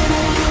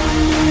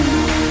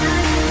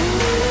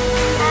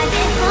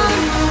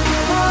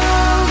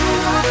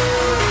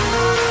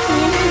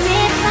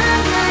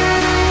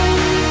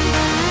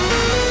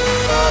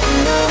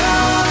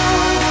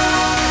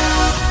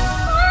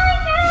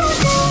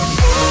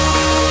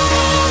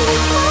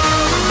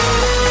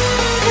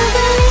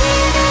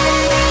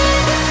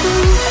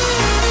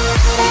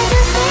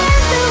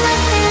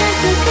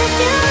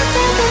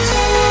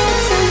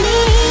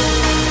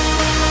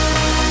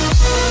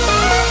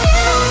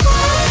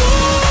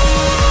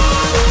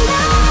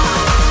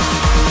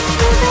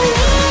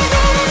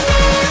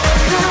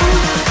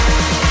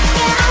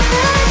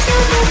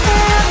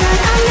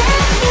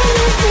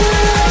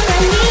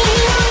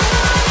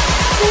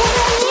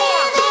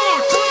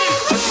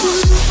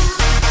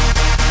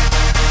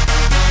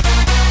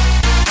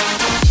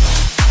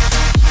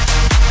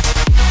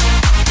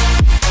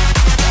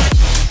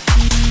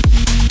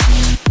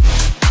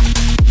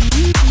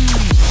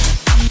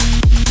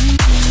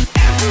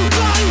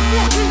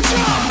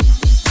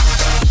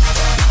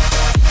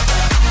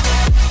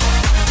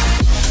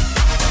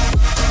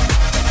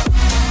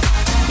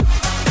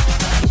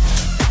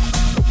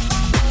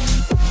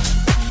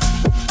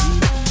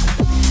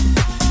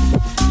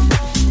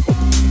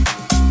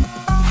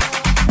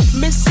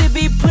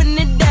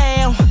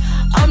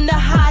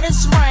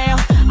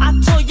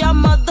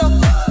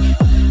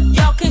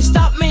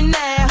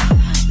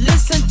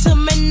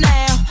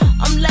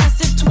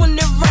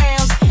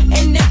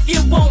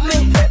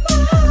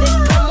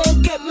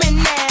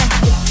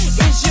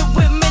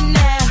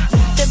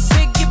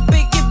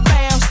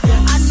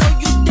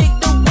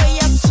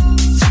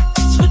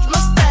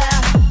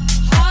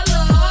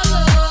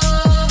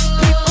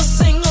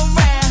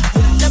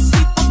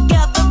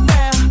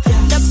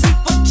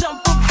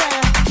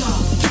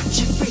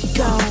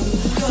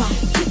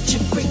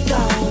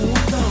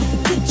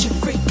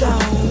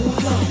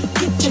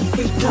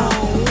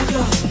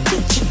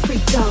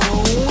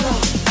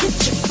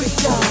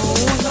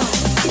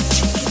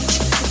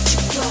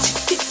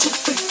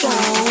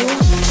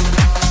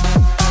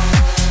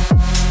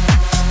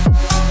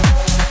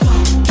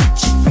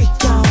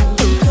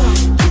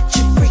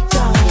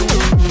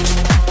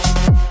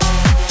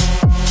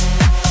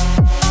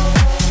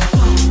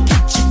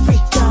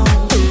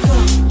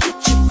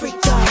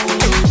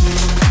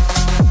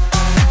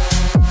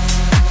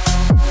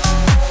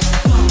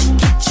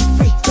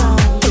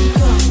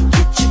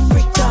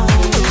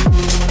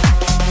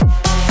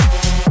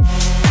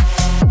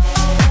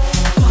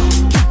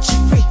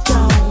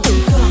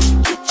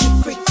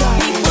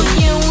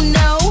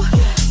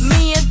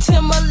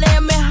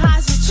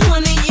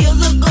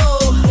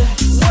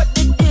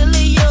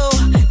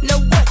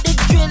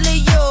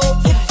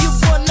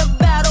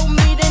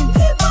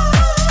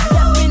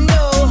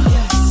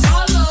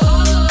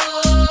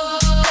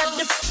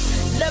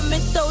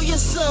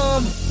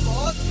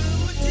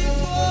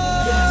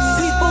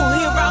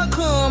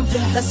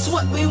 That's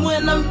what we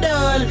when I'm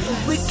done.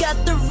 We got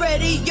the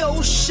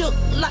radio shook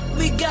like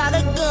we got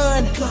a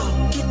gun. Go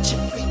get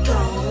your freak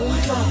on.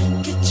 Go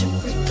get your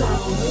freak on.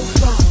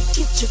 Go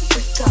get your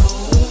freak on.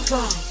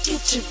 Go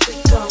get your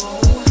freak on.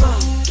 Go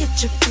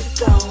get your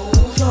freak on.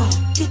 Go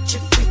get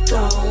your freak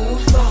on.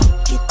 Go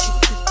get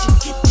your freak on. Go get your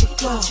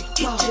freak on. Go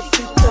get your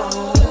freak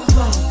on.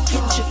 Go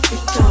get your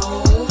freak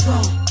on. Go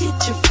get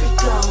your freak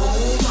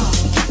on. Go get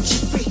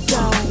your freak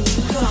on.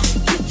 Go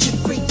get your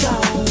freak on.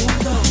 Go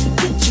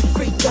get your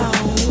freak on. Go get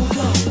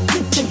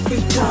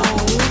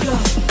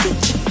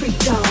your freak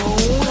on. Go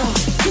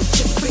get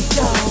your freak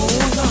on.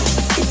 Go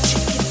get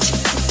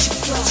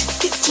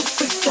your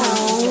freak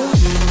on.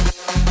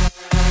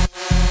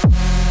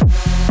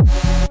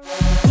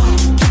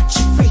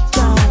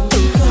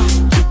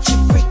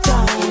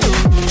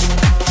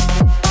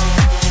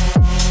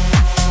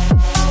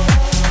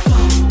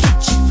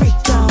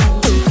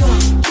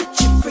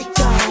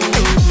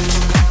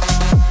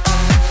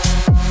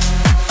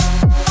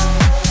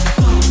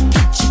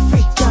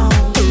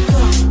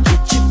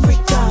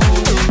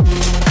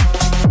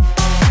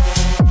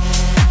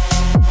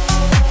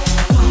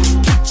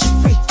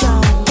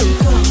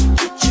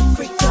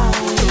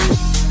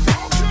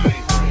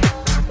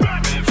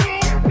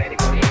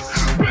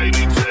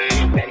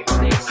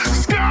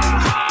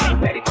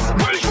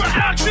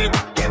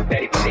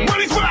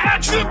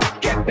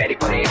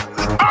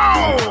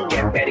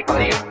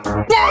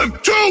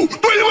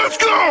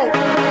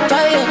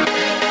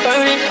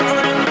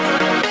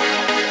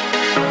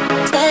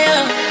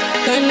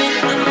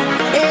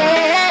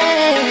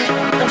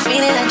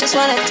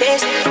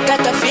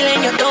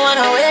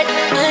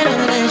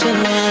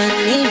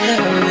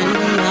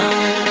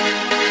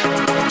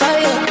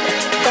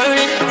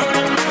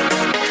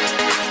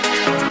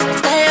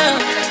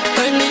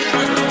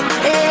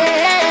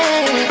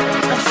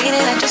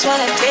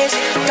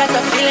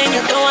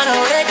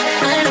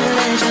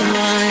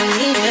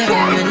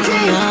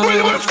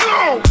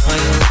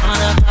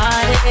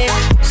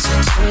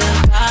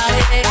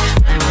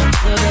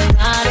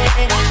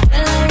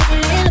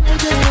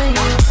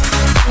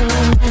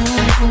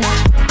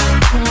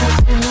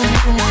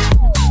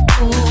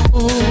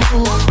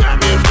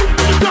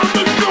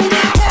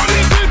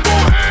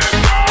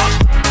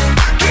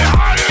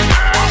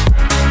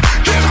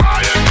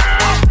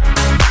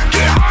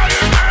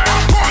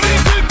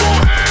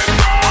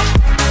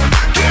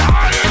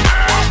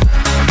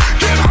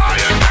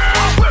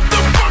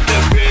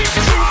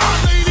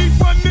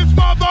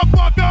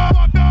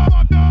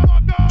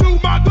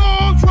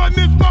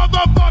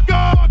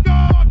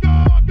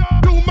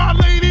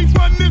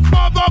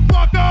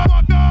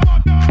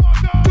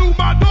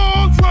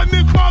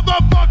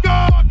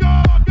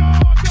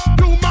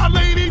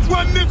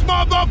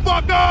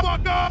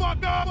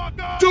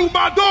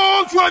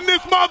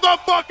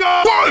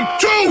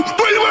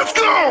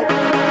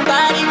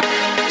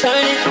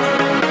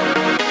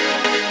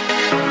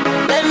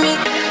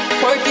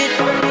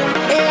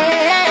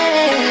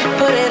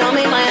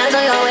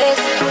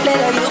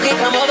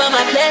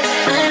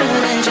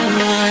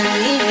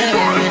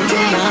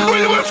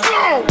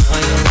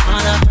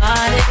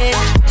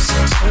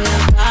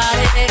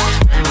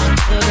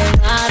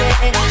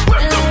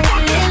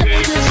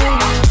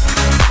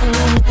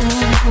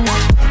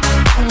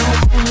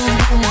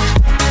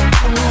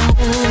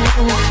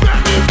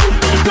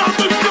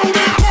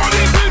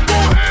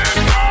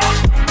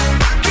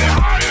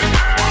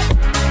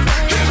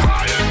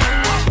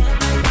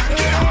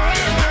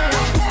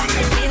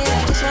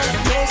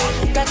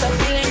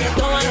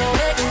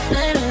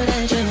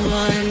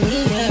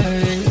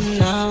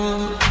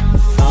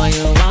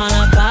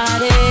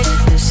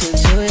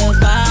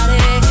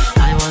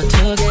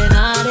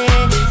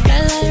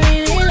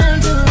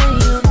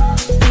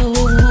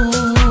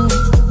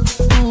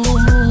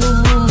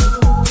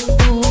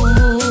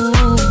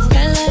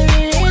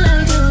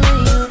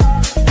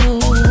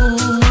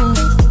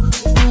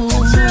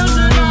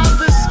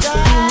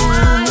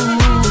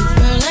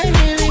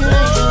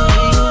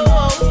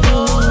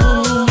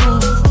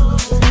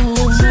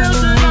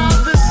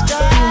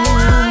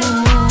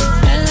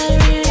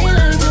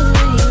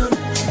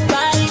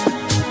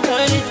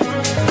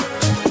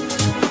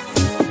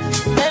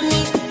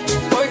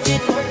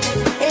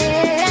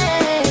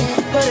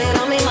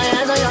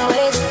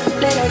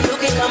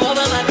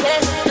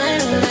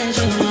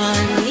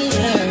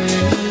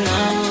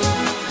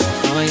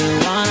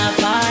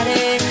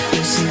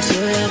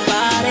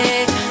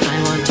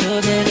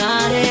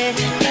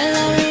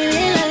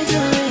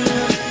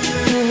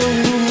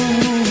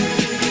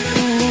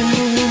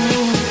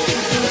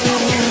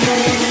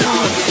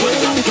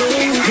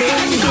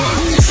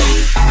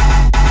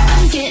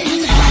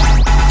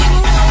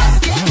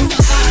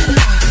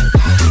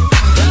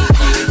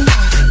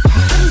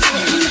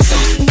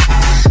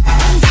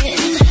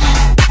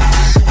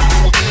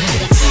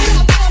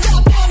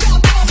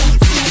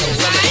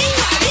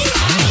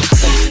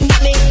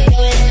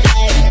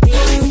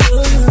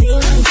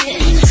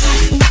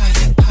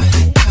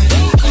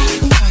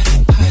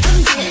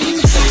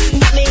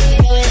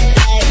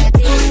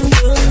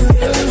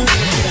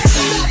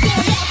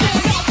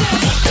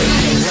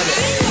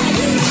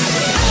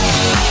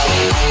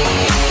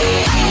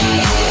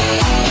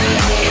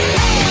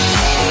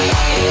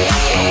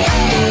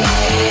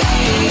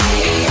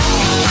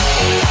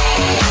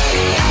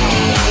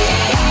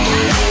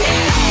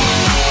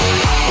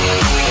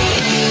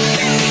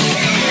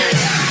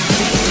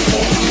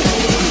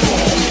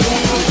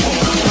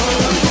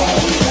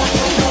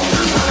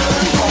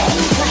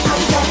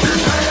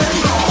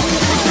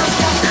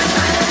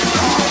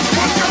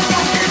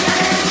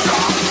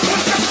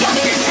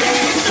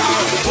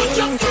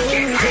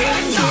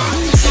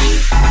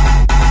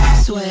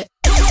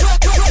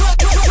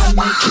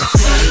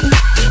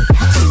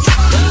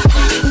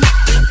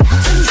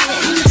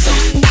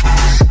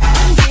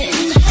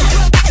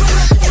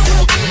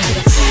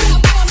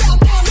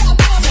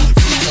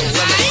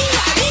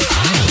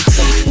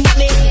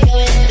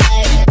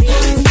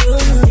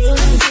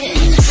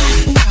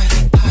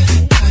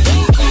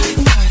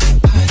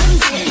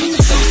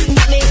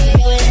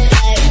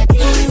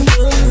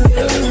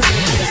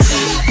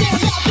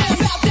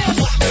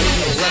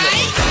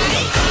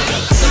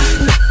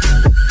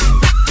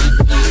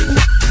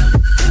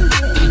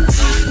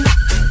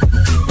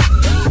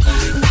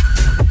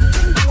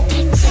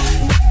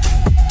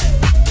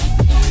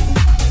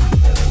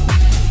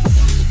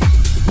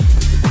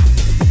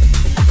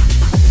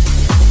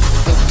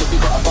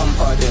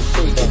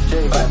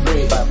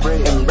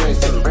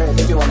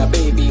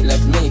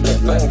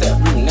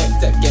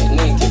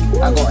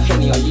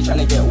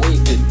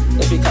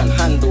 If you can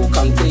handle,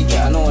 come take it.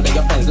 I know that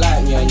your friends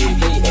like me and you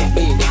hate it.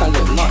 Babe, they can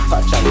look not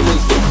touch and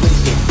taste it.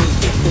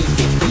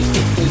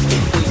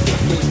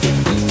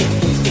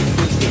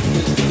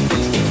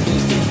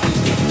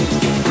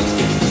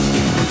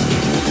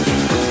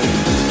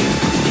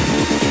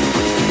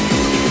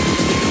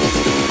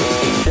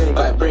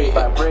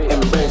 Vibrate,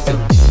 embrace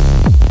it.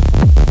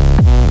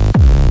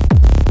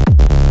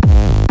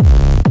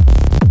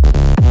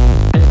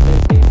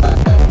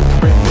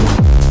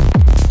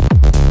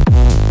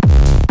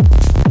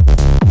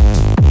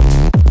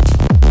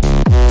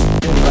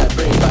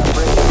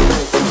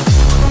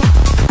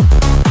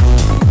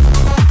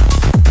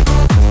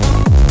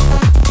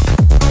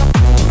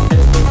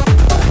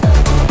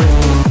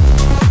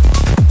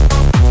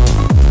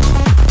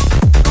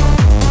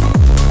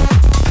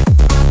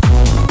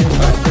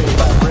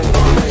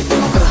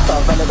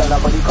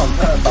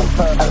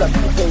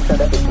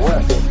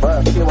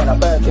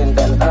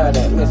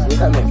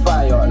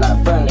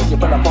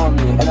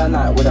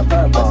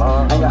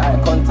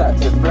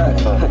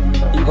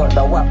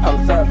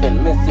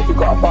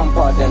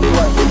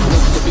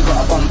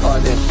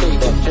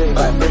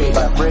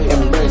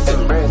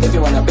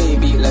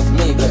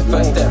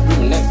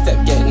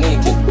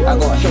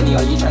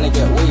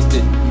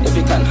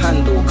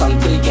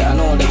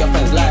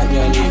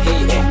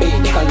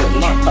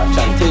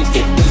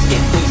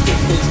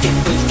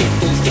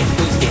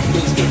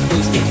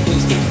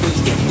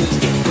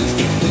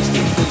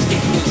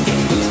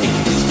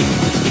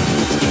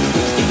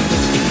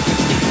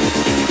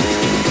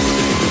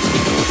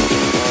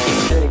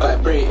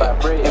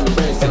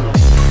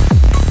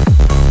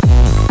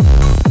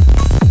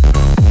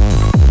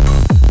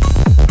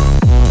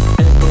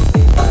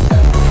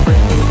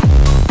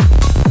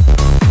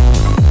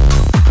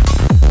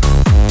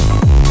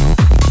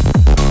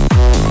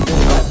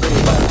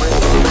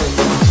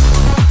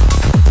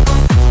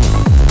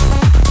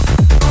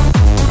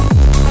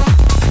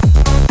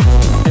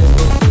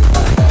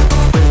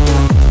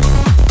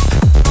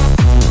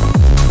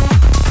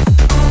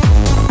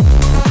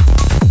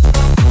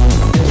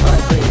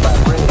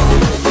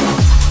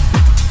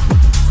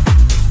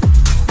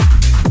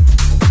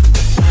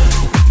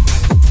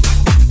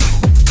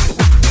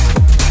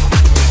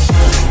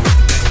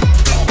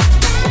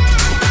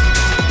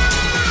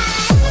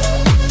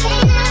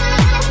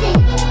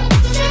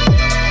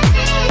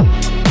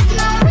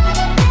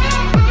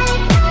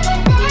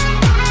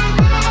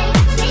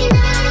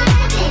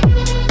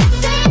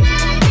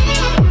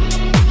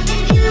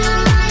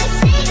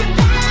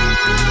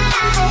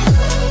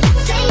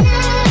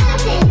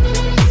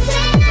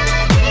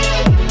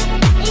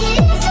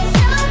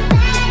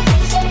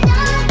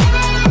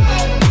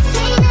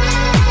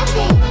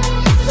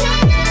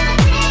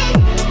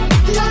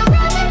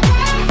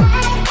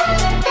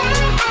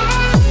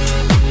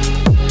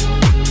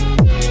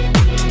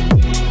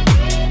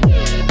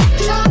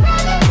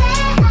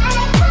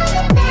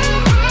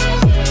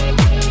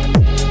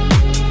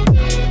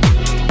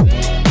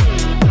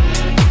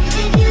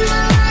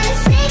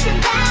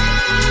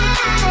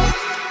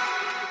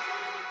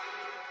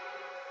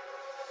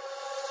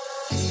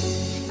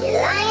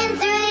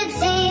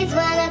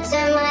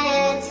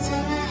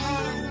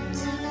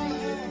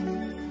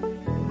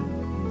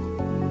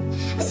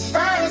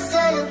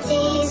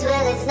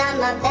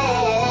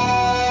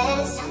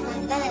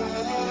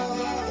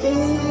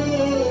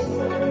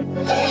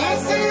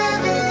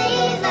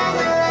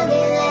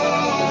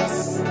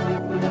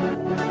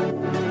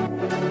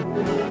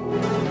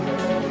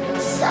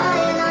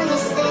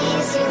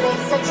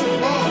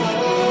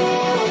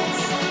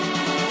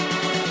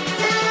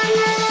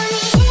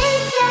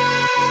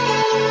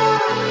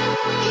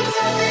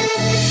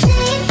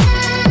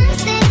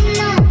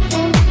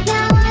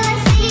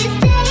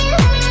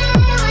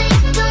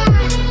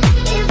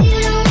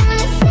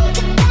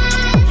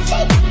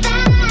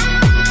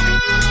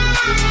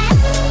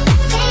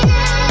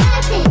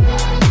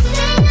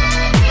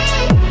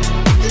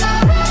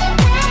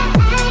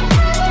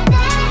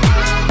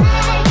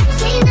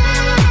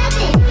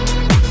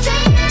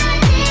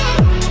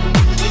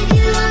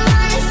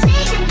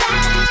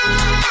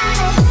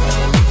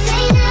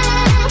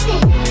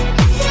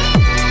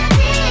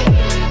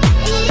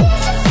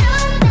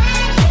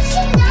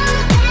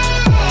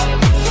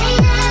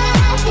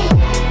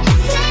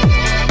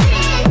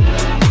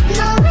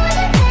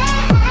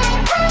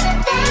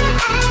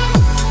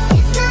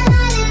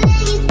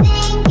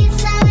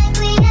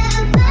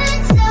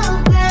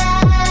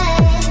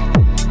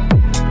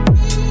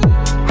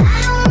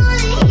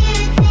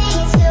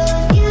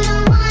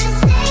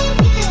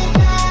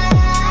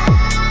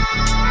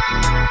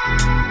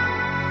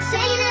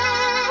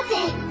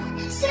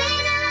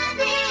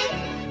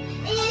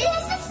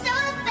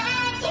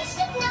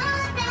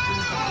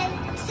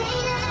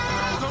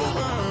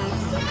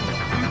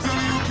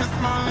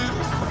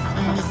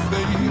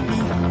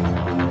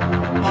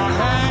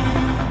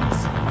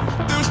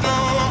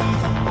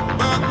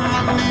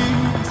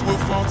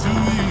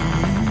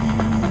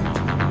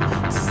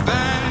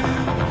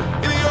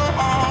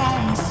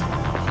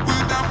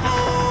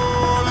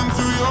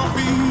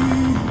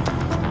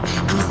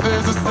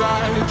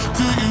 side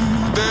to you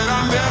that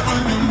I never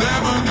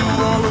knew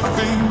all the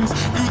things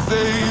you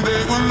say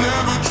they were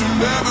never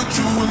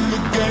true in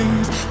the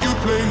games you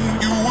play.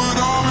 You would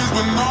always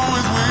win,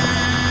 always win.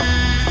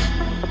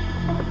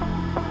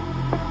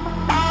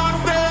 I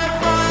set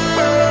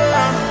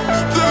fire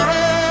to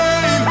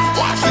rain,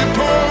 watch it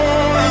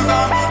pour as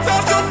I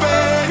touch your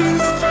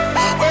face.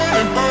 When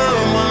it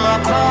burn, will I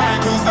cry?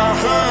 'Cause I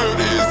heard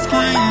it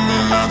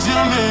screaming out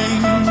your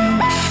name,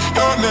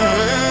 your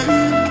name.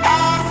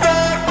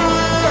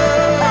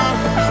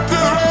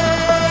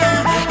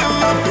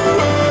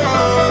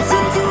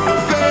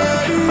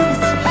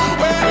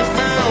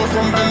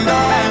 Something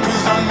died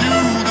 'cause I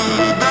knew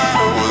that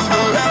was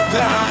the last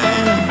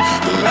time,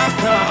 the last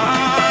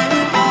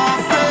time I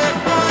said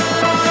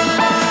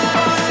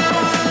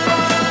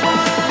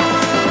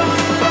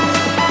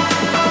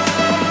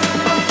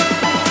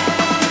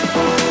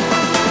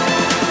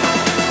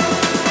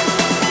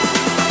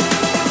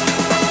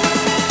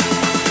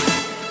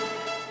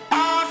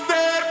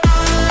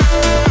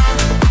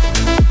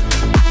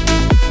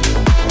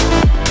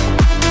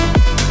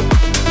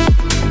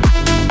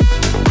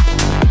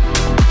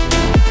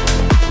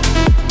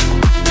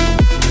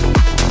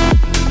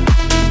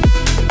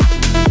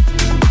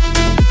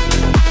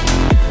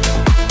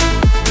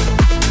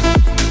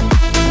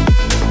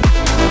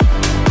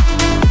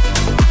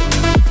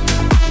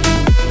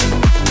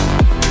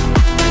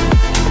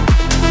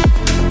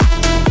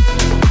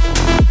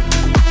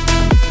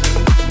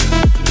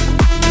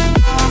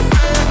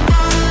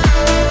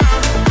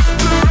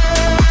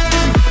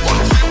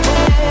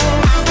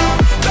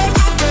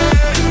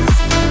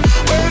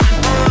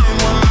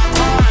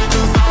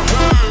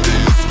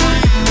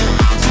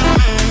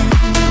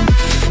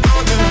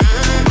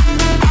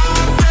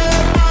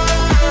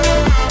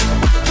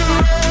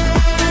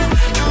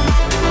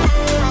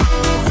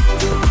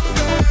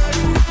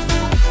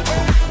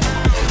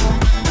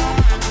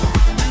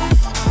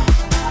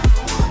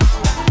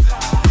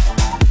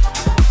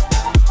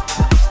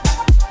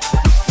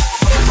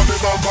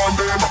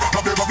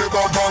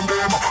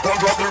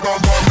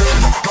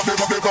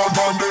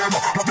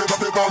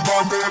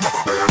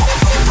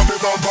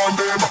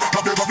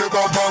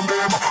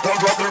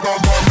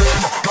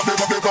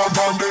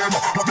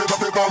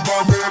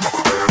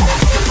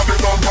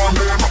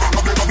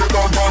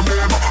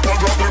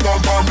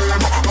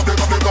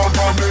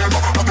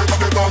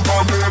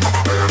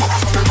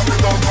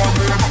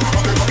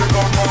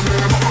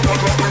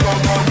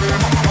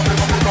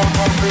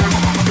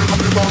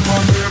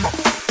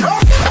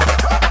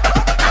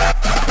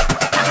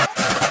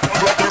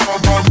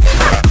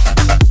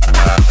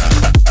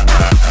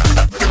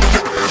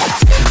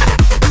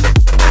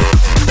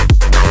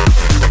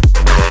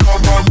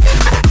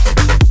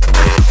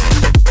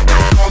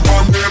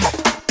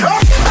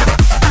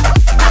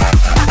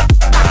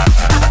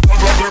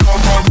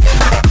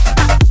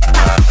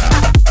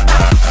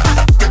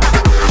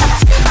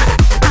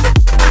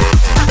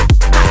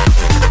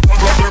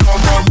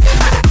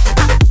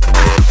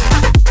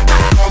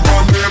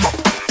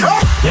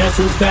Guess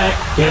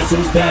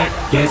who's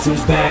back? Guess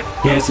who's back?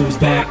 Guess who's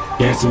back?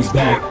 Guess who's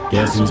back?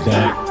 Guess who's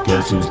back?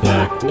 Guess who's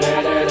back?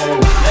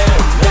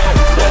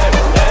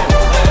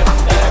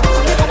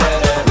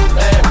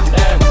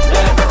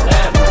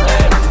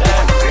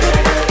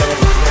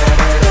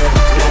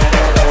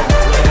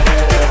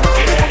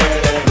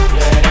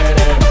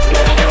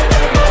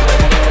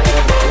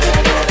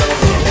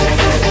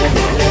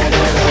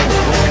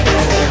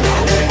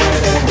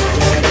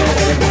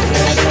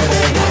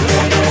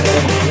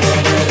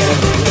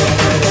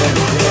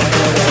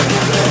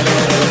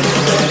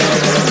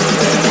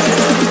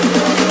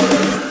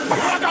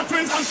 I got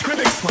twins and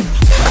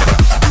critics.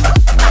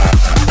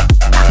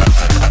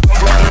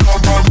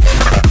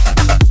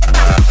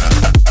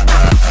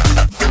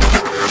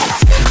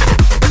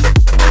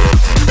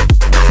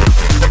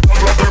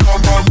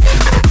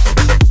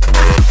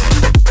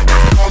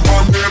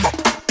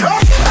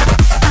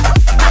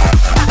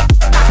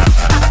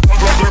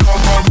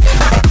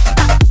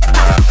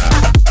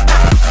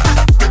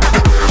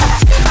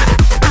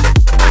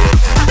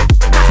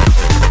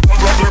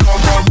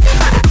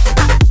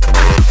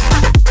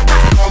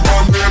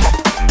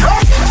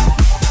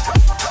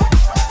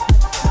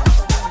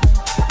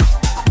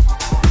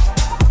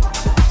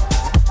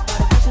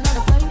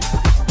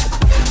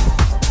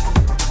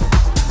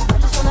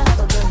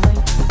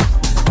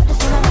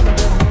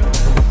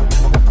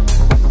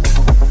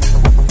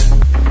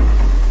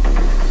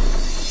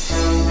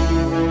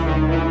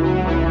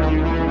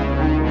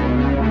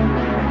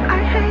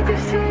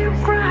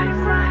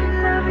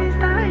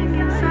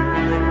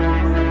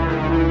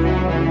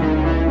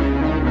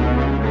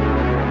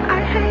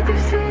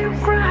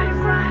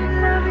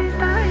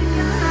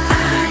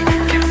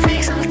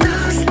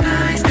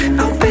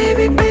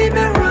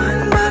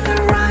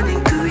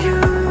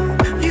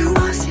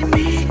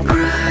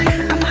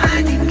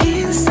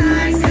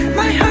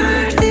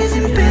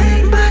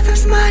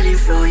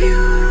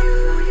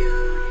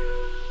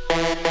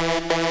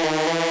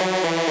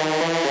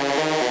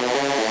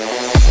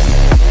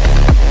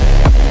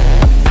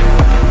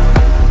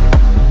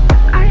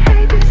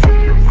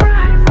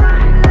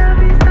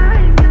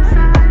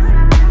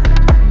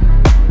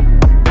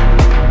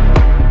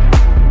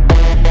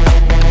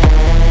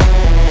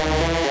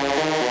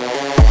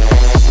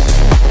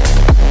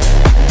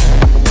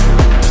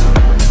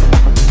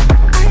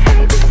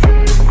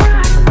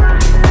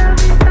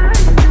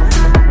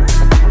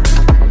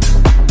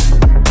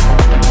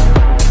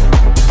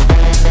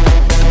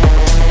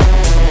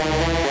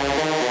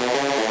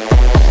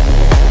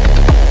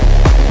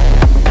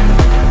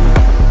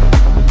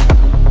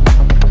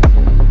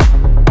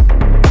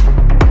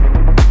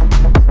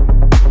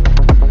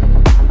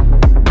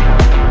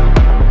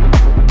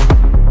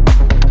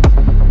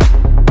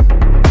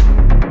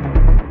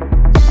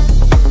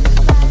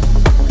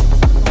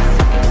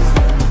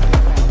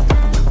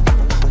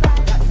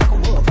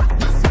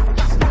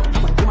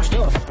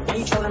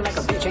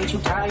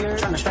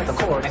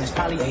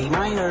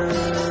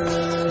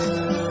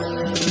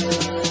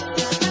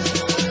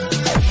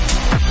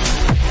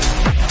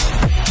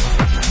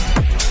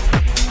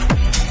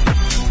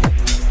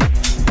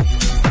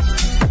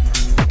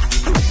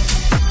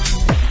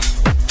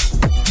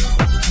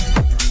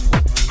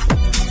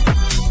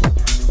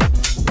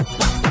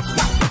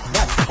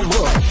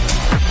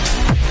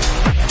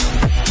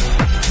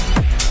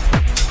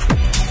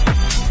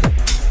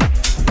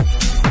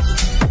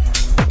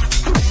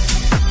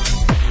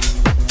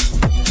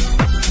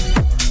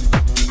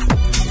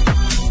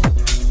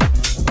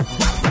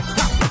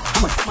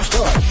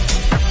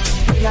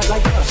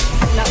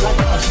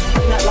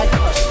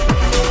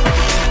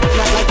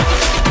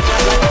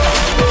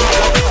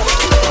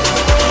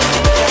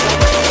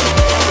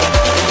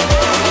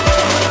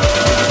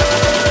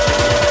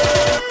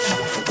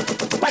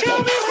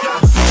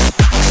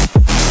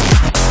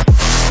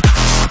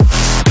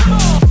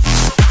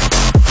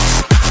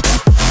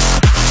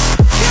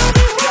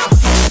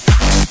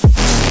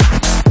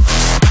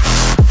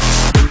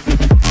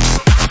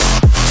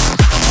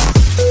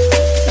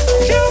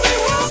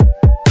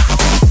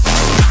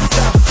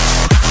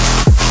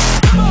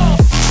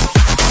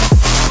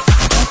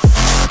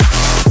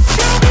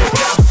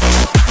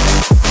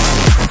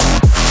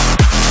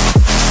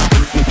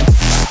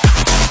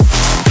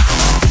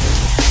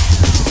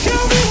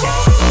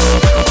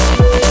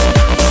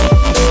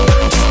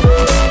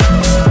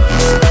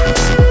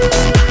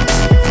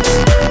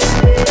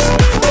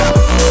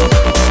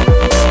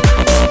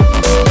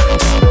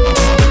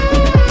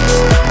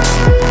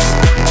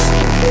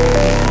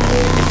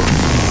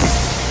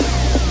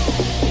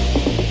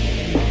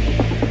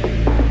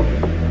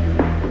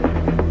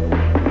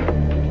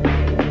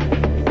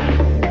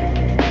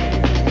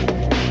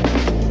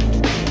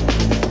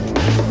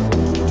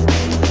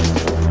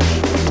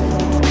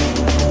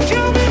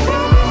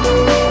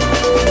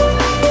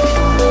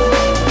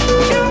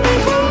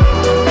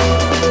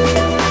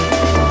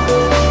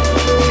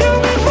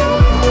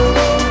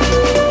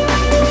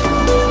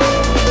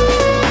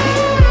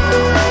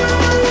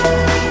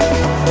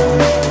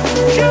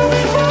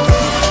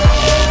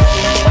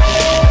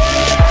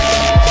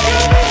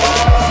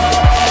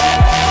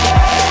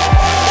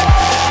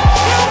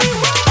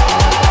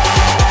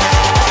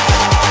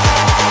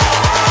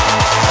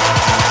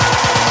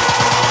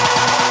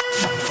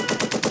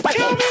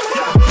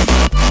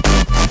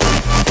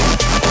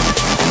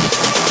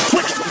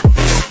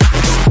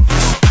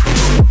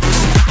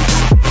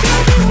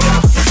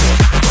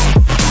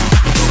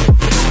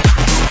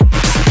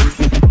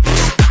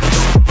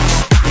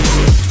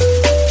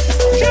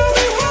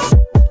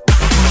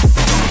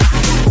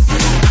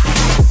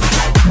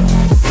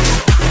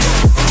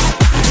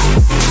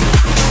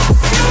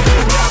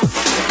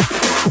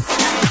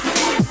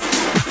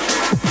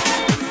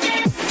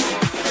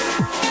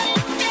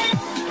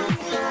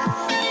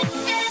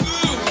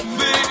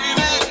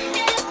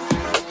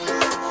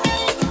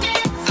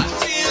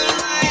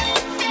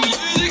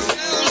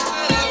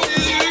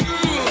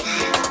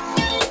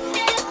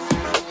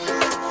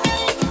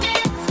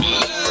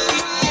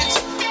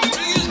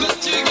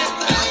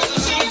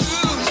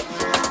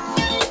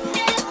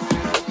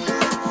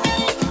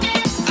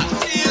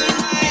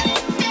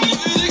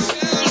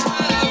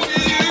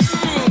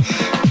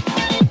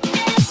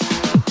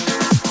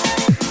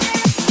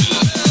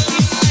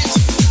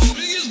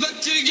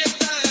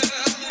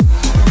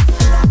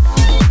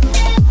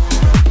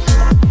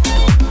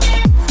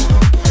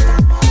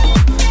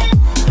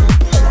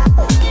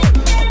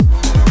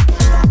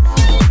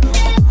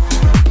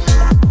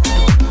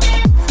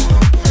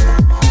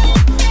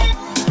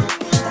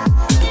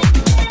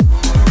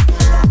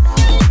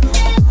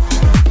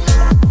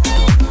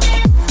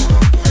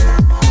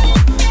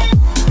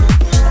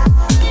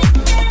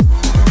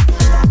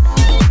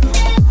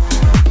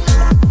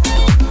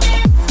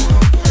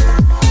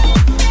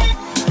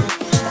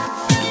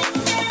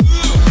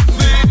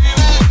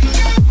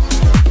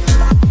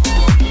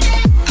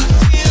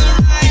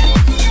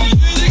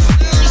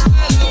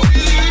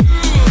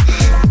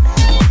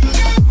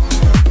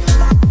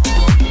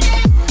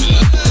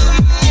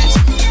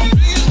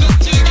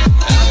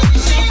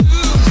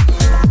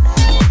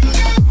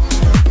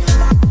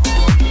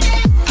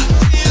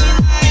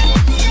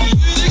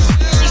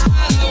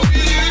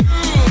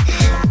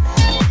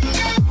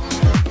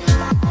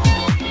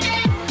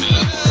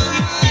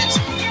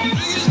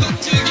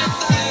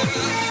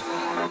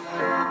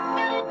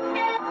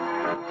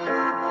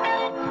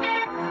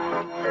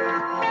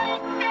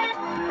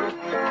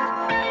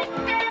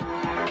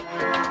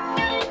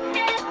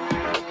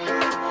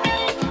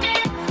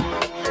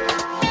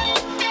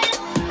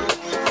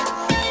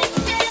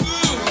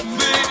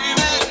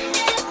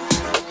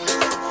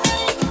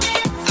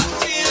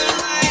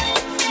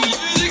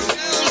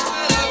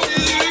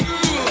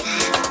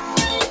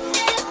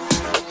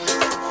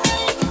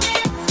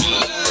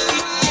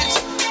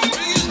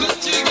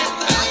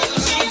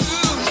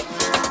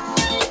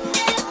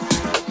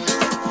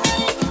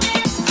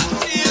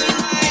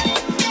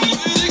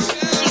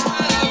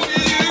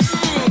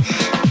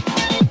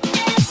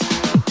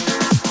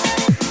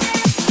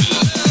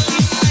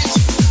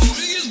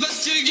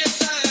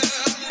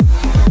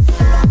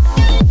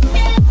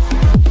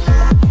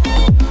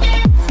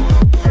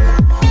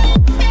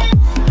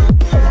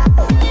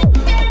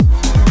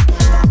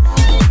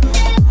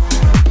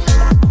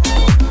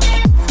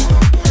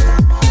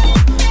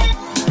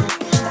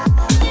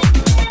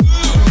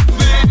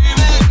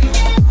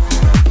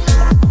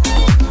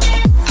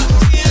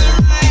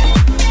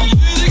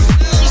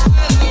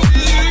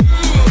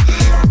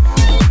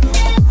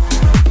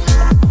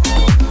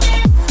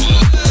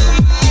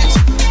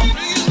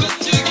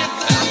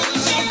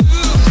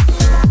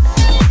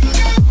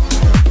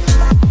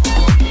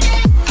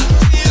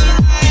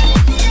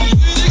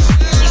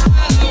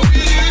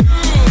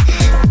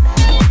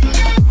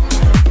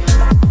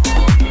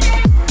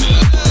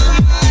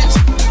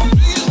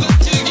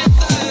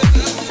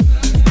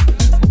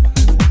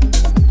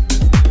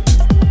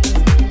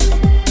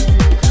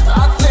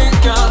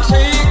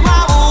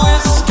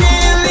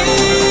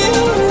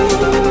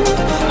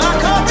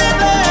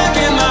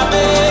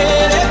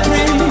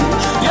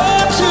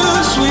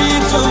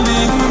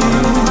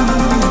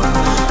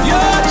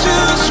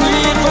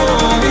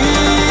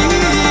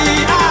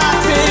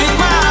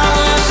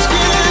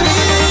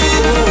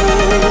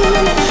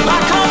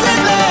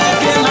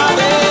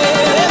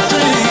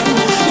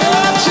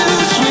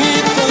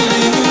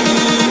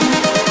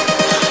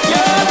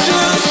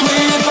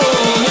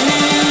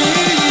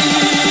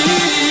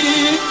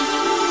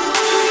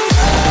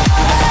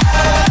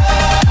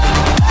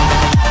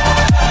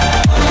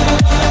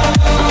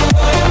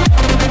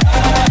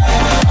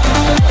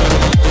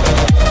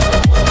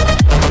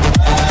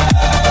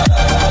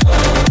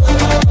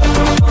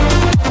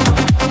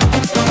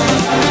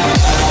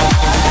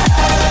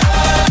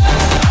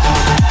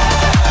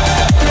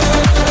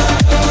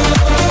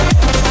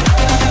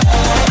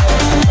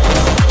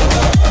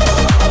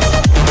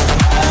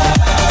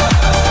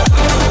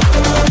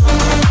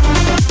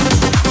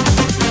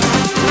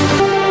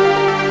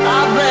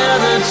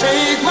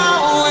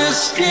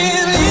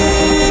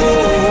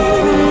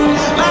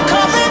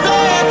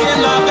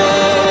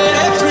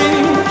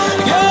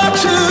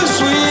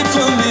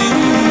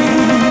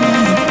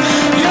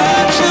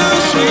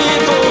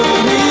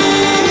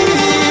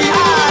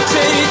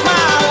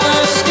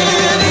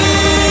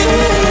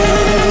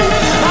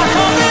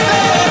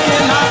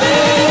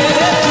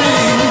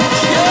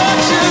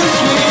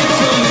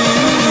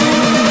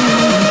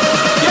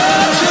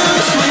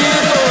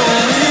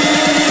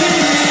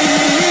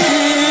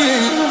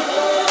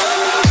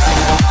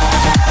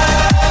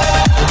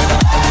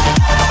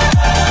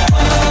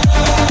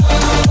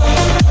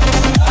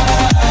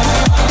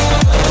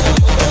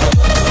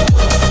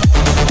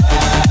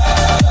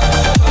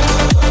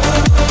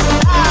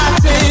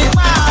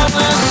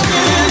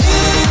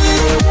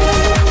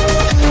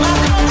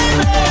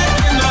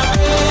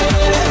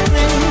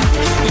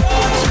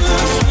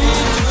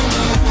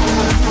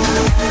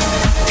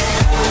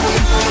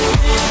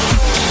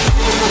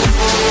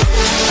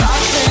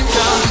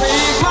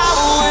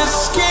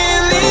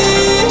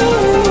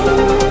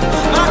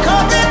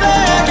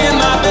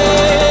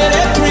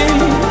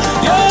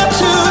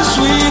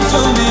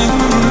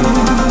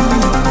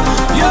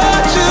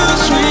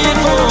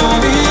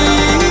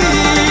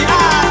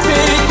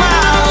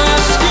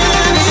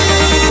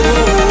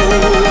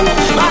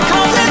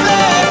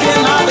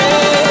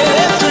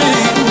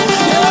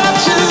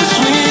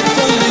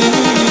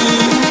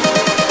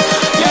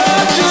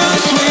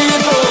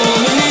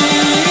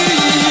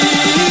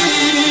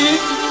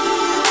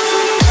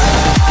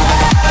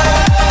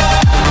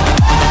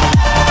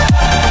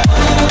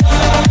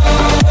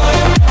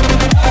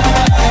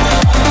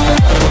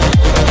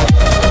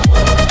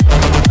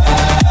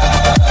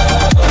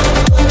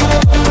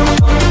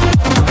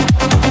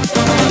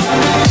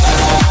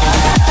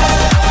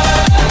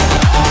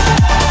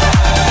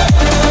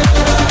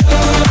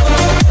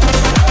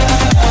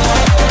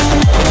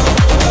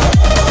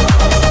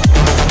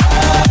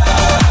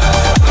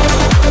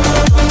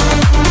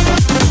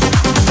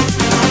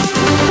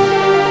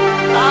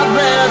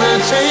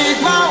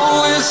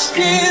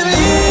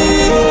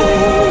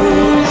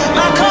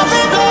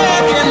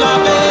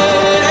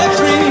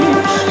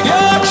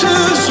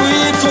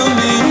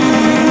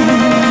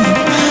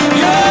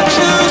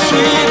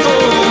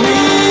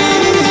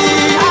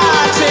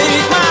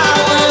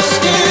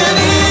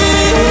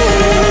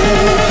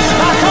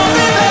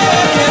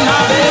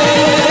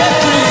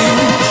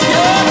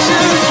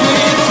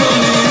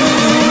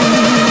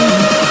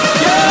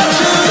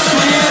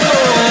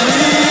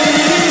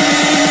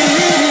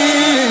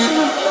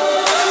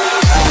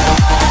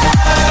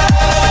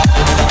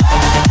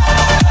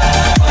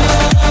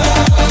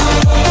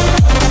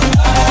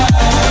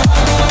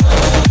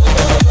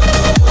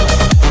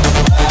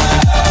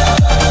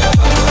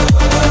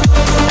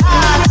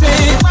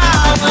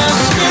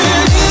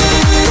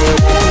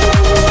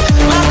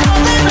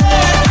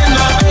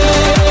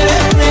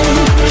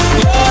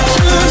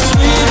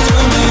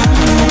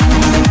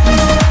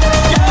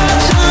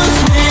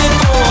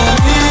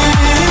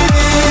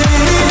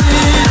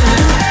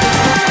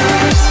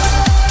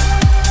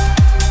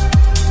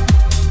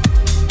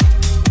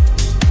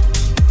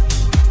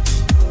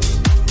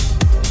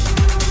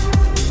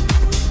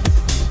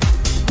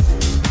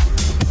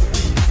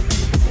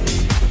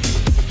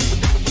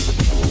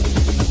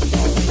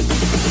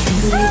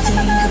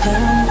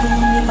 around when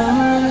you're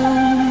all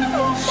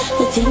alone.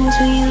 The things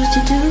we used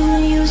to do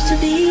and used to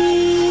be.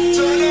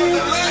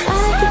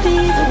 I could be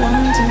the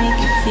one to make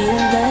you feel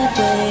that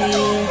way.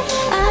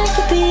 I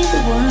could be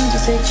the one to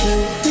set you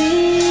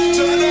free.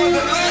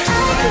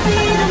 I could be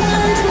the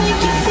one to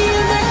make you feel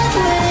that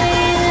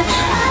way.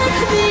 I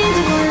could be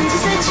the one to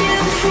set you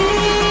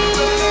free.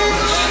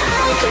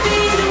 I could be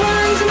the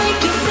one to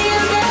make you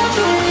feel that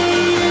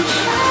way.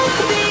 I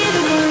could be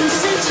the one to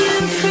set you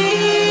free.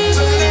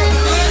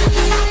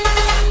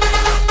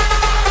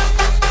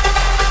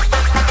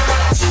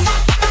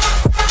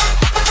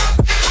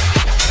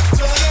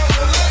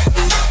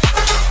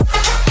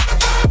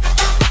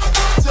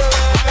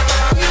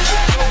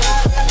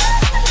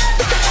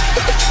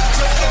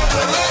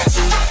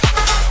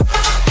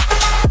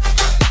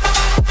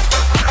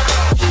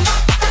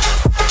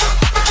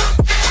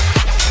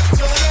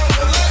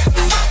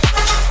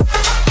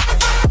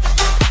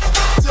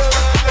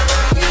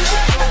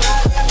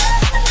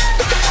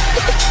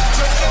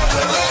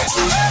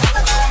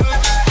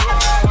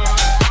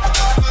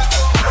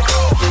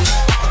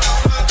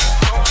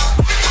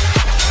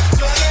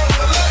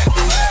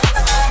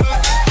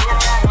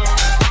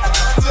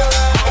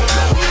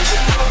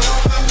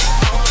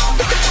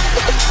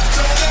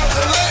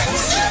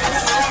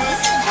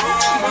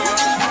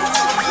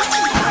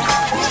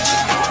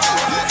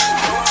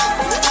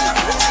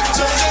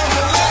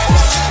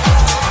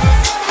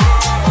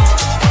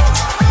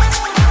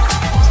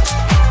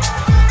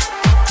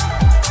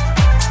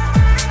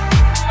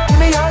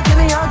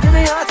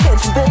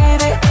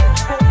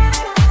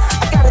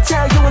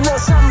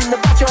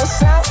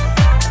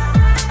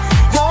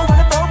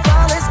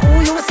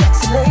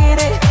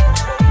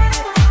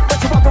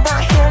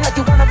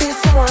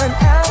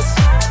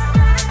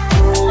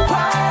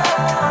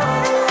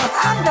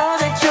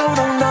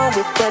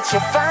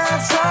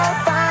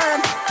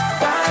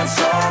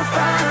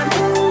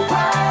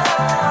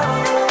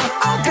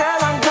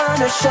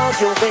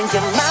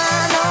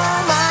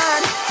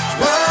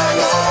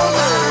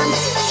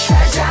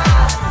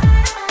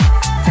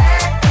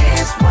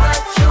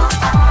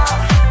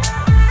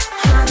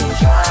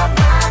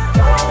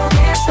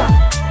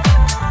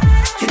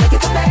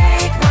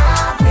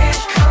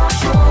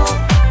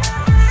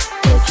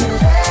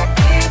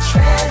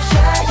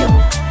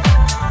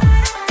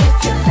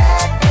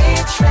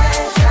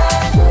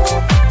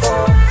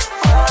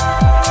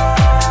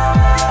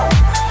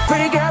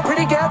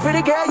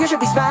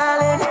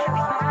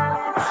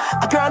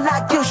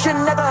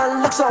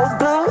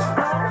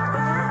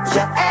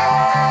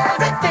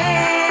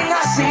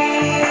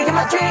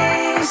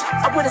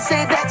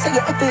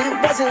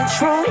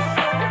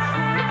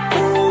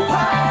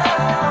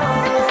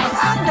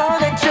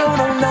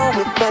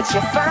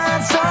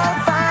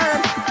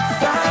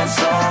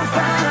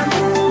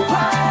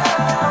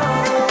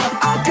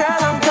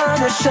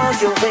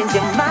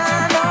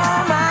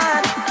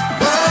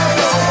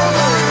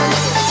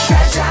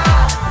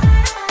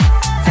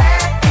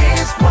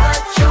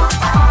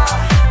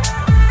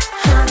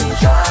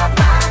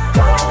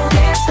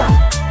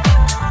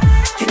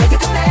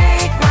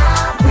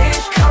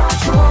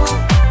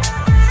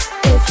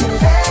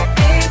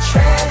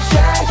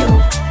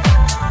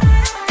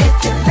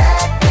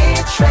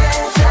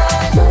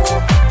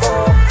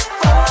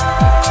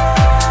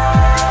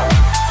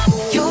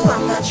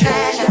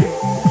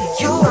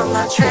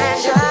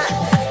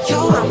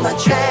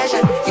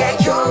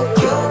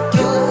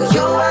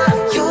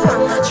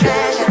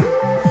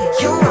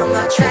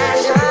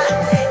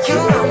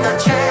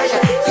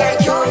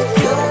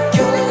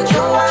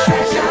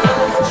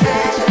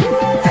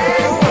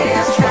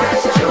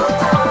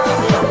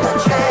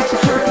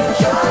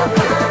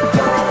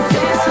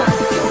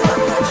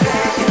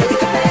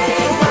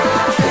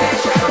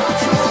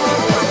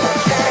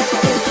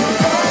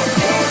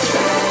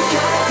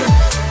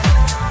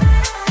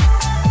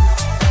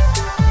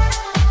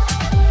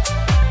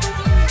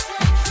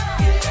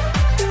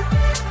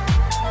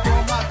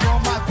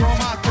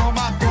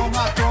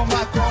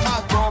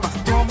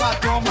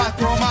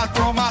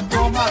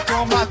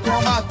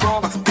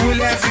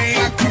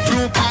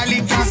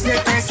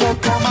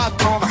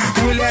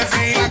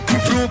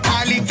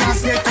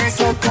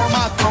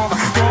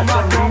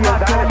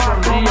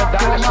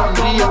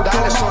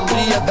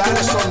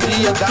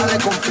 Dale,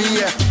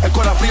 confíe, el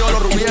corazón frío,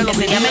 los rubíes, los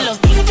enséñame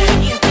los dientes.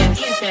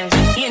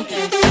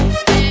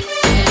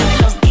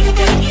 Los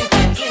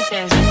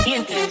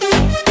dientes.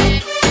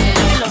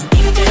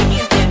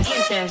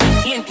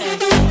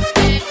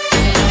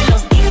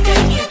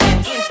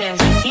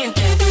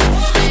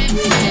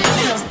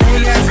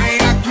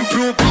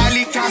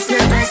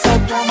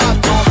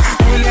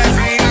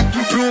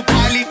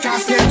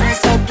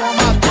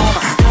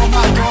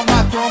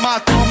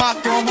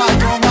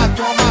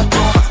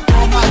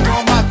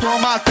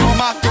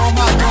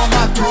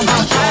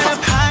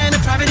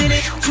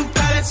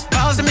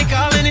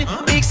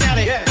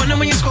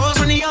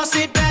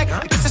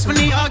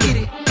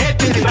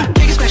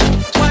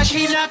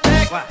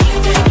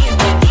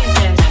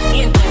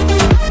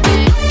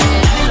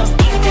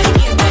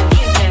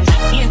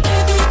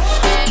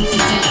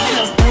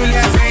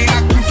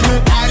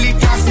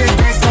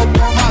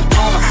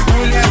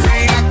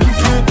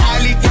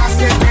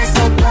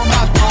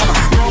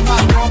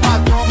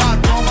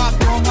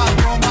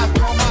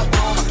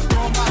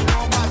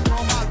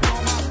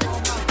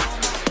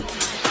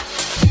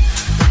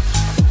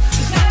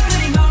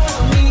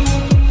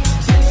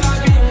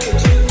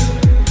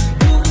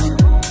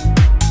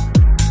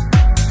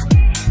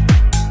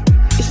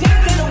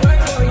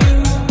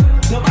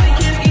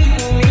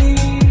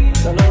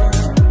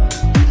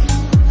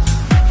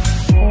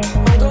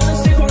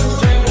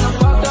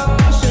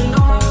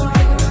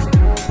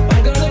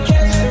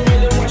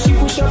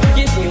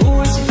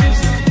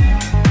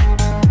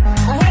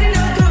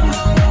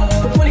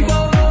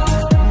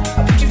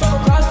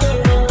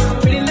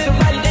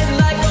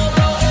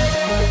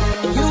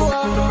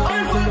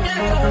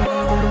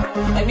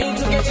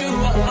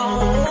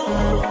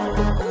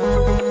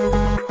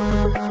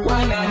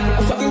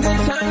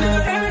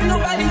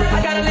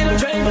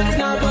 drink, but it's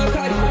not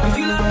Bacardi. If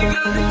you love the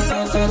girl, then I'm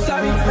so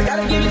sorry. I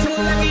gotta give it to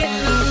her like we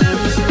ain't no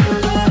marriage.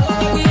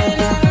 We ain't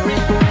no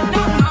marriage.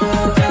 No, I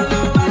won't tell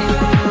nobody.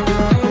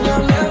 I'm your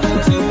level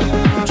 2.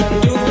 Tryna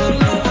do what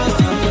lovers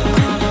do.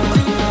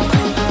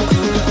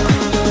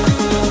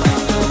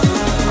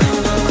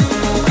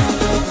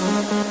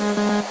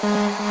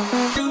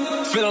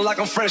 Feeling like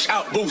I'm fresh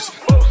out boost.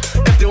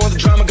 If they want the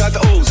drama, got the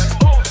ooze.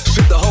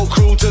 Ship the whole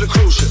crew to the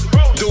cruise ship.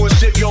 Doing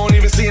shit you don't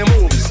even see in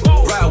movies.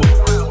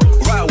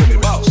 Ride with me,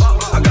 boss.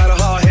 I got a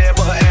hard head,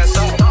 but her ass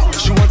off.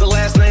 She want the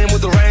last name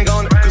with the ring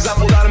on it. Cause I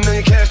pulled out $1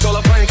 million cash, stole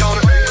a plank on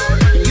it.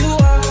 You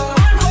are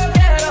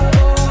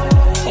unforgettable.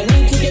 I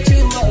need to get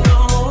you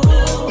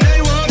alone. Now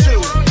you want you.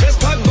 Just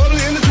pop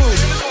bubbly in the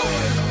groove.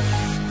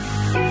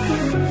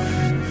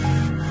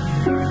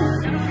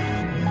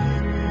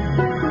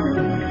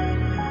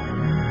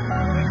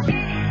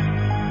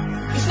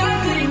 It's not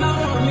good enough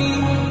for me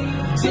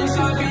since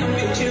I've been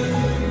with you.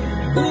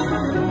 Ooh.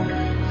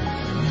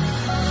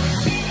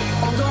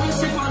 I'm gonna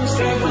sip on the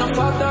strap when I'm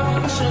fucked up.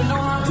 I should've known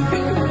how to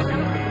pick her.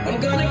 I'm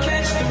gonna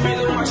catch the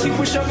rhythm while she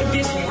push up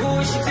against me.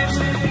 Ooh, she tips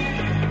me.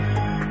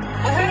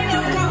 I had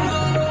enough combo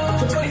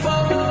for 24.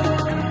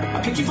 I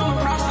picked you from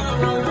across the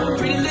room.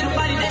 Pretty little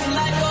body dancing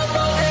like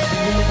go-go.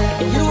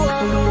 And you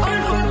are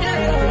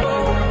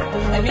unforgettable.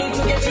 I need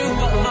to get you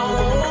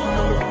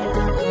alone.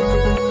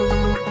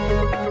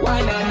 Why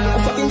not? A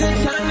fucking good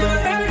time, never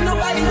hurt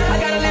nobody. I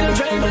got a little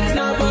drink, but it's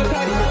not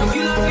Bacardi. If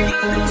you love the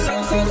girl, then I'm so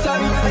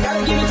sorry. I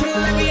gotta give it to her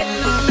like we ain't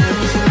no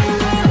marriage.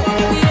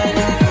 We ain't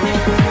no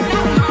marriage. No,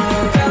 I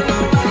won't tell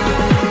nobody.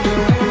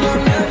 You're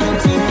level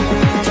 2.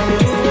 Tryna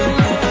do what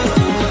lovers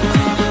do.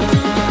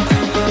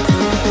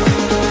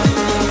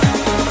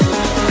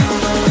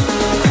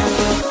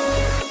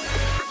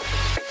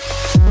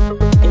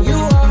 And you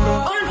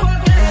are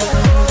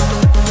unforgettable.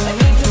 I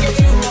need to get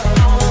you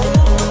alone.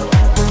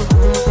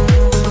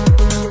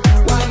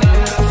 Why not?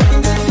 A fucking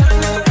good time,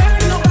 never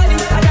hurt nobody.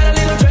 I got a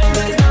little drink,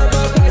 but it's not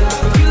Bacardi. If you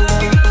love the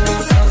girl,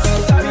 then I'm so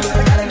sorry. I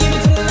gotta give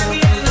it to her like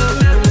we ain't no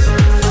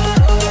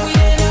marriage. We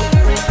ain't no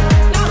marriage.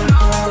 No,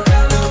 I won't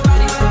tell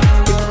nobody.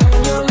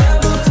 You're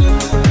level 2.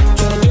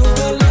 Tryna do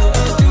what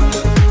lovers do.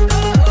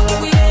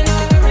 We ain't no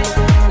marriage.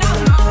 No,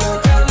 I won't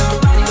tell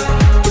nobody.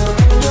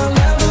 You're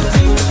level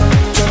 2.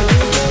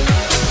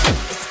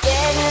 It's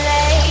getting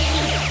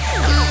late.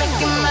 I'm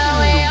making my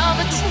way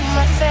over to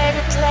my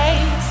favorite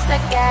place. I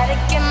gotta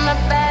get my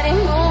body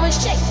moving,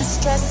 shake the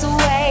stress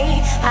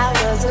away. I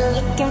wasn't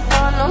looking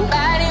for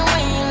nobody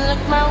when you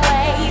look my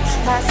way.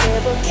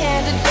 Possible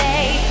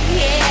candidate,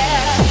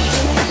 yeah.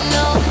 Didn't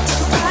know what to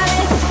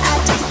find. I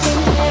just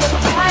came here to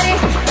party,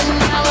 but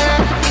now we're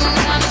rocking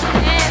on the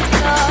dance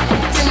floor.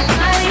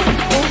 Tonight,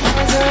 your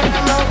hands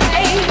around my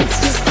waist,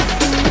 just let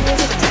the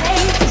music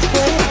play.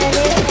 We're hand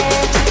in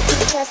hand, just to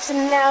trust,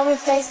 and now we're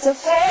face to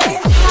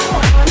face. I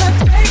wanna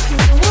take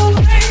you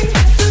away,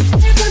 just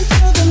listen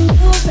to the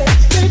music.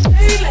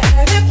 Baby,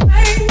 let it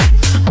play.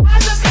 I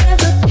just can't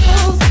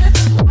refuse it.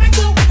 Like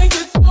the way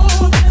you do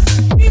this.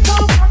 Keep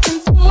on rocking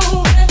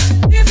through it.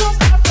 Please don't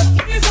stop the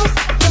music.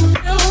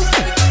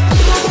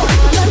 I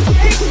wanna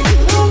take you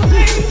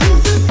away,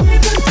 just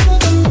listen to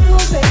the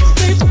music.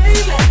 Baby,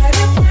 let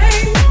it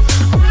play.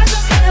 I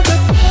just can't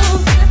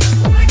refuse it.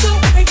 Like the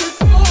way you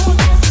do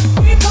this.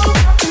 Keep on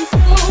rocking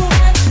through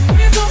it.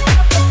 Please don't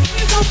stop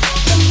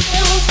the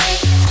music.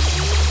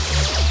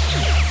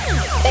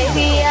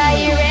 Baby, are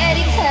you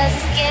ready? 'Cause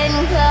it's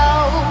getting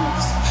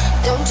close.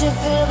 Don't you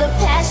feel the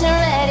passion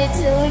ready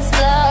to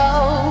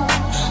explode?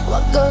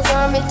 What goes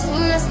on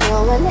between us, no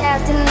one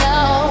has to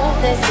know.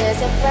 This is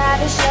a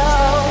private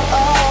show.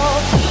 Oh,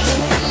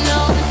 didn't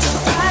know that you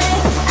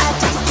started. I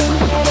just came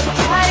here to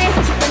party,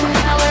 but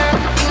now we're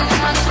rocking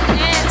on the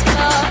dance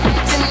floor.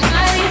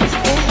 Tonight,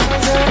 your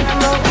hands around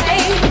my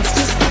waist,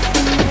 just let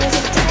the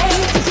music play.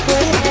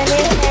 We're hand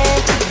in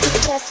hand, just to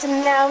trust, and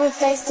now we're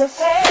face to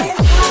face.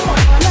 I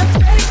wanna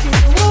take you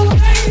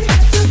away,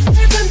 just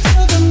listen to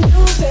the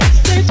music.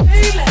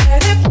 Baby,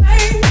 let it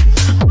play.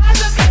 I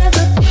just can't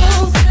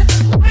refuse it.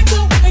 Like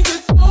the way you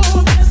do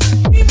this.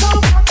 Keep on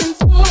rocking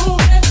through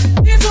it.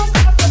 Please don't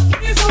stop the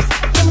music.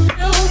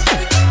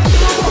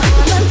 I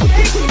wanna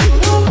take you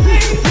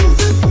away,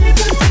 just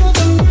listen to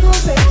the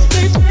music.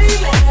 Baby,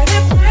 let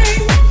it play.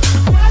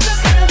 I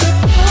just can't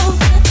refuse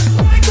it.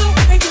 Like the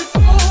way you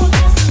do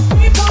this.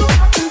 Keep on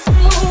rocking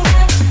through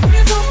it.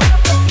 Please don't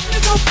stop the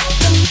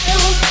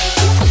music.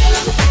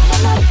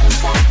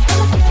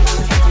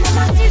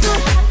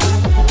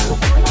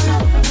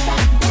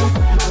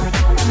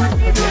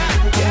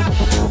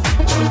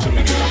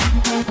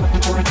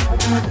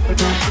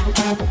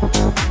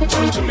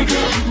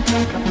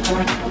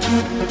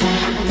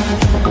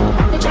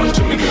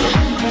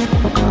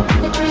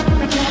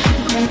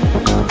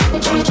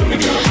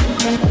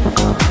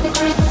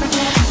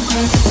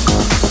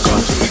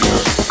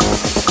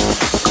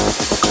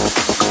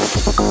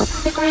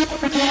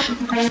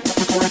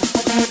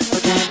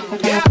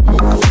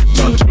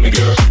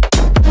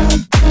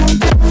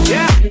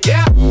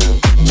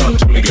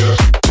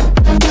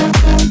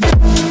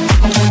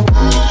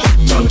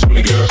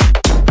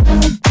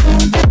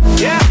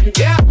 Yeah.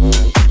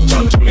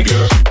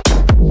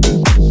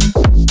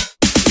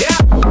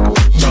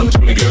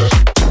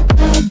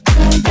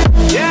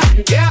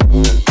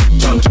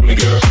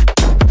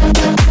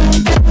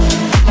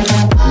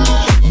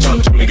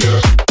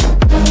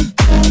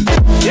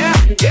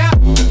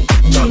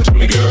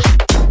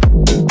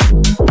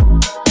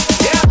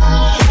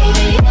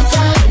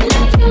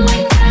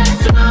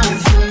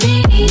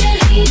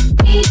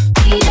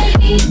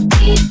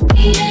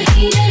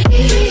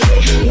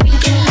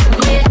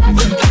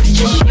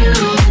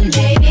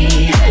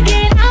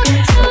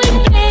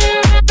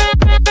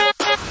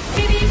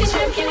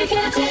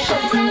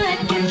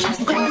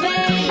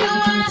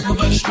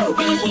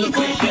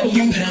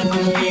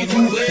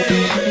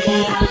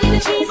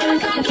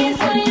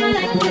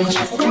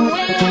 just the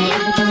way I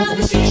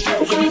am. See,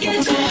 when you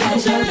get to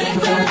house, I let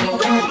go.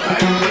 I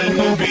ain't putting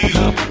no beat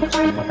up.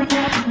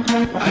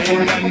 I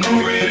ain't got no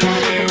red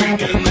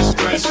American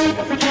Express.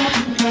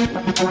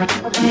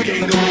 You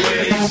can't go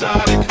where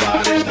exotic,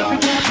 exotic,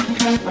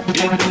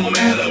 it don't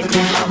matter,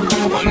 'cause I'm the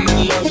one that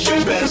loves you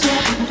best.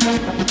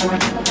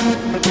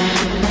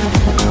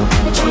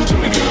 Talk to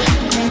me, girl.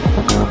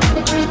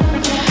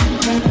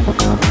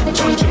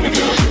 Talk to me,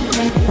 girl.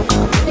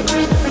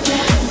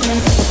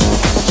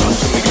 Talk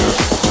to me, girl.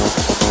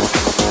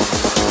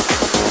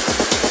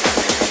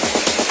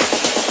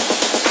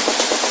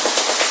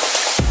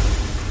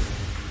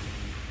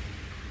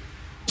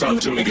 Talk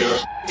to me, girl.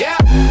 Yeah.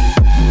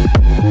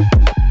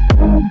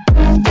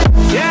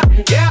 Yeah,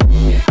 yeah.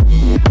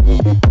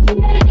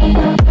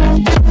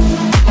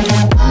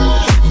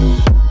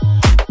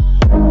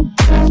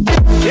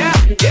 Yeah,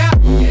 yeah.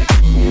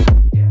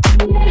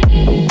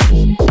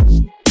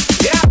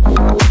 Yeah.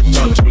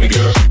 Talk to me,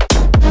 girl.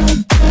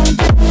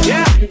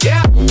 Yeah,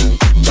 yeah.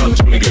 Talk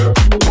to me, girl.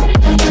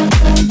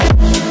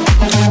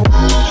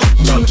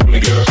 Talk to me,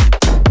 girl.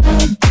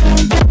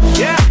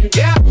 Yeah,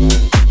 yeah.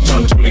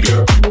 Talk to me,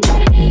 girl.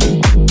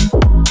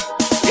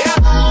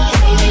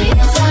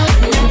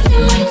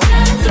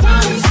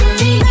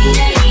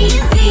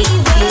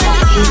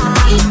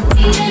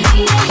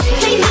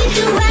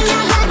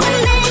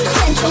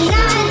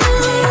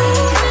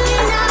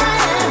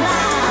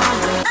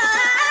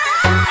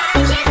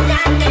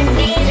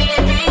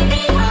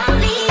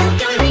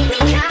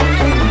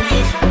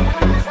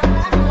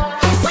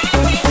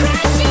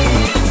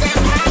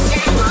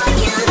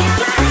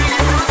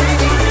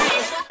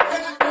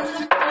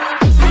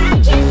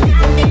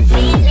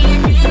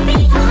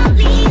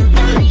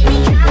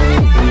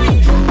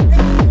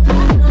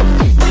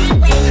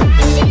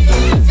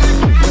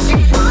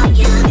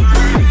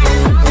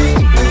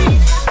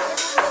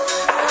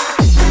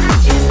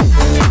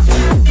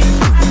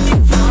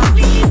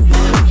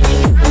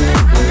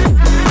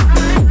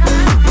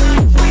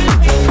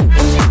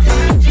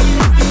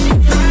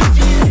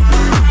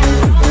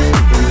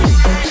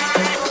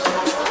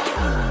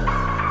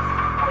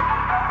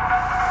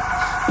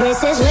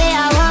 This is where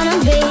I wanna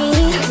be.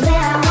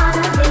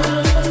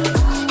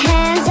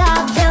 Hands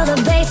up, feel the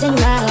bass in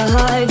my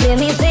heart. Give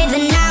me faith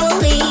and I will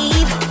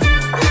leave.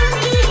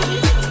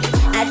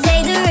 I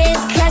take the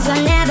risk 'cause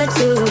I'm never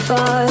too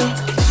far.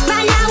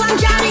 Right now I'm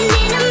drowning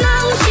in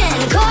emotion.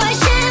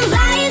 Caution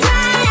flies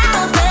right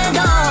out the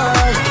door.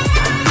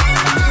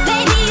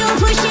 Baby, you're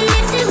pushing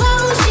this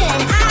devotion.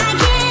 I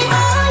can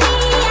only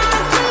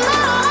ask for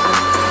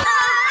more.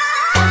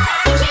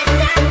 I can't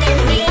stop this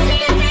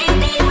feeling,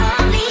 baby.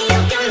 Only you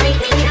can make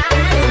me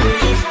come.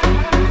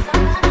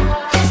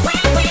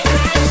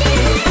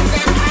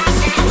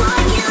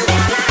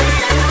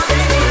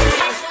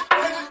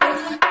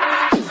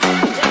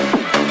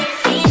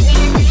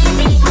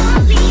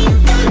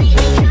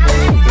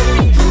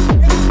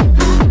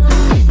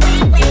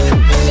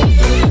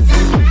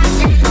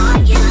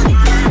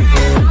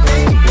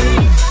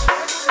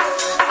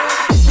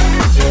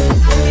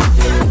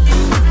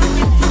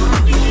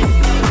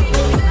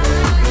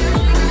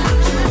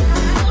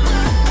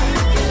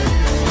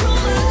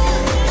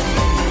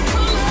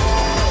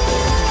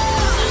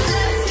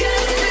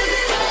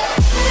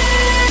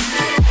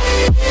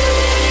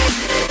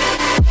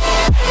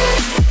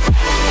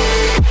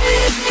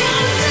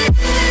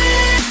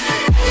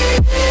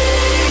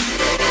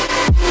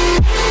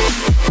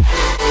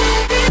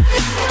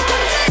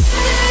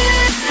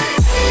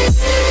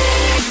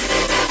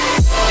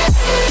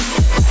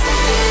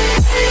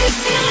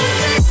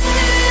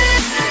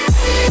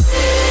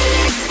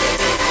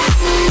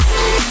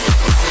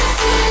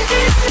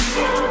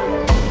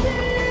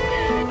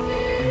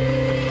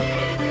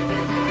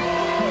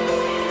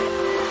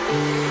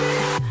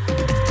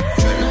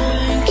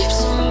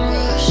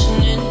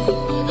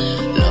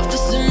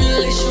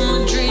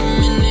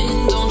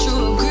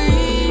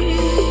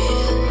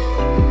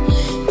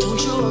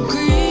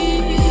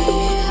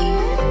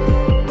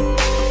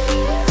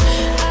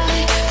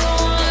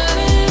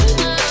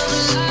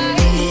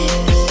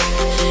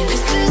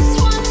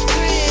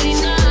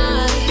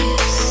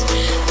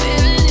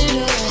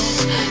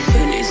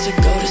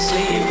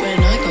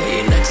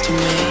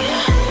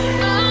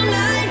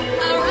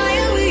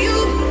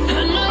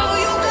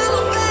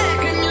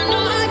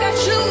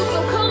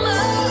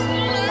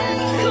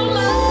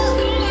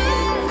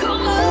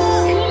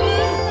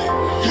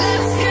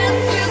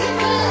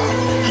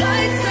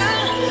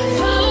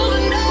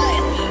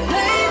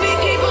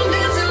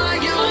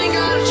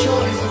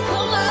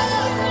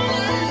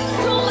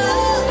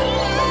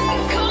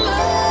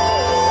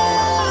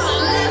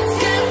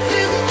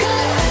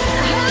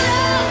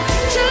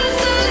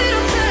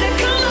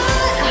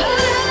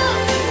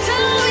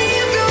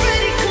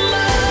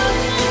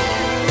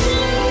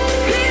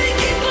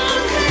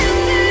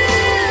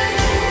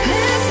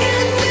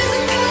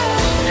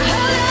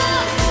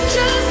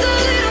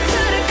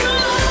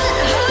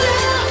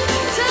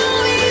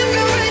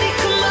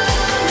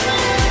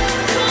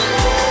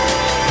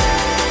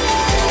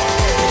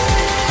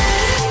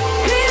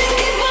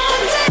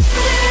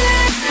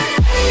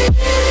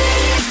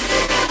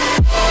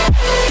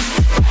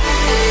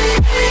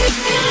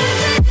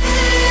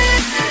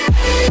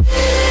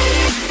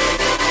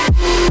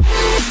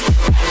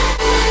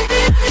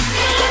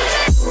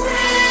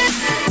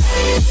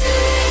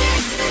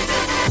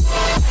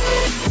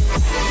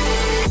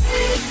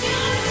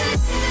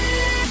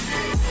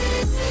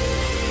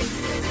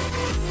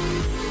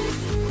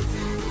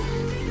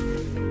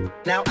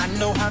 Now I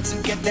know how to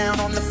get down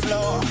on the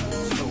floor.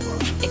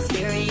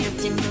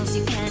 Experienced in moves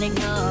you can't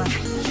ignore.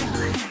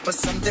 But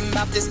something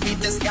about this beat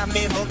that's got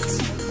me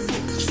hooked.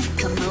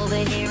 Come over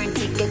here and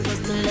take a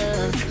closer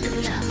look.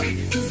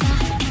 Cause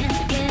I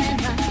can't get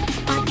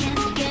enough, I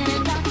can't get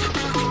enough,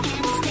 I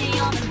can't stay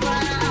on the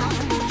ground.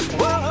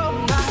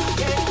 Whoa, I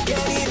can't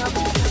get enough,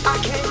 I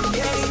can't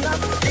get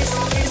enough. This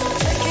is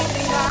taking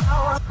me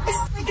now.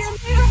 It's taking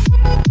me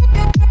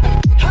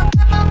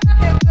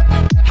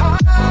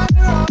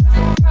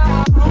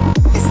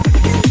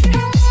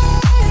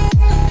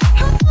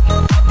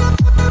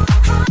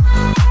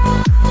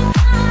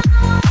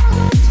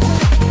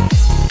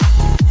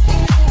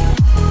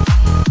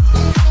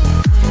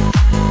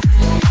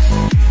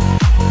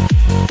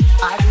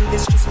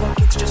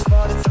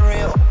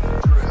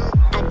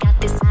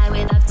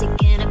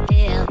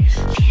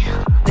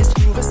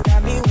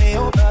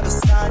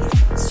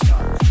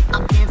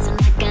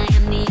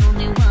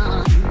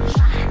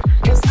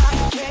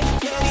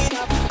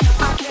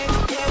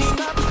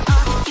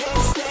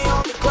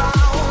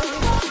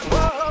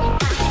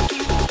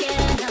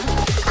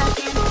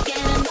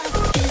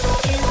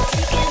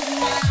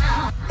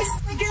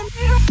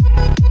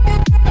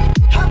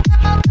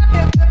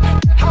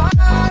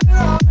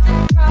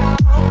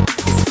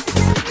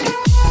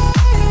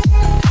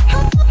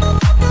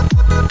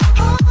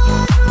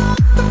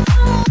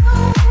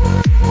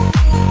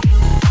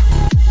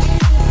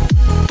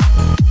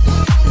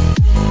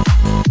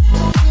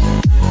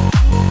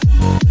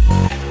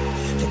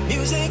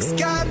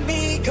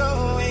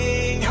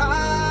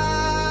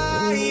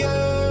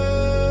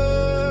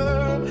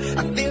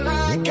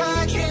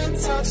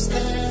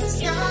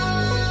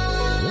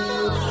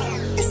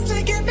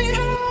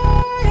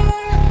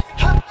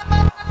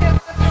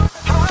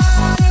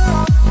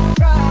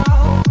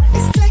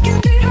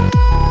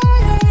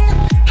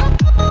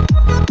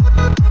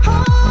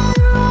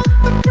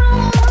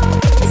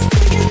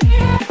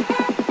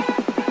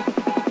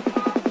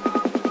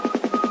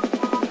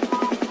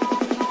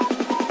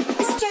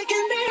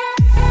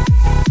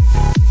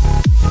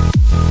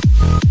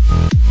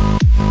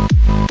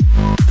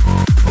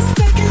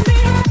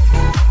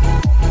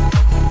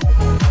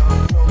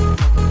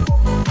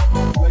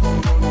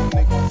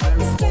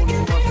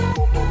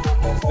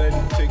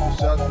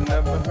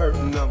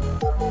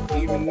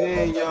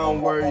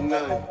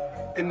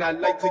And I'd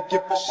like to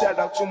give a shout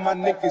out to my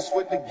niggas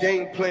with the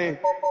game plan.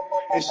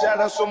 And shout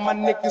out to my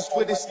niggas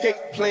with escape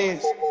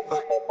plans.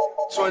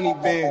 20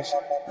 bands,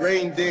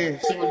 rain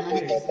dance. We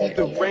can eat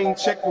the rain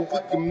check, but we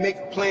can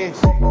make plans.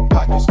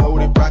 Pockets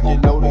loaded,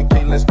 rocket loaded,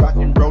 okay, let's rock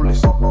and roll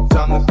this. Time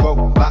to go,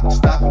 lock,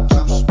 stop,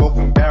 juice,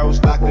 smoking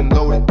barrels, locked and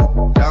loaded.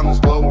 Diamonds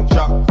glowing,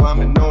 drop,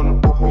 climbing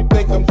on them. You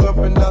think I'm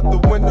jumping out the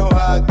window,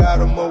 how I got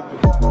them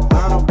open.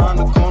 Line around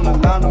the corner,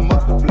 line them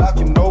up the block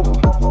and over.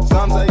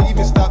 Sometimes I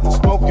even stop the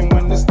smoking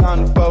when it's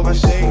time to fold. My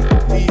shade,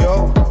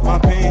 Dior, my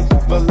pants,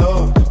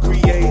 below.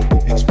 Create,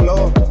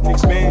 explore,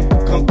 expand,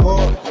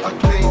 concord. I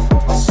came,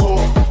 I saw,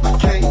 I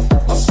came,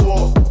 I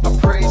saw. I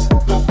praise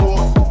the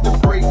Lord, the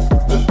break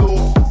the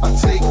Lord. I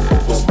take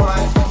what's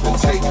mine and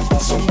take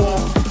some more.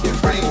 It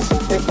rains,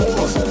 it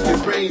pours,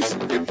 it rains,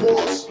 it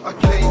pours. I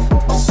came,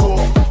 I saw,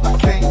 I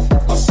came,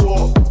 I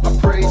saw. I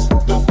praise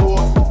the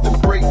Lord, the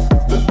break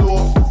the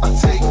Lord. I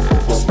take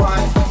what's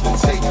mine and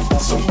take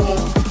some more.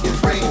 It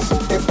rains,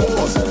 it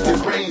pours,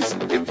 it rains,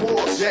 it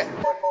pours. Yeah,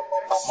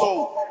 I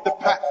sold the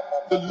pack,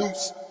 the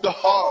loose, the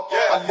hard.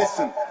 I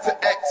listen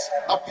to X,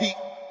 I peep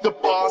the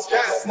bars,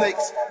 the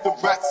snakes, the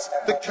rats,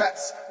 the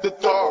cats, the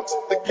dogs,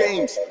 the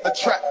games, a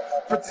trap,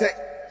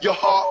 protect your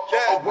heart.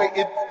 I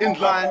waited in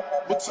line,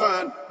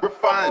 return,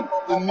 refine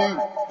the new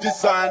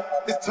design.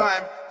 It's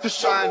time to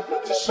shine,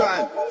 to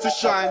shine, to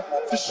shine,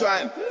 to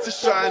shine, to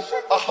shine.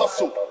 I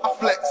hustle, I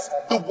flex,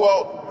 the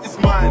world is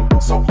mine.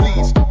 So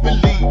please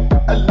believe,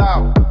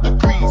 allow the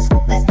grease.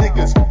 These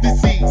niggas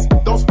disease,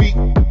 don't speak,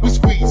 we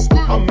squeeze.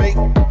 I make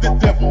the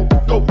devil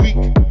go weak,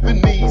 the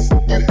knees.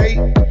 You hate,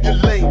 you're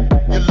lame,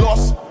 you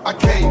lost. I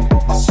came,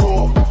 I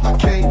saw, I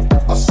came,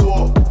 I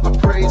saw. I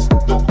praise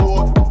the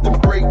Lord, then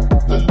break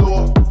the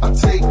law. I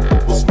take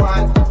what's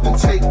mine, then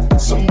take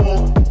some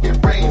more.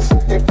 It rains,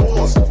 it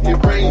pours,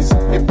 it rains,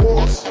 it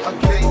pours. I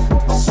came,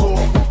 I saw,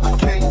 I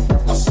came,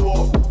 I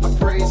saw. I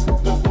praise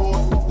the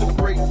Lord, then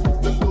break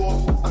the law.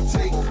 I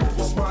take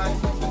what's mine,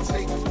 then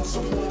take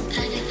some more.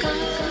 And it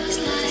goes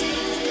like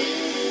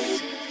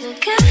this. You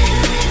can't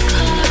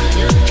call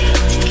your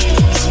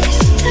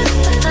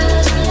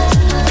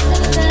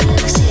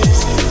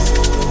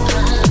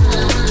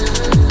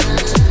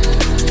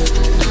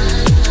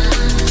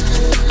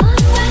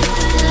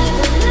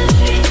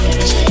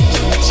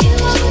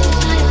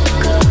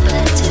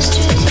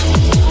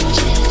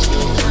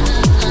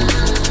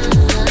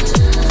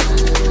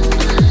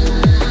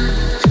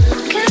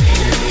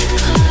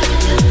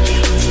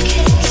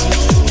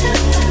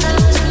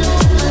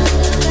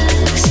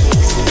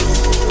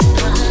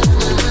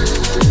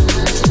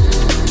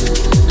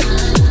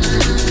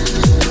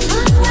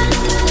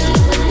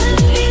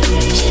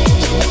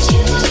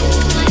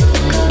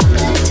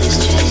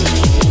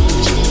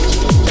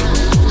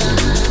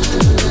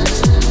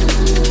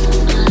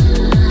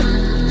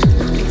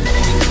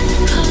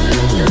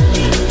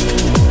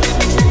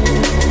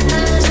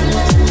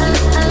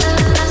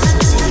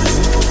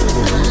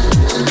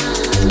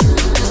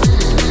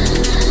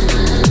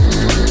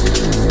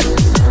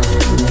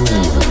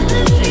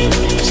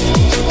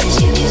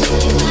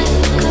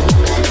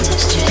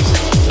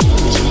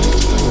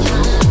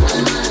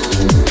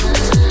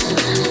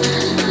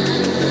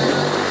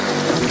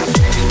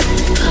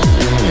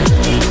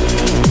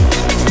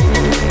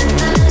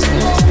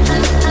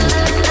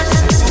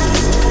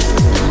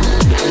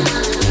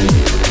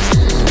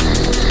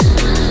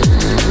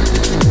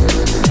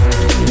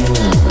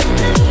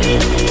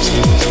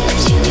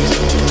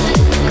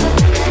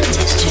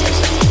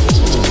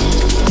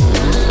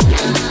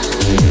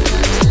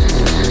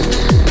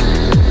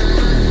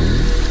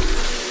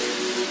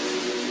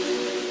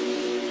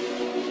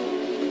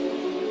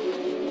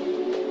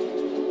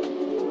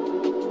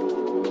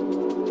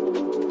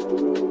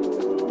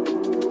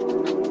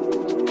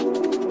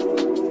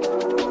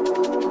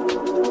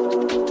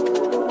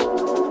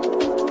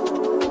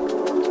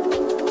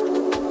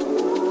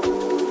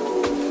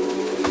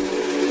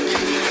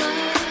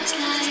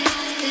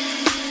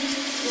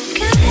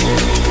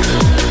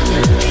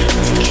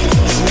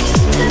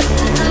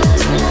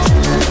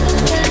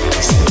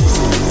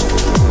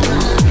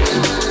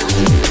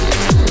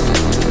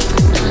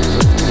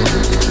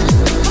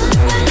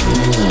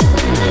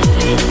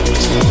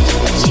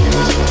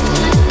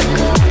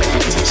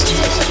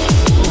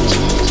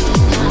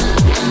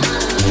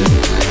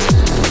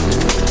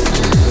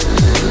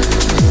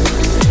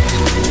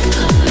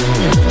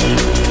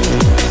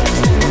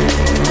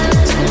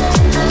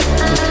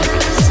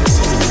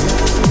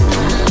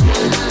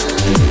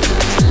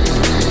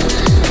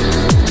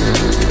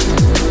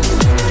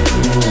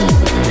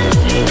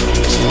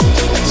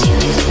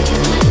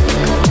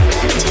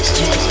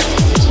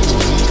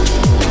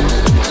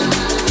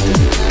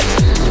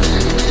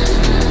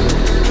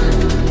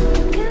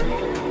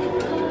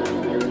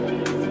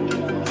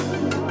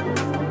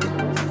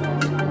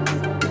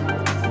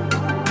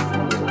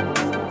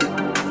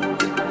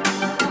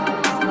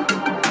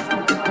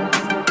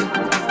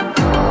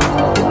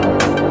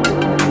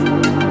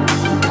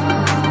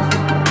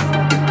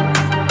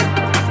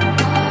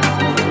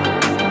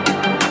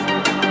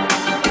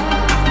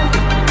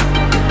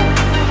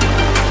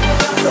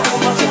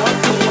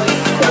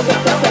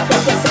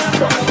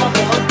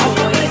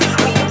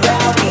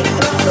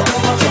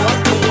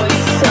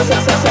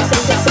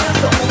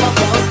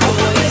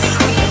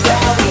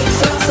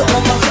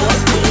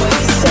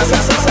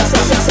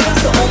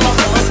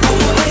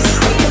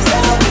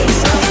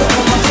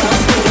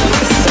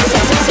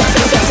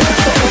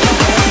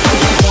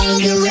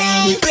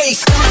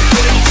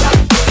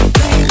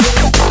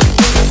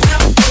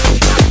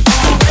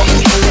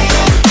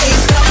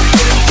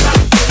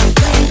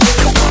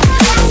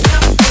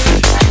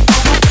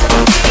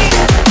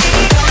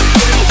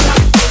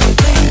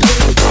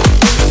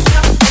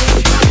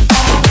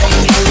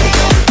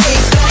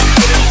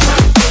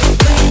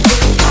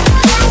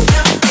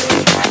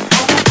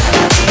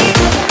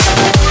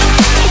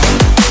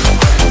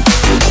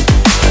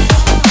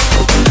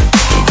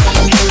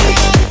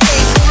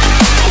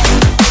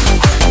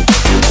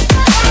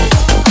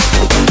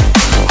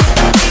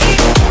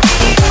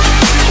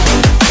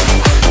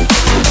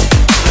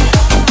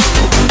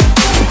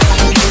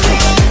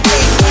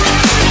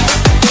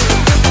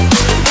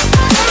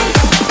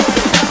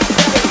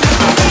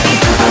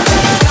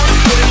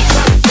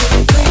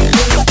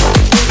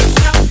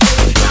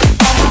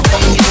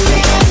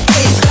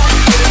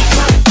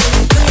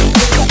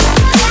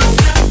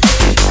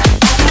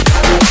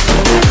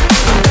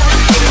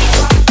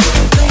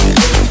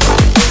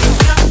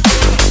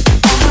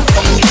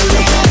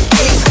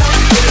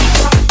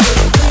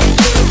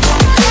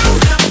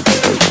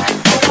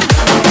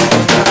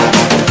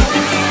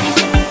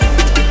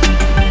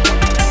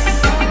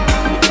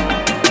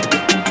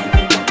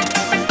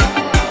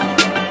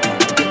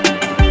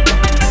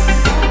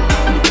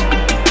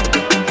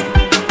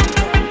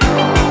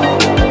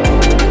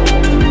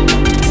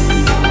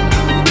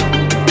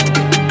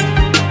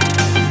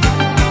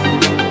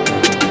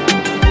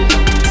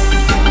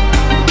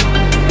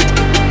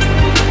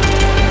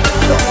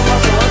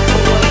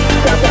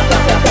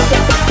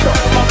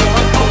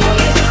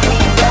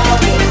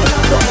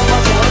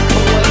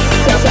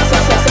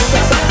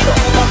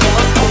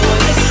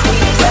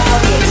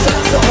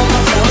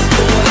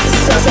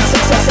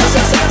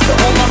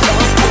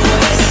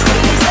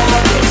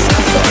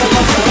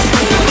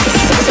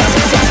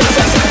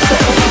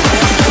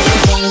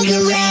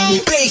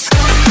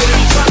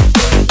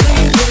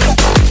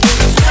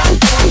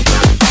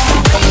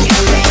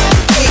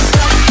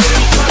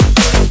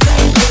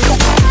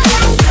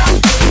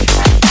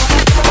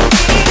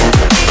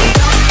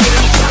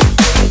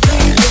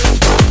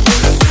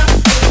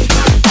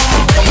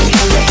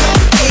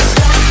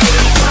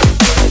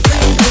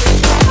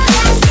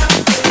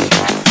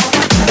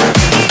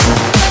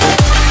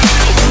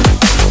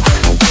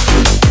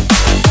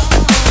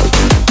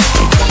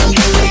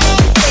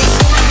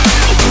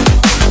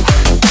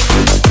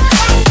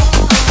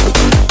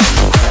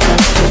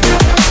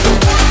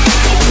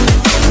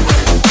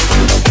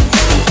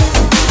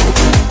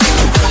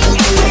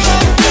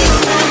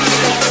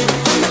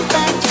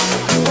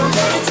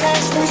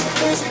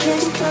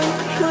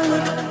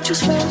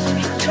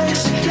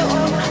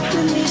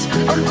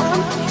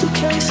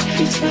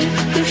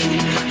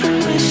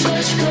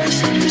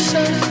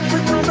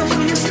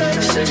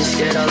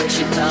shit, I'll let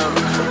you down.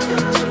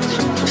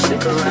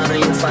 Stick around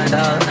and you'll find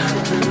out.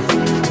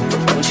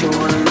 Don't you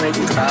wanna make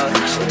me proud?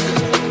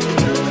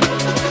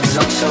 Cause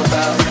I'm so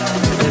proud,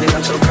 baby,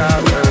 I'm so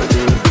proud of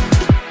you.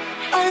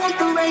 I like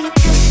the way you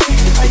kiss me.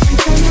 I can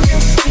tell you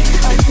this.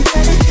 I can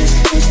tell it this.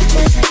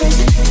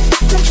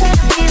 Don't try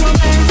to be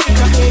romantic.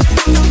 I hate it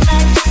from the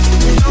back.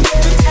 You don't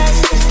get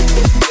attached.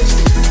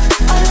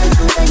 I like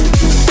the way you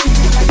kiss me.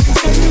 I can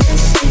tell you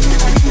this.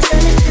 I can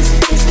tell it this.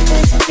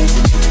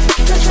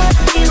 Don't try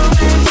to be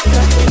romantic.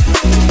 I hate it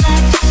from the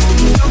back.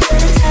 You don't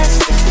get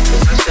attached.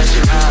 I said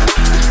you out,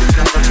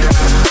 I love you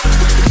out.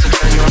 To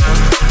turn you on,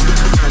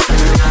 I turn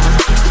you out.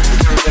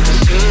 Can't get to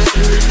see it,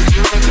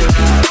 you make it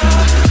right.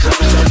 So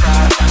I'm so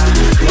proud,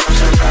 I'm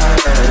so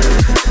proud of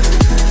you.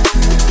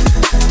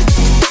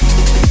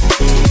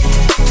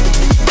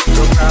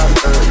 So proud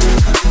of you.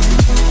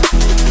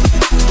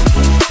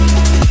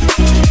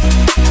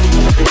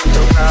 I'm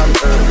so proud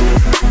of you.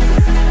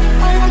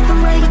 I like the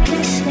way you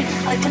kiss me.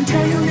 I can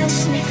tell you this.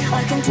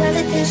 I can tell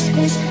it this.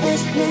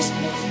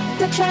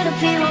 Don't try to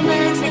be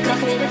romantic. I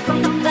hate it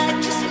from the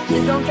back. Just so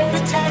you don't get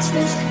attached.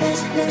 This.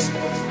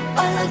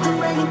 I like the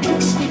way you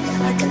kiss me.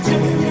 I can tell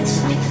you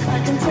this. I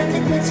can tell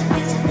it this.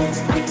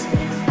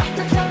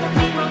 Don't try to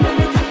be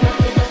romantic. I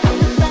hate it from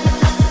the back.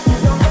 You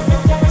don't get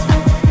attached.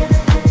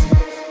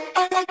 I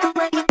like the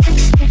way you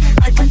kiss me.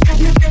 I can tell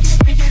you this.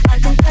 I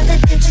can tell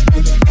it this.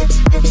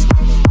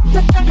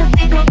 Don't try to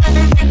be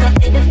romantic. I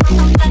hate it from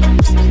the back.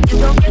 You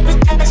don't get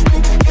attached.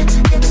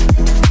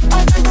 I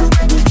like the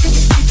way you kiss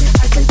me.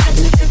 I can tell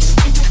you this.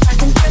 I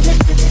can tell it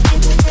this.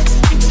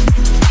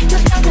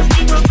 Don't try to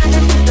be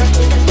romantic. I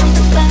hate it from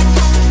the back.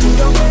 You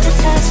don't get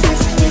attached.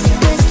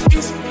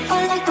 I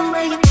like the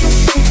way you kiss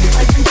me.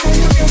 I can tell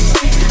you this.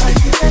 I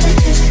can tell it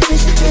this.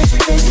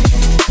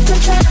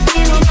 Don't try to be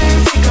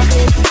romantic. I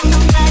hate it from the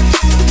back.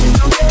 You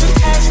don't get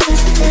attached.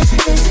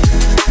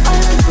 I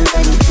like the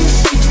way you kiss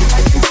me.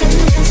 I can tell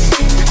you this.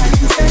 I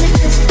can tell it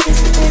this.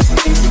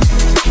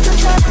 Don't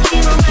try to be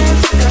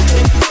romantic. I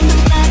hate it from the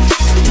back.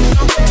 You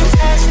don't get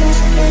attached.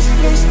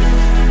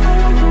 I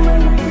like the way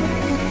you kiss me.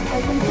 I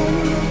can tell you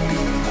this.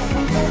 I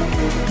can tell it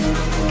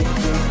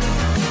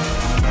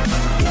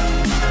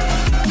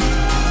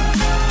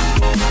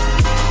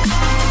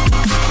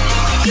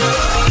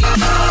this.